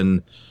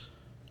 7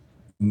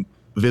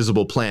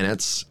 visible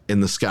planets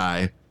in the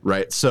sky,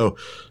 right? So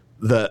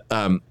there's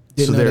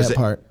that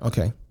part.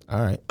 Okay,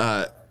 all right.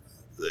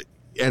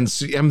 And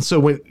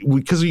so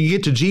because you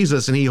get to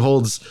Jesus and he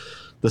holds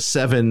the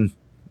 7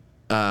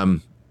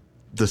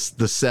 the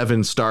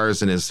 7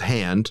 stars in his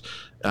hand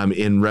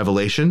in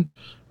Revelation,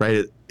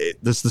 right?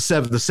 The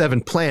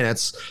 7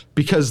 planets,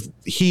 because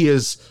he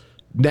is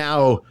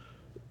now,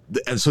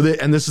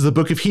 and this is the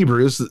book of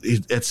Hebrews.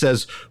 It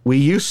says we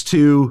used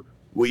to.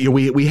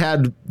 We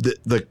had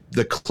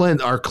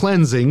our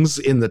cleansings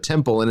in the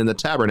temple and in the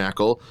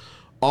tabernacle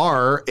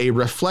are a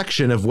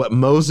reflection of what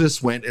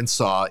Moses went and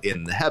saw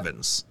in the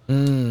heavens.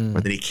 And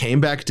then he came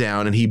back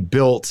down and he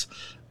built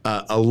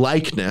a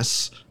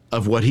likeness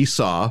of what he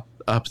saw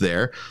up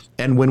there.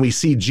 And when we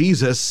see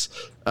Jesus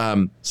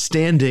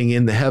standing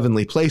in the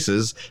heavenly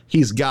places,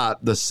 he's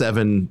got the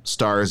 7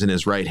 stars in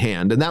his right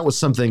hand. And that was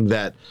something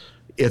that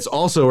it's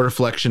also a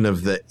reflection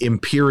of the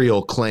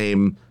imperial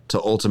claim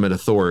to ultimate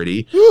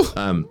authority,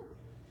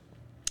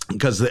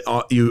 because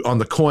on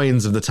the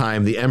coins of the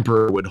time, the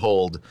emperor would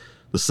hold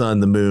the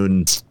sun, the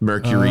moon,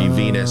 Mercury,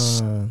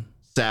 Venus,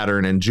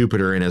 Saturn and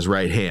Jupiter in his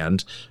right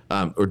hand,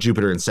 or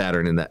Jupiter and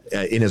Saturn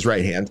in his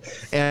right hand.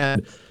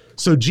 And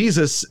so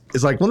Jesus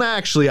is like, well, no,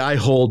 actually, I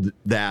hold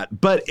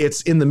that, but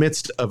it's in the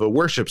midst of a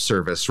worship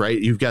service, right?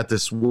 You've got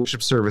this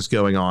worship service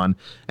going on,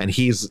 and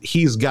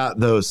he's got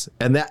those,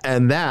 and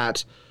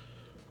that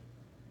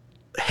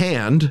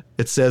hand,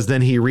 it says,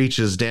 then he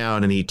reaches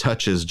down and he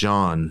touches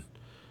John,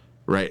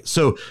 right?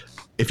 So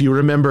if you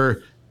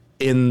remember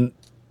in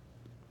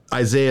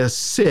Isaiah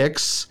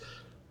 6,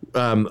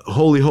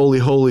 holy, holy,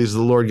 holy is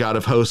the Lord God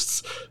of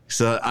hosts.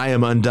 So I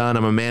am undone.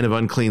 I'm a man of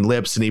unclean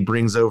lips. And he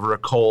brings over a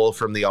coal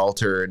from the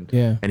altar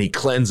and he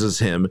cleanses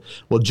him.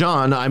 Well,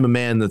 John, I'm a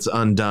man that's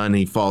undone.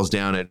 He falls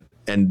down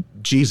and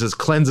Jesus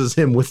cleanses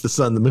him with the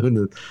sun, the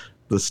moon,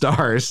 the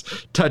stars,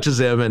 touches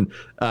him. And,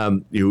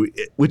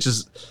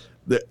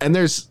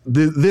 there's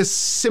this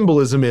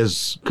symbolism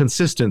is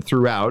consistent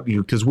throughout,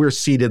 because we're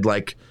seated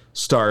like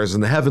stars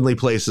in the heavenly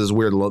places.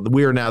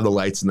 We're now the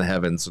lights in the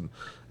heavens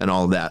and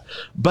all of that.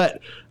 But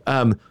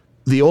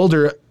the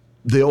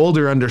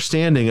older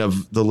understanding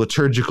of the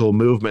liturgical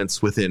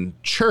movements within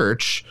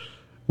church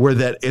were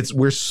that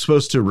we're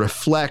supposed to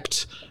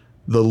reflect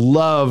the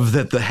love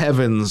that the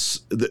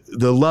heavens,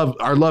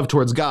 our love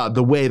towards God,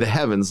 the way the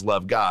heavens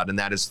love God, and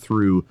that is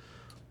through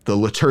the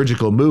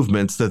liturgical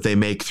movements that they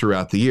make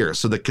throughout the year.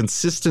 So the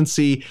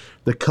consistency,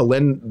 the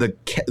calendar,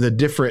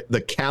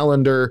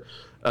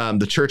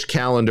 the church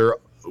calendar,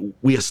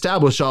 we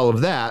establish all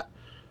of that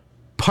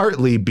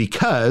partly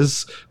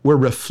because we're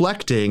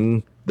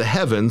reflecting the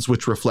heavens,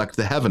 which reflect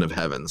the heaven of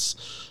heavens.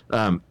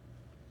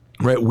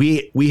 Right?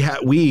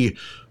 We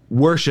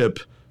worship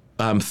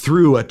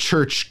through a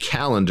church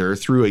calendar,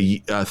 through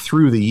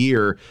the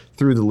year,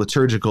 through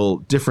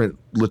the different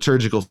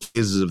liturgical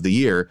phases of the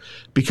year,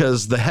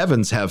 because the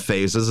heavens have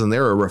phases and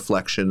they're a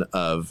reflection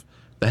of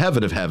the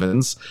heaven of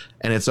heavens,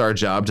 and it's our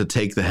job to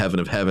take the heaven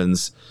of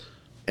heavens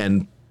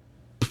and,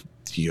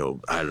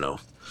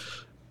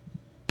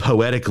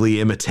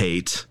 poetically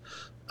imitate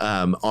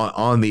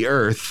on the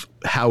earth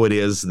how it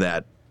is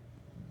that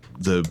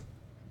the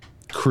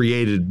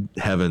created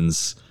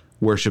heavens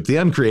worship the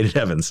uncreated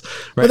heavens.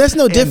 Right? Well, that's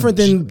no different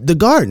than the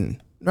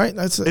garden, right?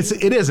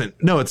 It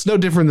isn't. No, it's no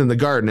different than the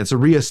garden. It's a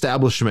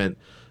reestablishment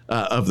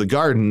of the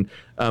garden,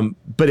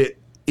 but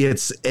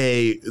it's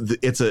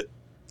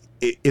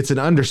an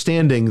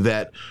understanding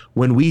that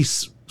when we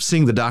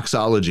sing the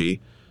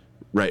doxology,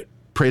 right?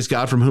 Praise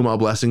God from whom all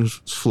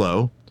blessings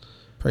flow.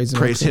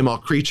 Praise him, all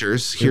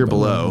creatures here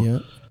below. Yeah.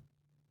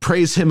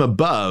 Praise him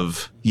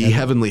above, ye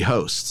heavenly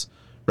hosts.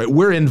 Right?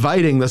 We're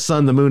inviting the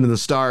sun, the moon, and the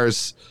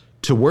stars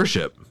to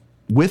worship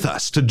with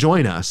us, to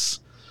join us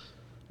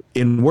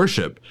in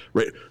worship.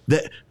 Right?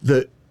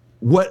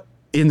 What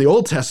in the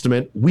Old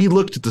Testament, we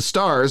looked at the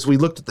stars, we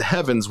looked at the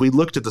heavens, we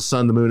looked at the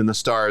sun, the moon, and the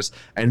stars,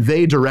 and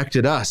they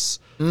directed us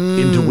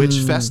into which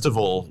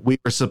festival we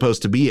were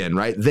supposed to be in,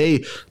 right?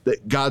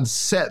 God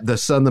set the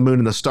sun, the moon,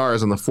 and the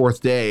stars on the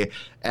fourth day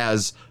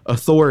as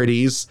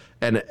authorities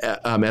and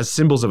as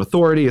symbols of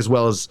authority, as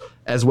well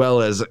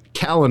as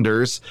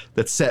calendars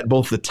that set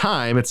both the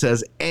time, it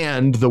says,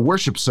 and the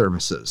worship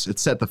services. It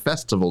set the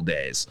festival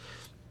days.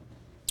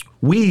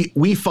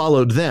 We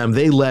followed them.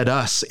 They led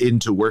us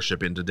into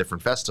worship, into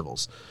different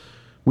festivals.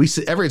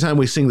 Every time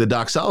we sing the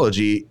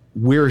doxology,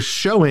 we're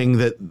showing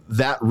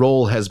that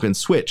role has been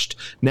switched.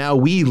 Now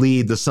we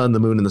lead the sun, the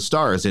moon, and the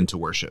stars into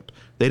worship.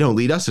 They don't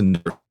lead us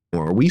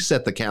anymore. We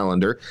set the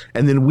calendar,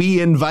 and then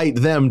we invite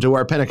them to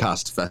our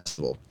Pentecost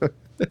festival.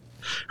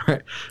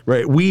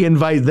 Right. We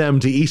invite them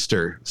to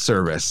Easter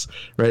service.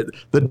 Right.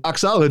 The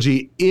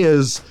doxology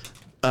is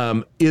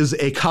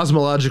a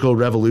cosmological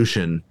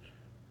revolution.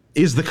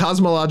 Is the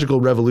cosmological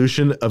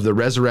revolution of the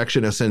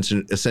resurrection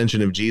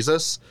ascension of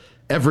Jesus.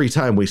 Every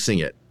time we sing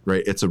it,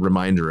 right? It's a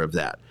reminder of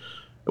that.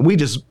 And we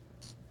just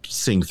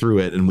sing through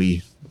it, and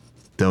we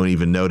don't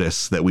even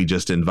notice that we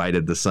just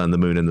invited the sun, the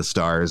moon, and the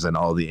stars and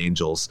all the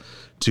angels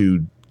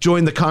to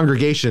join the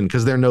congregation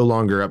because they're no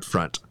longer up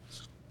front.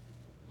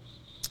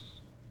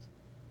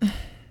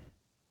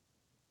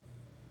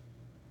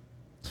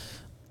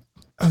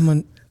 I'm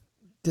on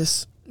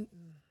this.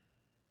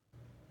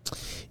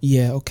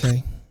 Yeah,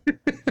 okay.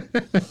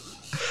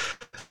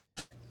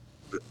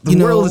 The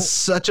world is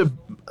such an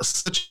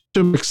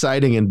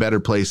exciting and better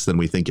place than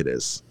we think it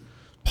is.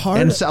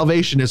 And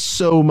salvation is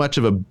so much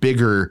of a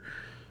bigger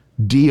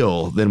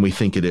deal than we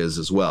think it is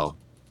as well.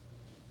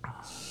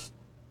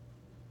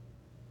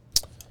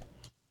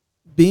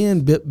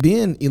 Being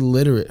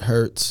illiterate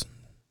hurts.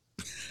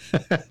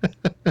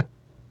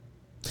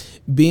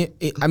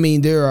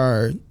 There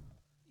are,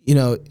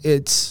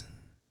 it's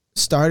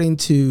starting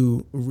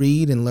to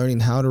read and learning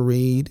how to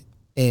read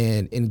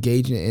and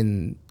engaging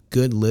in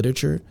good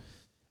literature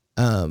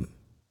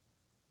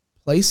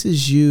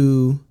places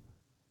you.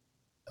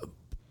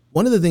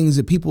 One of the things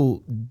that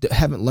people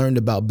haven't learned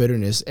about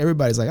bitterness,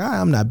 everybody's like,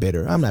 I'm not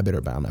bitter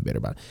about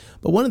it.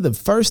 But one of the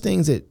first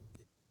things that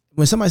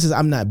when somebody says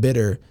I'm not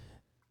bitter,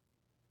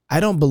 I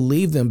don't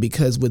believe them,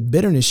 because with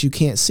bitterness, you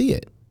can't see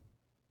it.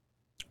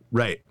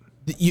 Right.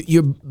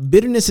 Your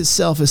bitterness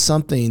itself is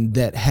something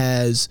that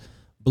has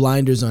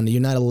blinders on it.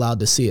 You're not allowed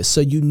to see it.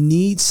 So you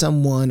need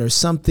someone or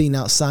something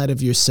outside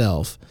of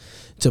yourself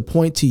to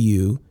point to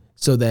you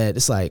so that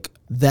it's like,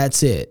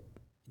 that's it.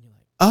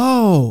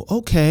 Oh,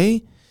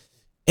 okay.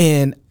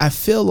 And I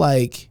feel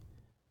like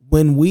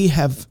when we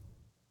have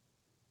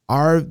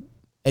our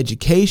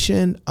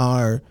education,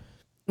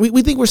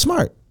 we think we're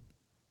smart.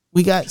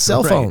 We got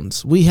cell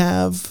phones. We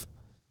have,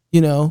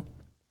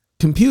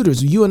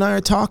 computers. You and I are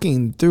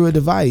talking through a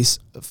device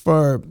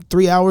for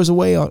 3 hours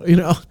away,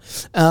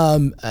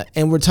 and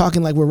we're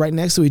talking like we're right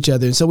next to each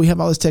other. And so we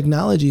have all this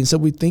technology. And so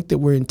we think that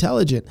we're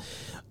intelligent,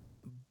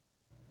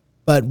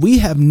 but we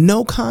have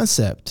no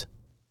concept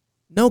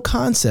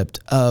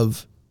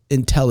of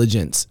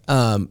intelligence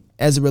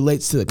as it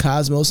relates to the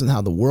cosmos and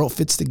how the world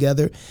fits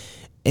together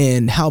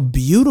and how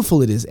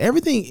beautiful it is.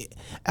 Everything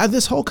out of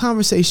this whole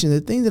conversation, the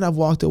thing that I've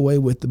walked away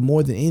with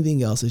more than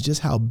anything else is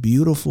just how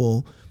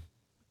beautiful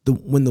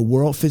when the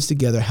world fits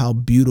together, how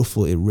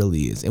beautiful it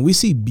really is. And we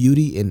see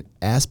beauty in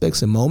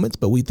aspects and moments,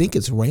 but we think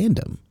it's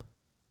random.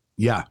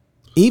 Yeah.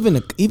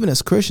 Even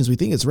as Christians, we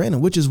think it's random,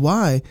 which is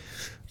why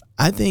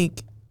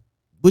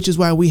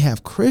we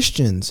have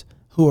Christians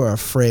who are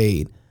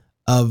afraid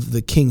of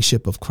the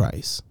kingship of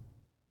Christ.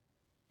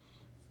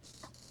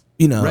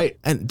 Right.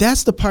 And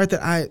that's the part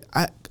that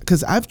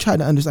because I've tried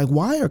to understand, like,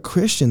 why are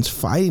Christians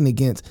fighting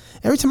against,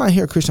 every time I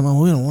hear a Christian,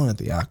 we don't want a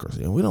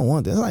theocracy. We don't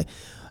want this.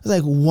 It's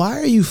like, why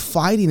are you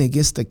fighting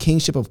against the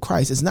kingship of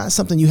Christ? It's not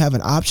something you have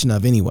an option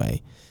of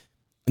anyway.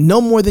 No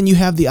more than you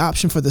have the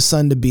option for the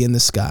sun to be in the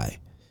sky.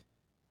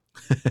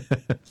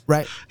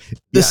 Right.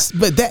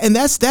 But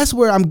that's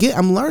where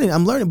I'm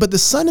learning. But the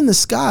sun in the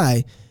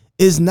sky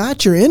is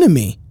not your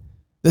enemy.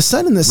 The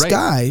sun in the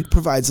sky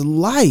provides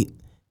light,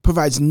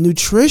 provides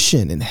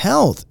nutrition and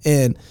health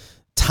and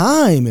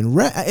time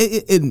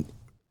and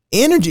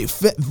energy.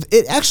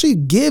 It actually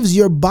gives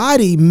your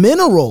body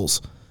minerals.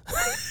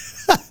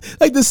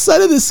 Like the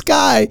sun in the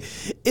sky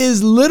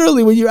is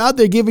literally, when you're out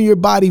there, giving your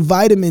body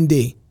vitamin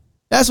D.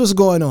 That's what's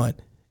going on.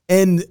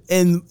 And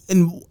in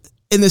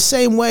the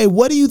same way,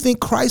 what do you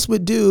think Christ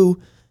would do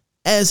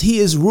as he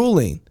is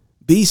ruling?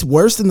 Be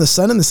worse than the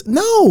sun in the sky?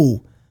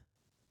 No.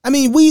 I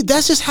mean,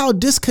 that's just how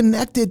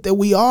disconnected that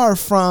we are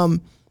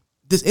from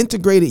this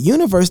integrated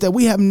universe, that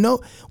we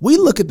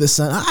look at the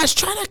sun. It's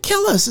trying to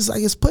kill us. It's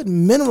like it's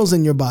putting minerals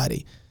in your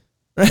body.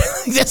 Right?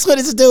 That's what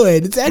it's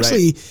doing. It's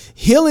actually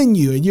healing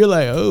you. And you're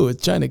like, oh,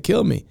 it's trying to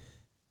kill me.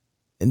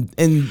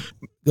 And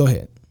go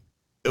ahead.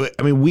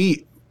 I mean,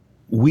 we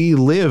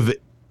live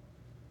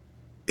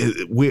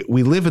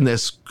in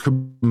this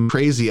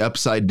crazy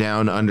upside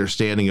down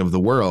understanding of the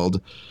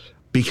world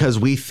because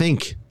we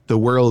think the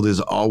world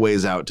is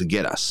always out to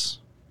get us,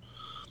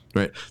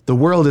 right? The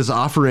world is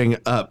offering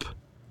up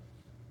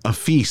a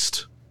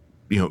feast,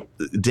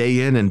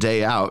 day in and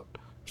day out,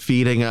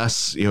 feeding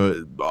us,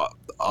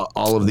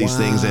 all of these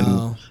things.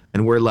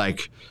 And we're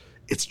like,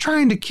 it's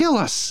trying to kill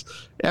us.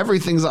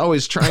 Everything's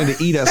always trying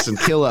to eat us and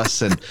kill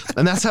us. And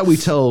that's how we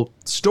tell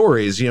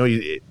stories.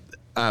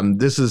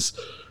 This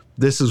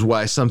is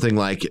why something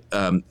like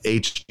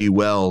H.G.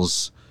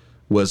 Wells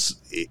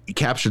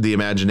captured the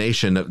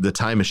imagination of The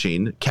Time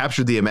Machine,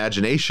 captured the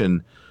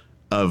imagination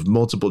of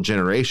multiple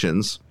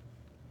generations,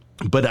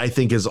 but I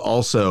think is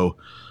also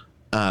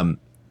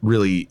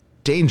really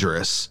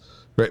dangerous,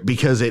 right?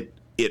 Because it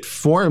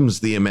forms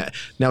the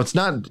now it's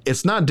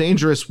not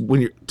dangerous when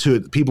you're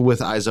to people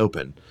with eyes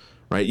open,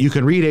 right? You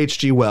can read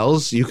H.G.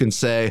 Wells, you can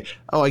say,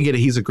 oh, I get it,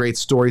 he's a great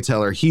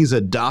storyteller, but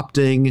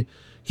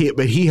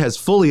he has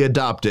fully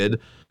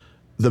adopted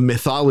the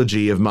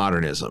mythology of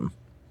modernism.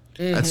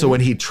 Mm-hmm. And so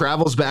when he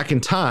travels back in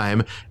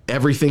time,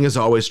 everything is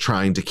always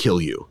trying to kill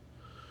you,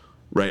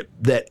 right?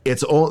 That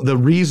it's all the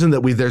reason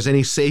that there's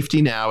any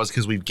safety now is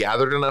because we've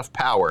gathered enough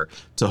power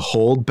to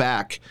hold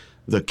back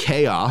the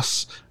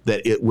chaos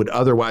that it would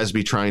otherwise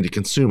be trying to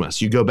consume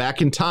us. You go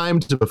back in time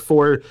to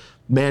before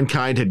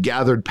mankind had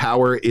gathered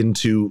power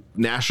into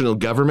national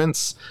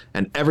governments,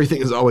 and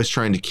everything is always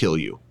trying to kill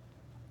you.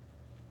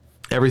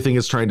 Everything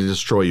is trying to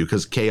destroy you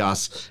because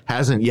chaos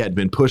hasn't yet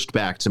been pushed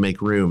back to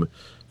make room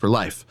for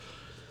life.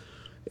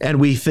 And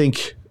we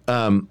think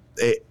you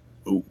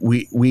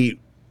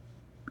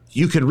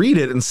can read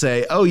it and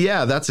say, oh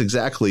yeah, that's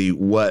exactly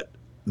what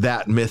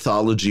that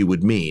mythology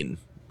would mean.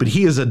 But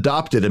he has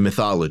adopted a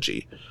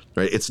mythology,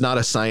 right? It's not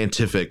a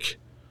scientific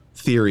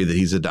theory that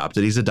he's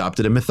adopted. He's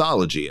adopted a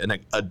mythology and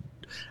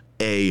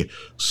a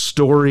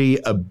story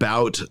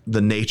about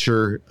the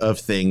nature of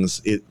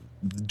things. It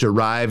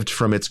derived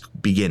from its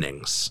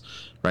beginnings,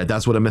 right?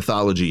 That's what a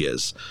mythology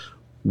is.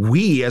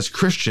 We as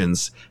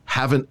Christians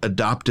haven't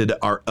adopted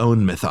our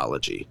own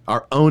mythology,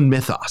 our own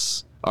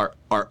mythos,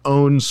 our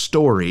own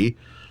story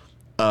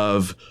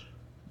of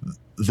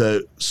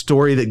the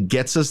story that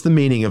gets us the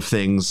meaning of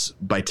things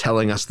by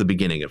telling us the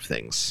beginning of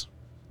things,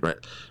 right?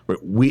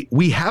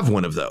 We have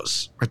one of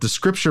those, right? The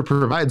scripture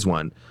provides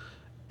one,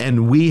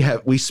 and we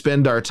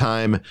spend our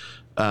time,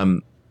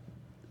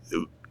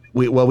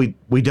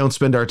 we don't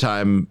spend our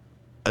time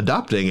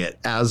adopting it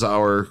as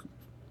our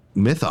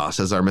mythos,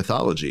 as our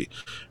mythology,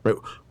 right?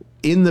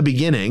 In the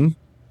beginning,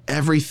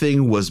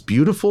 everything was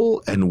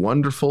beautiful and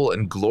wonderful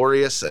and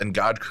glorious, and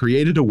God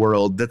created a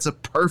world that's a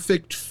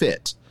perfect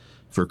fit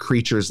for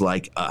creatures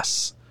like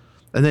us.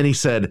 And then he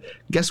said,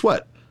 guess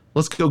what?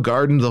 Let's go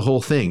garden the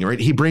whole thing, right?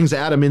 He brings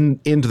Adam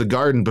into the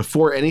garden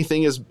before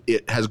anything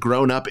has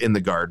grown up in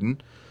the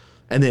garden.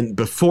 And then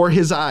before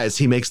his eyes,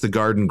 he makes the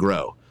garden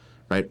grow,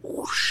 right?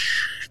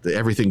 Whoosh,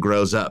 everything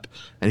grows up.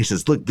 And he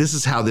says, look, this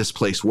is how this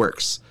place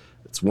works.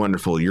 It's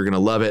wonderful. You're going to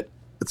love it.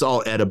 It's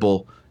all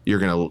edible.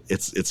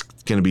 It's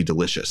going to be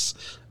delicious.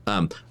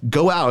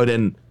 Go out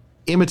and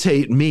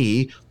imitate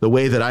me the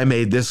way that I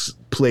made this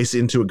place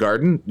into a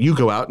garden. You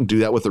go out and do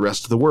that with the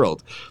rest of the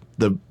world.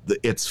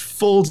 It's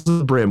full to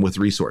the brim with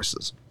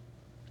resources.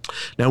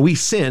 Now we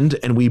sinned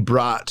and we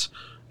brought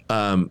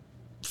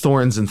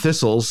thorns and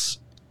thistles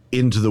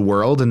into the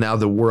world, and now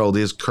the world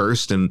is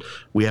cursed, and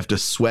we have to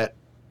sweat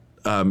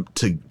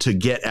to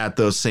get at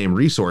those same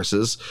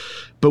resources.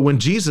 But when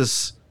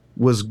Jesus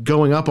was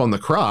going up on the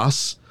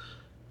cross,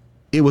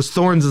 it was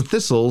thorns and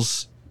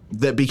thistles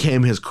that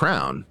became his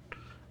crown.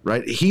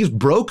 Right? He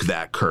broke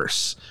that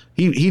curse.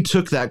 He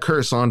took that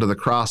curse onto the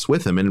cross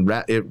with him, and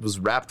it was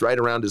wrapped right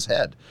around his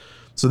head.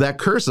 So that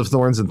curse of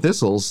thorns and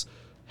thistles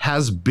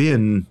has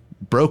been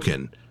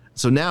broken.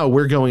 So now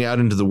we're going out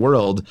into the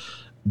world,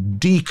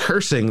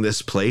 decursing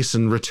this place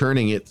and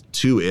returning it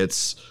to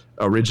its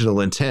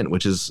original intent,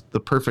 which is the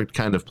perfect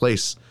kind of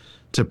place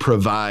to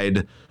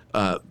provide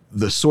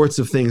the sorts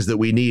of things that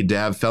we need to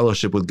have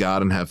fellowship with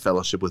God and have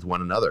fellowship with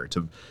one another,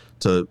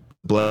 to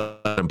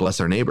bless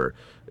our neighbor.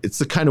 It's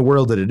the kind of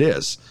world that it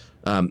is.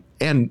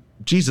 And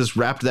Jesus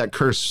wrapped that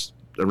curse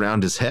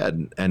around his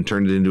head and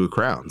turned it into a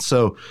crown.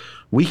 So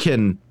we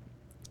can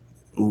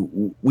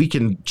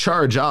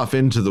charge off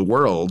into the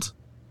world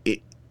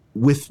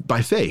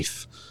by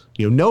faith,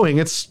 knowing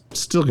it's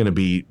still going to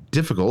be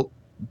difficult,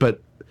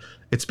 but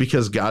it's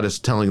because God is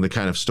telling the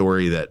kind of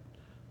story that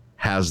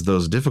has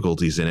those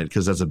difficulties in it,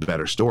 because that's a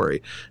better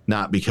story,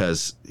 not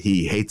because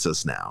he hates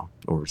us now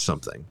or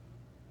something.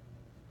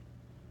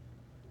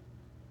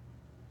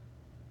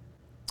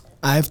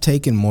 I've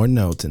taken more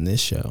notes in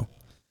this show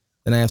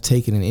than I have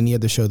taken in any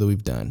other show that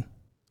we've done.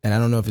 And I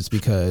don't know if it's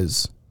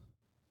because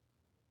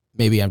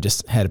maybe I've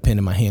just had a pen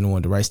in my hand and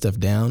wanted to write stuff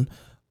down,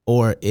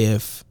 or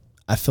if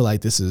I feel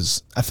like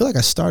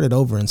I started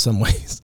over in some ways.